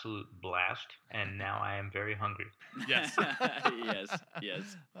absolute blast, and now I am very hungry. Yes.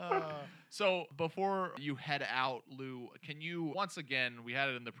 yes. So before you head out, Lou, can you, once again, we had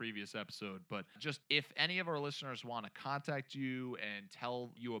it in the previous episode, but just if any of our listeners want to contact you and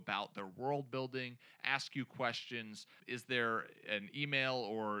tell you about their world building, ask you questions, is there an email,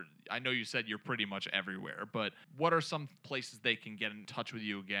 or I know you said you're pretty much everywhere, but what are some places they can get in touch with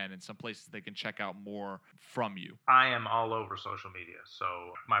you again and some places they can check out more from you? I am all over social media. So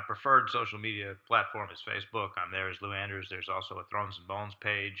my preferred social media platform is Facebook. I'm there as Lou Anders. There's also a Thrones and Bones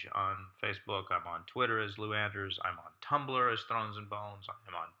page on Facebook. I'm on Twitter as Lou Anders. I'm on Tumblr as Thrones and Bones.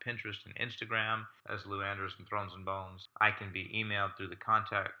 I'm on Pinterest and Instagram as Lou Anders and Thrones and Bones. I can be emailed through the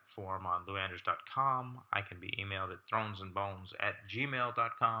contact form on louanders.com. I can be emailed at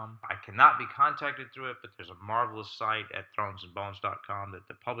thronesandbones@gmail.com. I cannot be contacted through it, but there's a marvelous site at thronesandbones.com that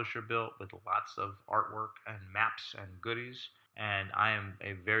the publisher built with lots of artwork and maps and goodies. And I am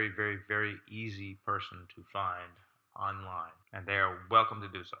a very, very, very easy person to find online, and they are welcome to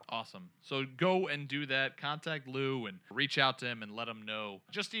do so. Awesome. So go and do that. Contact Lou and reach out to him and let him know.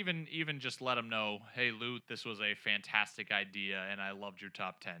 Just even just let him know, hey, Lou, this was a fantastic idea and I loved your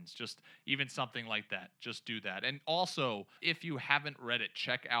top 10s. Just even something like that. Just do that. And also, if you haven't read it,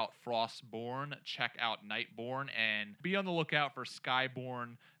 check out Frostborn, check out Nightborn, and be on the lookout for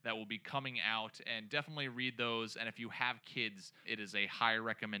Skyborn that will be coming out, and definitely read those. And if you have kids, it is a high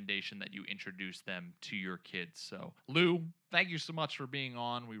recommendation that you introduce them to your kids. So, Lou, thank you so much for being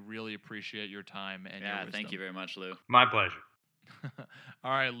on. We really apprappreciate your time and your wisdom. Thank you very much, Lou. My pleasure.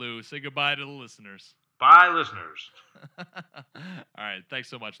 All right, Lou, say goodbye to the listeners. Bye, listeners. All right, thanks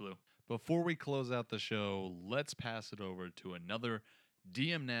so much, Lou. Before we close out the show, let's pass it over to another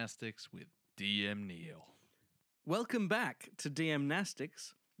DMnastics with DM Neil. Welcome back to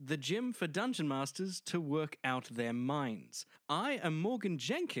DMnastics, the gym for dungeon masters to work out their minds. I am Morgan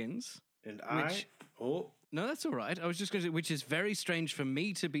Jenkins. And No, that's all right. I was just going to say, which is very strange for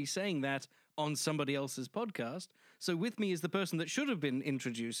me to be saying that on somebody else's podcast. So with me is the person that should have been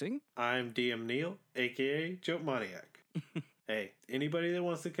introducing. I'm DM Neil, a.k.a. Joke Maniac. Hey, anybody that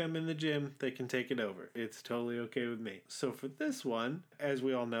wants to come in the gym, they can take it over. It's totally okay with me. So for this one, as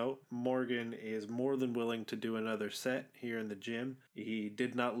we all know, Morgan is more than willing to do another set here in the gym. He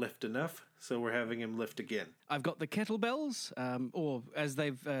did not lift enough, so we're having him lift again. I've got the kettlebells, or as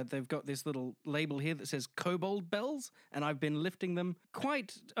they've got this little label here that says kobold bells, and I've been lifting them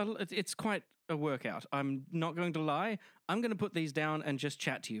it's quite a workout. I'm not going to lie. I'm going to put these down and just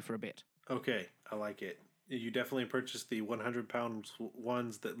chat to you for a bit. Okay, I like it. You definitely purchased the 100-pound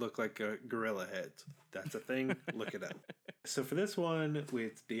ones that look like gorilla heads. That's a thing. Look it up. So for this one,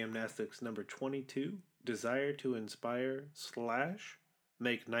 with DMnastics number 22, Desire to Inspire /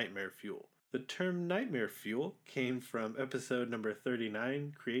 Make Nightmare Fuel. The term Nightmare Fuel came from episode number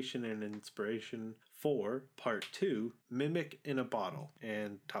 39, Creation and Inspiration 4, Part 2, Mimic in a Bottle,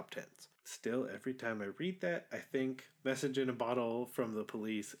 and Top 10s. Still, every time I read that, I think Message in a Bottle from the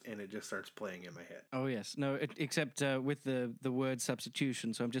Police, and it just starts playing in my head. Oh, yes. No, except with the word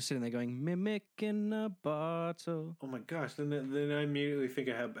substitution. So I'm just sitting there going, mimic in a bottle. Oh my gosh, then I immediately think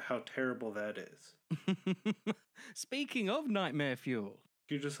of how terrible that is. Speaking of Nightmare Fuel.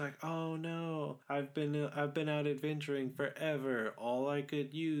 You're just like, oh no, I've been out adventuring forever. All I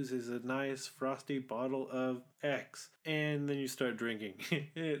could use is a nice frosty bottle of X, and then you start drinking,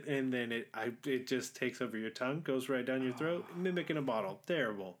 and then it just takes over your tongue, goes right down your throat, mimicking a bottle.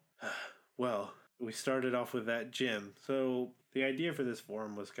 Terrible. Well, we started off with that gym. So the idea for this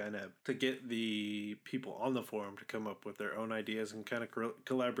forum was kind of to get the people on the forum to come up with their own ideas and kind of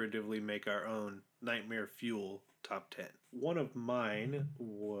collaboratively make our own Nightmare Fuel top 10. One of mine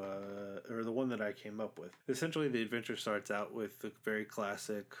was, or the one that I came up with, essentially the adventure starts out with the very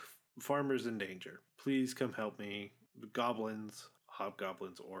classic farmers in danger. Please come help me. Goblins,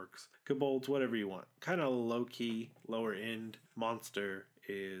 hobgoblins, orcs, kobolds, whatever you want. Kind of low-key, lower-end monster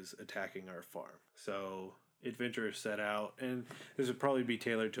is attacking our farm. So adventurers set out, and this would probably be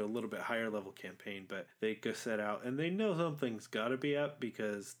tailored to a little bit higher level campaign, but they go set out and they know something's got to be up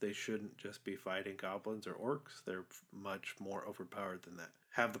because they shouldn't just be fighting goblins or orcs. They're much more overpowered than that.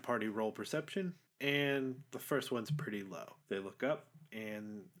 Have the party roll perception, and the first one's pretty low. They look up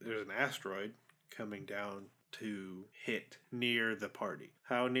and there's an asteroid coming down to hit near the party.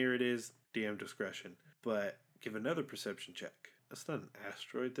 How near it is, DM discretion, but give another perception check. That's not an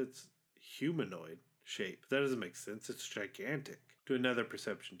asteroid, that's humanoid shape. That doesn't make sense. It's gigantic. Do another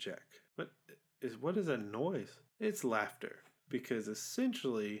perception check. What is that noise? It's laughter. Because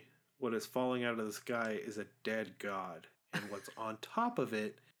essentially what is falling out of the sky is a dead god. And what's on top of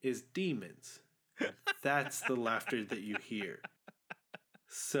it is demons. That's the laughter that you hear.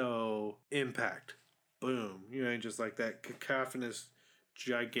 So, impact. Boom. Just like that cacophonous,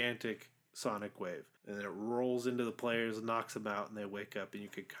 gigantic sonic wave. And then it rolls into the players, knocks them out, and they wake up, and you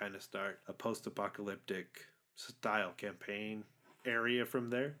could kind of start a post-apocalyptic style campaign area from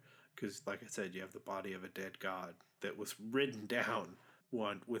there. Because, like I said, you have the body of a dead god that was ridden down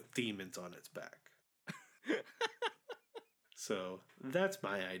with demons on its back. So, that's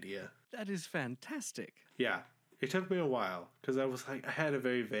my idea. That is fantastic. Yeah. It took me a while because I had a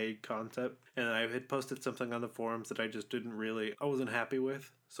very vague concept, and I had posted something on the forums that I wasn't happy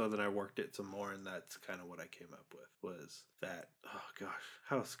with. So then I worked it some more, and that's kind of what I came up with, was that, oh gosh,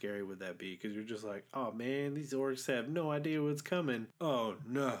 how scary would that be? Because you're just like, oh man, these orcs have no idea what's coming. Oh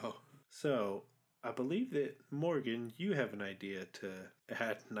no. So I believe that, Morgan, you have an idea to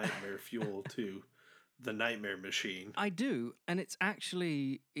add Nightmare Fuel to the Nightmare Machine. I do, and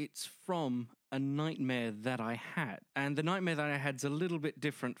it's from a nightmare that I had. And the nightmare that I had's a little bit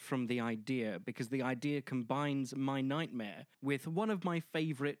different from the idea, because the idea combines my nightmare with one of my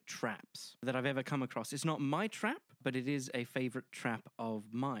favorite traps that I've ever come across. It's not my trap, but it is a favorite trap of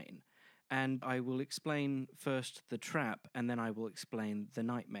mine. And I will explain first the trap, and then I will explain the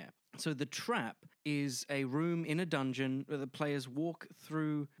nightmare. So the trap is a room in a dungeon where the players walk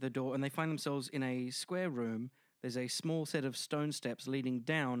through the door and they find themselves in a square room. There's a small set of stone steps leading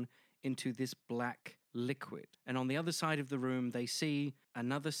down into this black liquid. And on the other side of the room, they see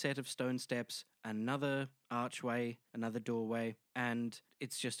another set of stone steps, another archway, another doorway, and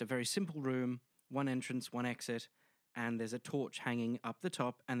it's just a very simple room, one entrance, one exit, and there's a torch hanging up the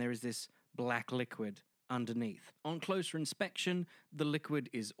top, and there is this black liquid underneath. On closer inspection, the liquid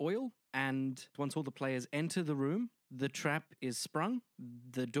is oil, and once all the players enter the room, the trap is sprung,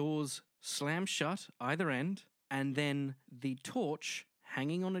 the doors slam shut either end, and then the torch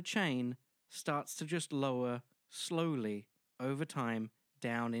hanging on a chain starts to just lower slowly over time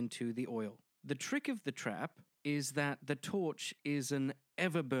down into the oil. The trick of the trap is that the torch is an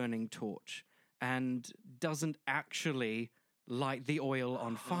ever-burning torch and doesn't actually light the oil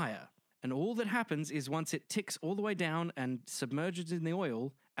on fire. And all that happens is once it ticks all the way down and submerges in the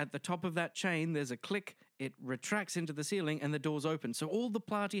oil, at the top of that chain, there's a click, it retracts into the ceiling, and the doors open. So all the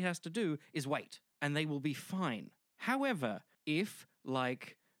party has to do is wait, and they will be fine. However, if,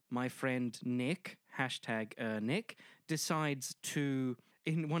 like my friend Nick, #Nick, decides to,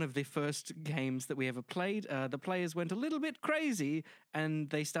 in one of the first games that we ever played, the players went a little bit crazy and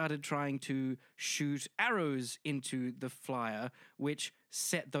they started trying to shoot arrows into the flyer, which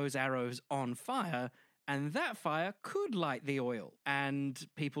set those arrows on fire, and that fire could light the oil. And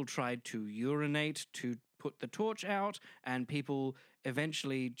people tried to urinate to put the torch out, and people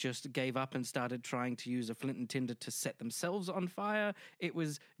eventually just gave up and started trying to use a flint and tinder to set themselves on fire. It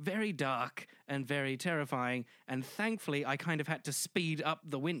was very dark and very terrifying, and thankfully I kind of had to speed up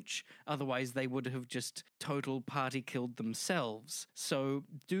the winch, otherwise they would have just total party killed themselves. So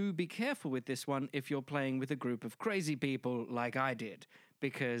do be careful with this one if you're playing with a group of crazy people like I did,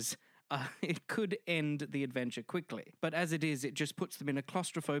 because it could end the adventure quickly. But as it is, it just puts them in a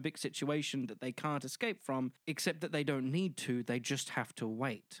claustrophobic situation that they can't escape from, except that they don't need to, they just have to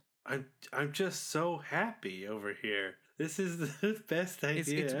wait. I'm just so happy over here. This is the best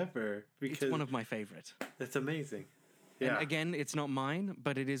idea ever. Because it's one of my favorite. It's amazing. Yeah. And again, it's not mine,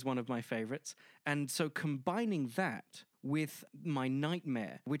 but it is one of my favorites. And so combining that with my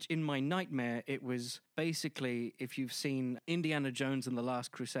nightmare, which in my nightmare, it was basically, if you've seen Indiana Jones and the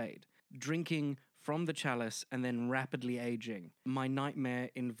Last Crusade, drinking from the chalice and then rapidly aging. My nightmare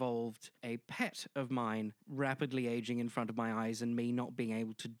involved a pet of mine rapidly aging in front of my eyes and me not being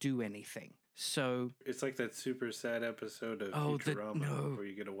able to do anything. So It's like that super sad episode of Oh, Futurama where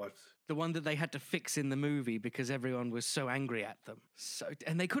you get to watch. the one that they had to fix in the movie because everyone was so angry at them.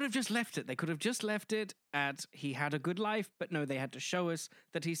 And they could have just left it. They could have just left it at he had a good life, but no, they had to show us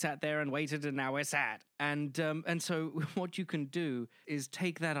that he sat there and waited and now we're sad. And so what you can do is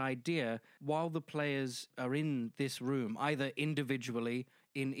take that idea while the players are in this room, either individually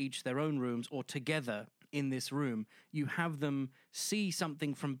in each their own rooms or together in this room, you have them see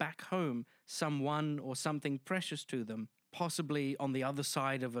something from back home, someone or something precious to them, possibly on the other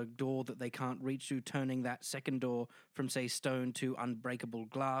side of a door that they can't reach to, turning that second door from, say, stone to unbreakable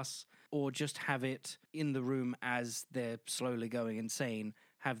glass, or just have it in the room as they're slowly going insane,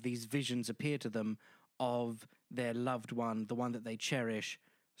 have these visions appear to them of their loved one, the one that they cherish,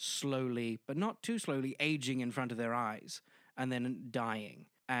 slowly, but not too slowly, aging in front of their eyes and then dying.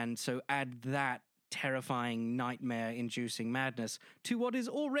 And so add that terrifying, nightmare-inducing madness to what is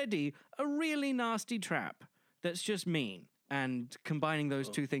already a really nasty trap that's just mean. And combining those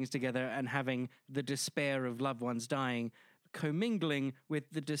two things together and having the despair of loved ones dying commingling with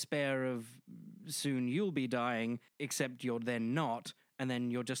the despair of soon you'll be dying, except you're then not, and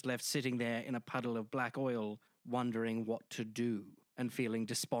then you're just left sitting there in a puddle of black oil wondering what to do and feeling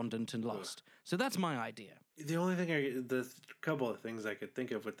despondent and lost. So that's my idea. The only thing the couple of things I could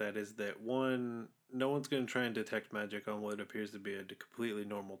think of with that is that one, no one's going to try and detect magic on what appears to be a completely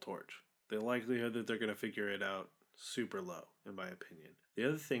normal torch. The likelihood that they're going to figure it out, super low, in my opinion. The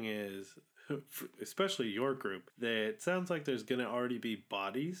other thing is, especially your group, that it sounds like there's going to already be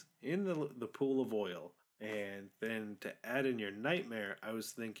bodies in the pool of oil. And then to add in your nightmare, I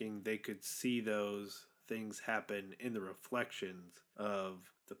was thinking they could see those things happen in the reflections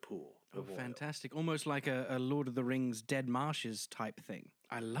of the pool of oil. Fantastic. Almost like a Lord of the Rings Dead Marshes type thing.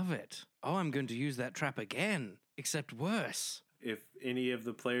 I love it. Oh, I'm going to use that trap again, except worse. If any of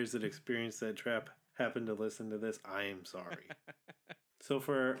the players that experienced that trap happen to listen to this, I am sorry. So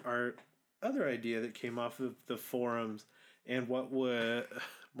for our other idea that came off of the forums and what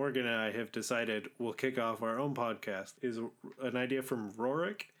Morgan and I have decided will kick off our own podcast is an idea from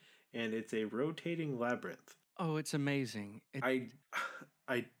Rorik, and it's a rotating labyrinth. Oh, it's amazing. I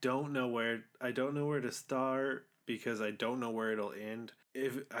don't know where to start because I don't know where it'll end.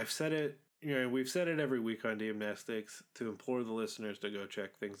 If I've said it, we've said it every week on Gymnastics to implore the listeners to go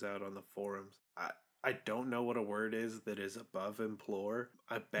check things out on the forums. I don't know what a word is that is above implore.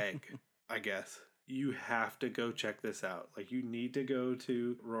 I beg, I guess. You have to go check this out. Like, you need to go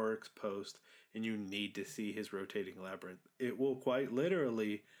to Rorik's post and you need to see his rotating labyrinth. It will quite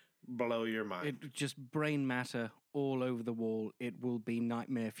literally blow your mind. It just brain matter all over the wall. It will be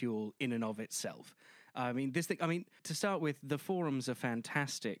nightmare fuel in and of itself. To start with, the forums are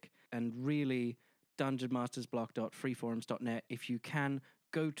fantastic and really dungeonmastersblock.freeforums.net. If you can,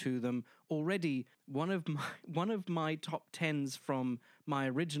 go to them. Already, one of my top 10s from my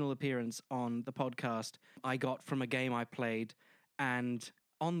original appearance on the podcast, I got from a game I played, and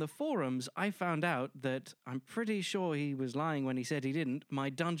on the forums, I found out that I'm pretty sure he was lying when he said he didn't. My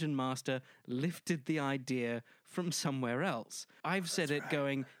dungeon master lifted the idea from somewhere else. I've said it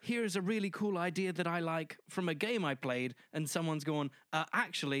going, here's a really cool idea that I like from a game I played, and someone's gone,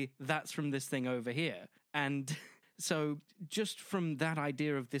 actually, that's from this thing over here. And so just from that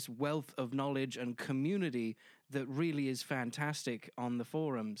idea of this wealth of knowledge and community that really is fantastic on the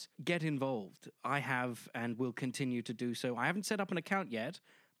forums, get involved. I have and will continue to do so. I haven't set up an account yet,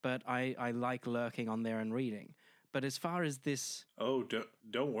 but I like lurking on there and reading. But as far as this... Oh,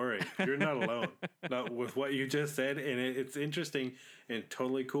 don't worry. You're not alone. Not with what you just said. And it's interesting and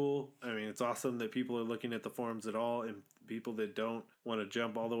totally cool. I mean, it's awesome that people are looking at the forums at all, and people that don't want to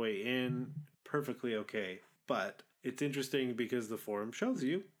jump all the way in, perfectly okay. But it's interesting because the forum shows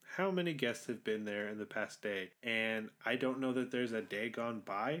you how many guests have been there in the past day. And I don't know that there's a day gone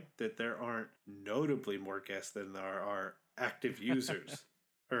by that there aren't notably more guests than there are active users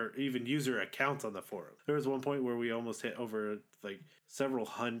or even user accounts on the forum. There was one point where we almost hit over like several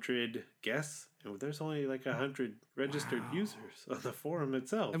hundred guests, and there's only like 100 registered users on the forum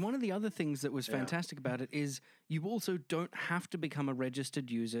itself. And one of the other things that was fantastic about it is you also don't have to become a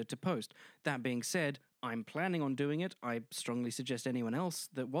registered user to post. That being said, I'm planning on doing it. I strongly suggest anyone else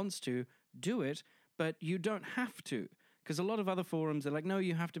that wants to do it, but you don't have to. Because a lot of other forums are like, no,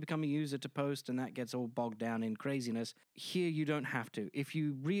 you have to become a user to post, and that gets all bogged down in craziness. Here, you don't have to. If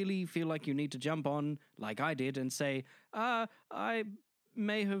you really feel like you need to jump on, like I did, and say, I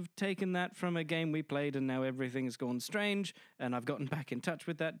may have taken that from a game we played, and now everything's gone strange, and I've gotten back in touch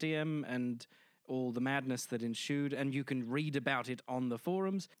with that DM, and all the madness that ensued, and you can read about it on the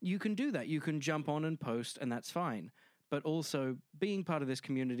forums, you can do that. You can jump on and post, and that's fine. But also, being part of this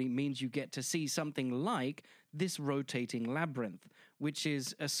community means you get to see something like this rotating labyrinth, which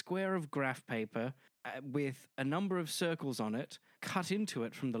is a square of graph paper with a number of circles on it, cut into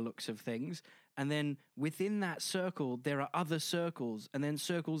it from the looks of things, and then within that circle, there are other circles, and then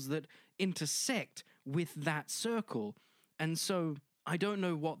circles that intersect with that circle. And so I don't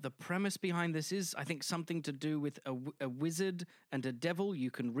know what the premise behind this is. I think something to do with a wizard and a devil.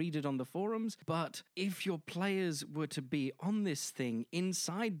 You can read it on the forums. But if your players were to be on this thing,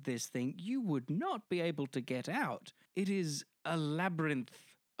 inside this thing, you would not be able to get out. It is a labyrinth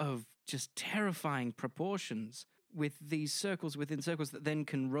of just terrifying proportions with these circles within circles that then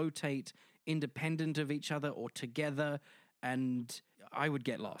can rotate independent of each other or together. And I would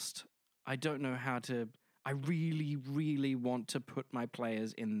get lost. I don't know how to... I really, really want to put my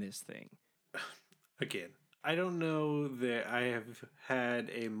players in this thing. Again, I don't know that I have had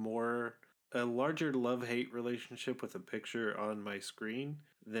a larger love-hate relationship with a picture on my screen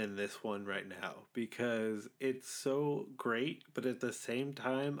than this one right now, because it's so great, but at the same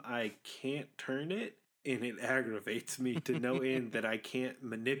time, I can't turn it, and it aggravates me to no end that I can't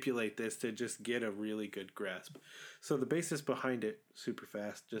manipulate this to just get a really good grasp. So the basis behind it, super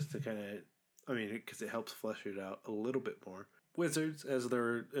fast, just to kind of... because it helps flesh it out a little bit more. Wizards, as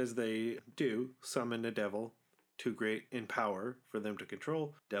they do, summon a devil, too great in power for them to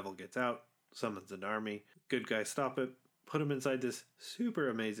control. Devil gets out, summons an army. Good guys stop it, put him inside this super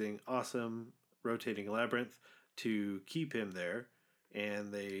amazing, awesome, rotating labyrinth to keep him there,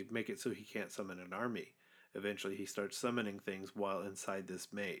 and they make it so he can't summon an army. Eventually, he starts summoning things while inside this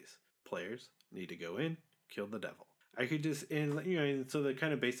maze. Players need to go in, kill the devil. I could just, and so the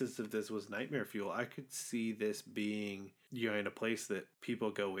kind of basis of this was nightmare fuel. I could see this being, in a place that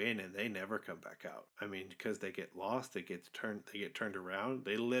people go in and they never come back out. Because they get lost, they get turned around.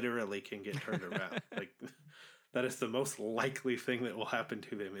 They literally can get turned around. Like, that is the most likely thing that will happen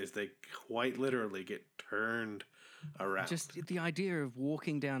to them, is they quite literally get turned around. Just the idea of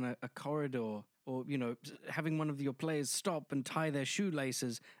walking down a corridor, or, having one of your players stop and tie their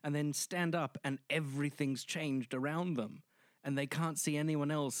shoelaces and then stand up and everything's changed around them and they can't see anyone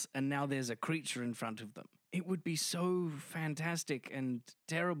else and now there's a creature in front of them. It would be so fantastic and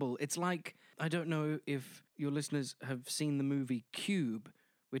terrible. It's like, I don't know if your listeners have seen the movie Cube,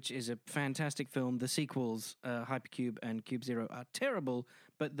 which is a fantastic film. The sequels, Hypercube and Cube Zero, are terrible,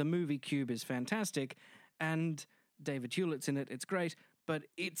 but the movie Cube is fantastic, and David Hewlett's in it. It's great. But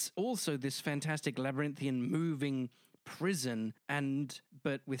it's also this fantastic labyrinthian moving prison,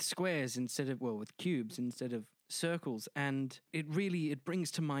 but with squares with cubes instead of circles. And it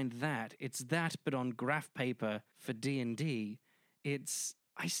brings to mind that. It's that, but on graph paper for D&D.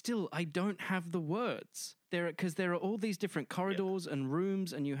 I don't have the words. Because there are all these different corridors and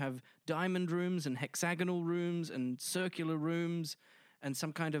rooms, and you have diamond rooms and hexagonal rooms and circular rooms and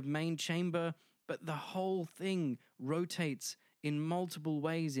some kind of main chamber, but the whole thing rotates in multiple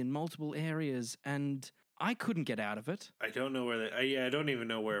ways, in multiple areas, and I couldn't get out of it. I don't know where I don't even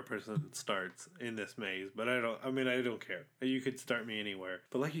know where a person starts in this maze, but I don't care. You could start me anywhere.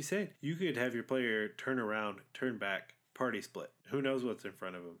 But like you said, you could have your player turn around, turn back, party split. Who knows what's in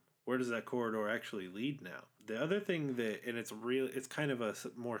front of them? Where does that corridor actually lead now? The other thing it's kind of a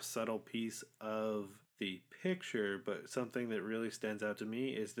more subtle piece of the picture, but something that really stands out to me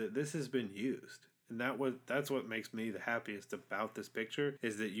is that this has been used. And that's what makes me the happiest about this picture,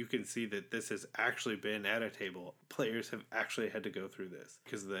 is that you can see that this has actually been at a table. Players have actually had to go through this,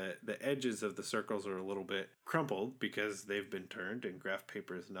 because the edges of the circles are a little bit crumpled because they've been turned, and graph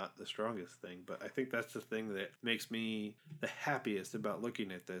paper is not the strongest thing. But I think that's the thing that makes me the happiest about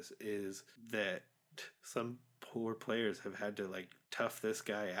looking at this, is that some poor players have had to tough this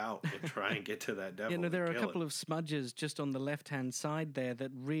guy out and try and get to that devil. There are a couple of smudges just on the left-hand side there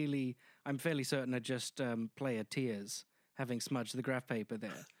that really, I'm fairly certain, are just player tears having smudged the graph paper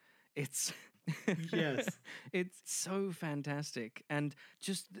there. It's yes, it's so fantastic, and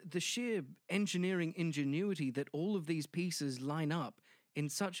just the sheer engineering ingenuity that all of these pieces line up in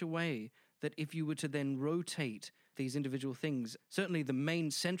such a way that if you were to then rotate these individual things, certainly the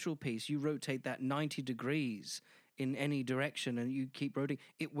main central piece, you rotate that 90 degrees in any direction and you keep rotating,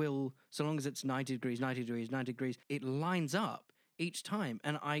 it will, so long as it's 90 degrees, 90 degrees, 90 degrees, it lines up each time.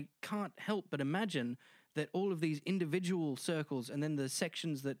 And I can't help but imagine that all of these individual circles and then the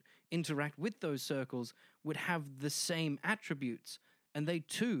sections that interact with those circles would have the same attributes, and they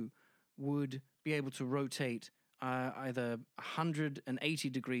too would be able to rotate either 180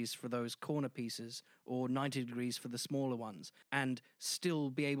 degrees for those corner pieces or 90 degrees for the smaller ones, and still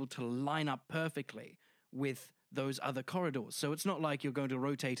be able to line up perfectly with those other corridors. So it's not like you're going to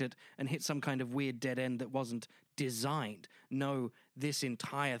rotate it and hit some kind of weird dead end that wasn't designed. No, this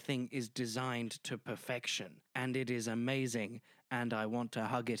entire thing is designed to perfection, and it is amazing, and I want to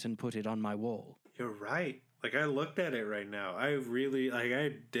hug it and put it on my wall. You're right. Like, I looked at it right now. I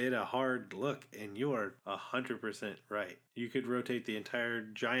did a hard look, and you are 100% right. You could rotate the entire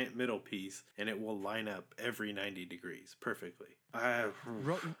giant middle piece, and it will line up every 90 degrees perfectly.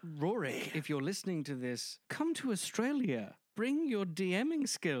 Rorik, if you're listening to this, come to Australia. Bring your DMing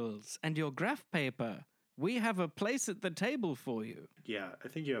skills and your graph paper. We have a place at the table for you. Yeah, I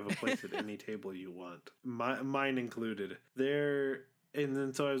think you have a place at any table you want. Mine included. And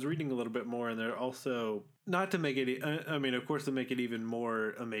then so I was reading a little bit more, and they're also, not to make it, of course, to make it even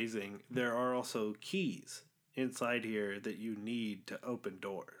more amazing, there are also keys inside here that you need to open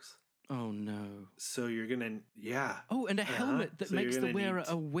doors. Oh, no. So you're going to, yeah. Oh, and a helmet that makes the wearer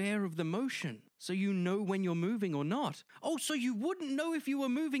aware of the motion, so you know when you're moving or not. Oh, so you wouldn't know if you were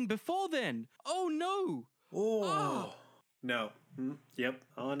moving before then. Oh, no. Oh. No. Yep.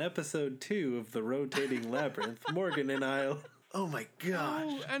 On episode 2 of The Rotating Labyrinth, Morgan and I'll... Oh my gosh.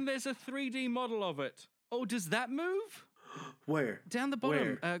 Oh, and there's a 3D model of it. Oh, does that move? Where? Down the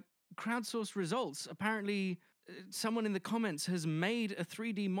bottom. Crowdsourced results. Apparently, someone in the comments has made a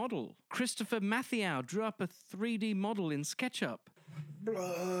 3D model. Christopher Mathieu drew up a 3D model in SketchUp.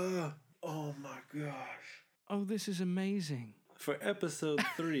 Oh my gosh. Oh, this is amazing. For episode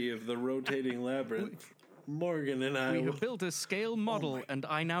 3 of The Rotating Labyrinth, Morgan and I... We have built a scale model, and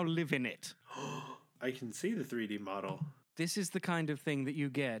I now live in it. I can see the 3D model. This is the kind of thing that you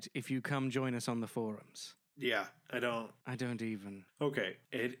get if you come join us on the forums. Yeah, I don't even. Okay,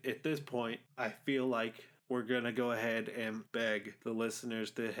 at this point, I feel like we're going to go ahead and beg the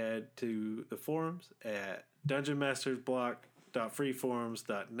listeners to head to the forums at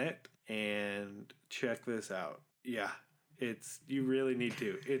dungeonmastersblock.freeforums.net and check this out. Yeah, you really need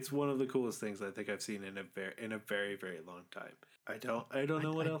to. It's one of the coolest things I think I've seen in a very, very long time. I don't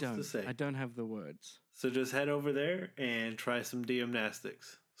know what else to say. I don't have the words. So just head over there and try some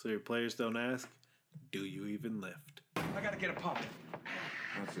DMnastics. So your players don't ask, do you even lift? I gotta get a pump.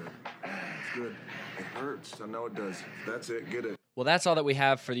 That's it. It's good. It hurts. I know it does. That's it. Get it. Well, that's all that we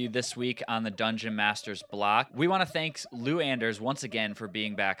have for you this week on the Dungeon Masters block. We want to thank Lou Anders once again for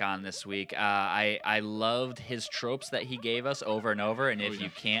being back on this week. I loved his tropes that he gave us over and over, and if you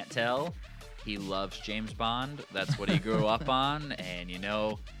can't tell, he loves James Bond. That's what he grew up on, and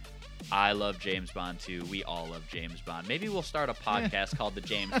I love James Bond too. We all love James Bond. Maybe we'll start a podcast called the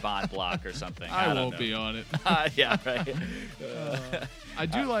James Bond Block or something. I won't be on it. Yeah, right. I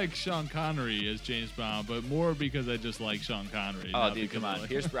do like Sean Connery as James Bond, but more because I just like Sean Connery. Oh, dude, come on.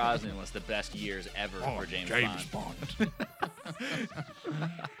 Pierce Brosnan was the best years ever for James Bond.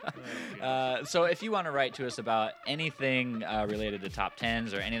 So if you want to write to us about anything related to top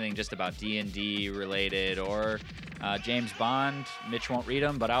 10s or anything just about D&D related or James Bond, Mitch won't read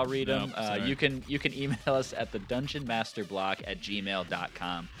them, but I'll read them. You can email us at the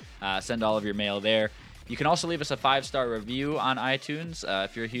dungeonmasterblock@gmail.com. Send all of your mail there. You can also leave us a 5-star review on iTunes.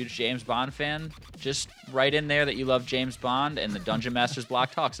 If you're a huge James Bond fan, just write in there that you love James Bond and the Dungeon Masters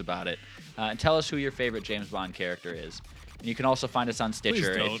block talks about it. And tell us who your favorite James Bond character is. And you can also find us on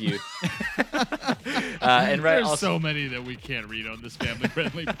Stitcher if you. There's so many that we can't read on this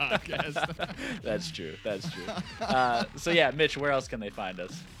family-friendly podcast. That's true. So yeah, Mitch, where else can they find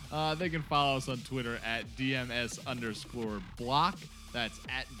us? They can follow us on Twitter at DMS_block. That's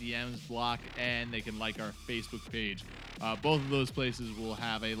at DMs block, and they can like our Facebook page. Both of those places will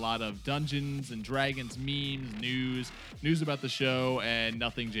have a lot of Dungeons and Dragons memes, news about the show, and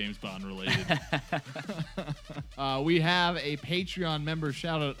nothing James Bond related. We have a Patreon member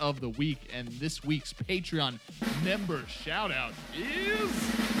shout-out of the week, and this week's Patreon member shout-out is...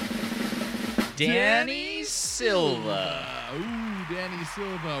 Danny Silva. Ooh, Danny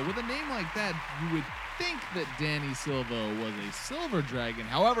Silva. With a name like that, you would think that Danny Silva was a silver dragon.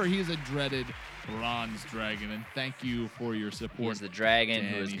 However, he is a dreaded bronze dragon, and thank you for your support. He's the dragon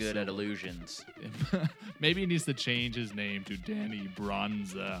Danny who is good at Silva. illusions. Maybe he needs to change his name to Danny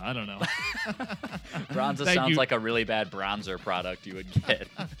Bronza. I don't know. Bronza sounds like a really bad bronzer product you would get.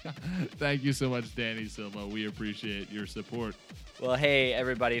 Thank you so much, Danny Silva. We appreciate your support. Well, hey,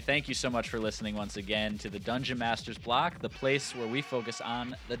 everybody. Thank you so much for listening once again to the Dungeon Masters block, the place where we focus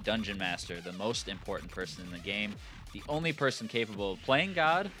on the Dungeon Master, the most important person in the game, the only person capable of playing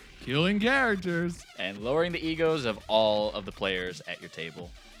God, killing characters, and lowering the egos of all of the players at your table.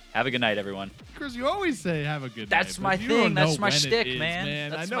 Have a good night, everyone. Chris, you always say have a good That's night. my but you thing. don't That's know my when it shtick, is,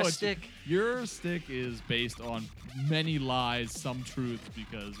 man. That's I know my it's, shtick. Your stick is based on many lies, some truth,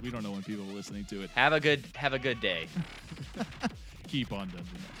 because we don't know when people are listening to it. Have a good day. Keep on Dungeon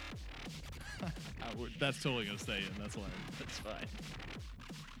Master. That's totally going to stay in. That's hilarious. That's fine.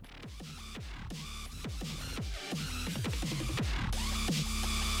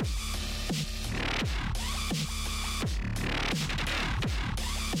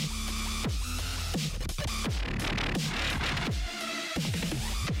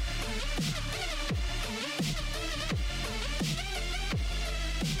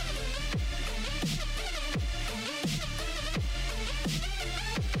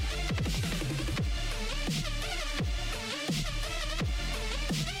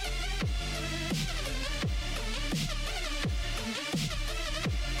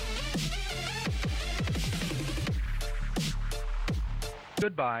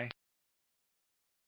 Goodbye.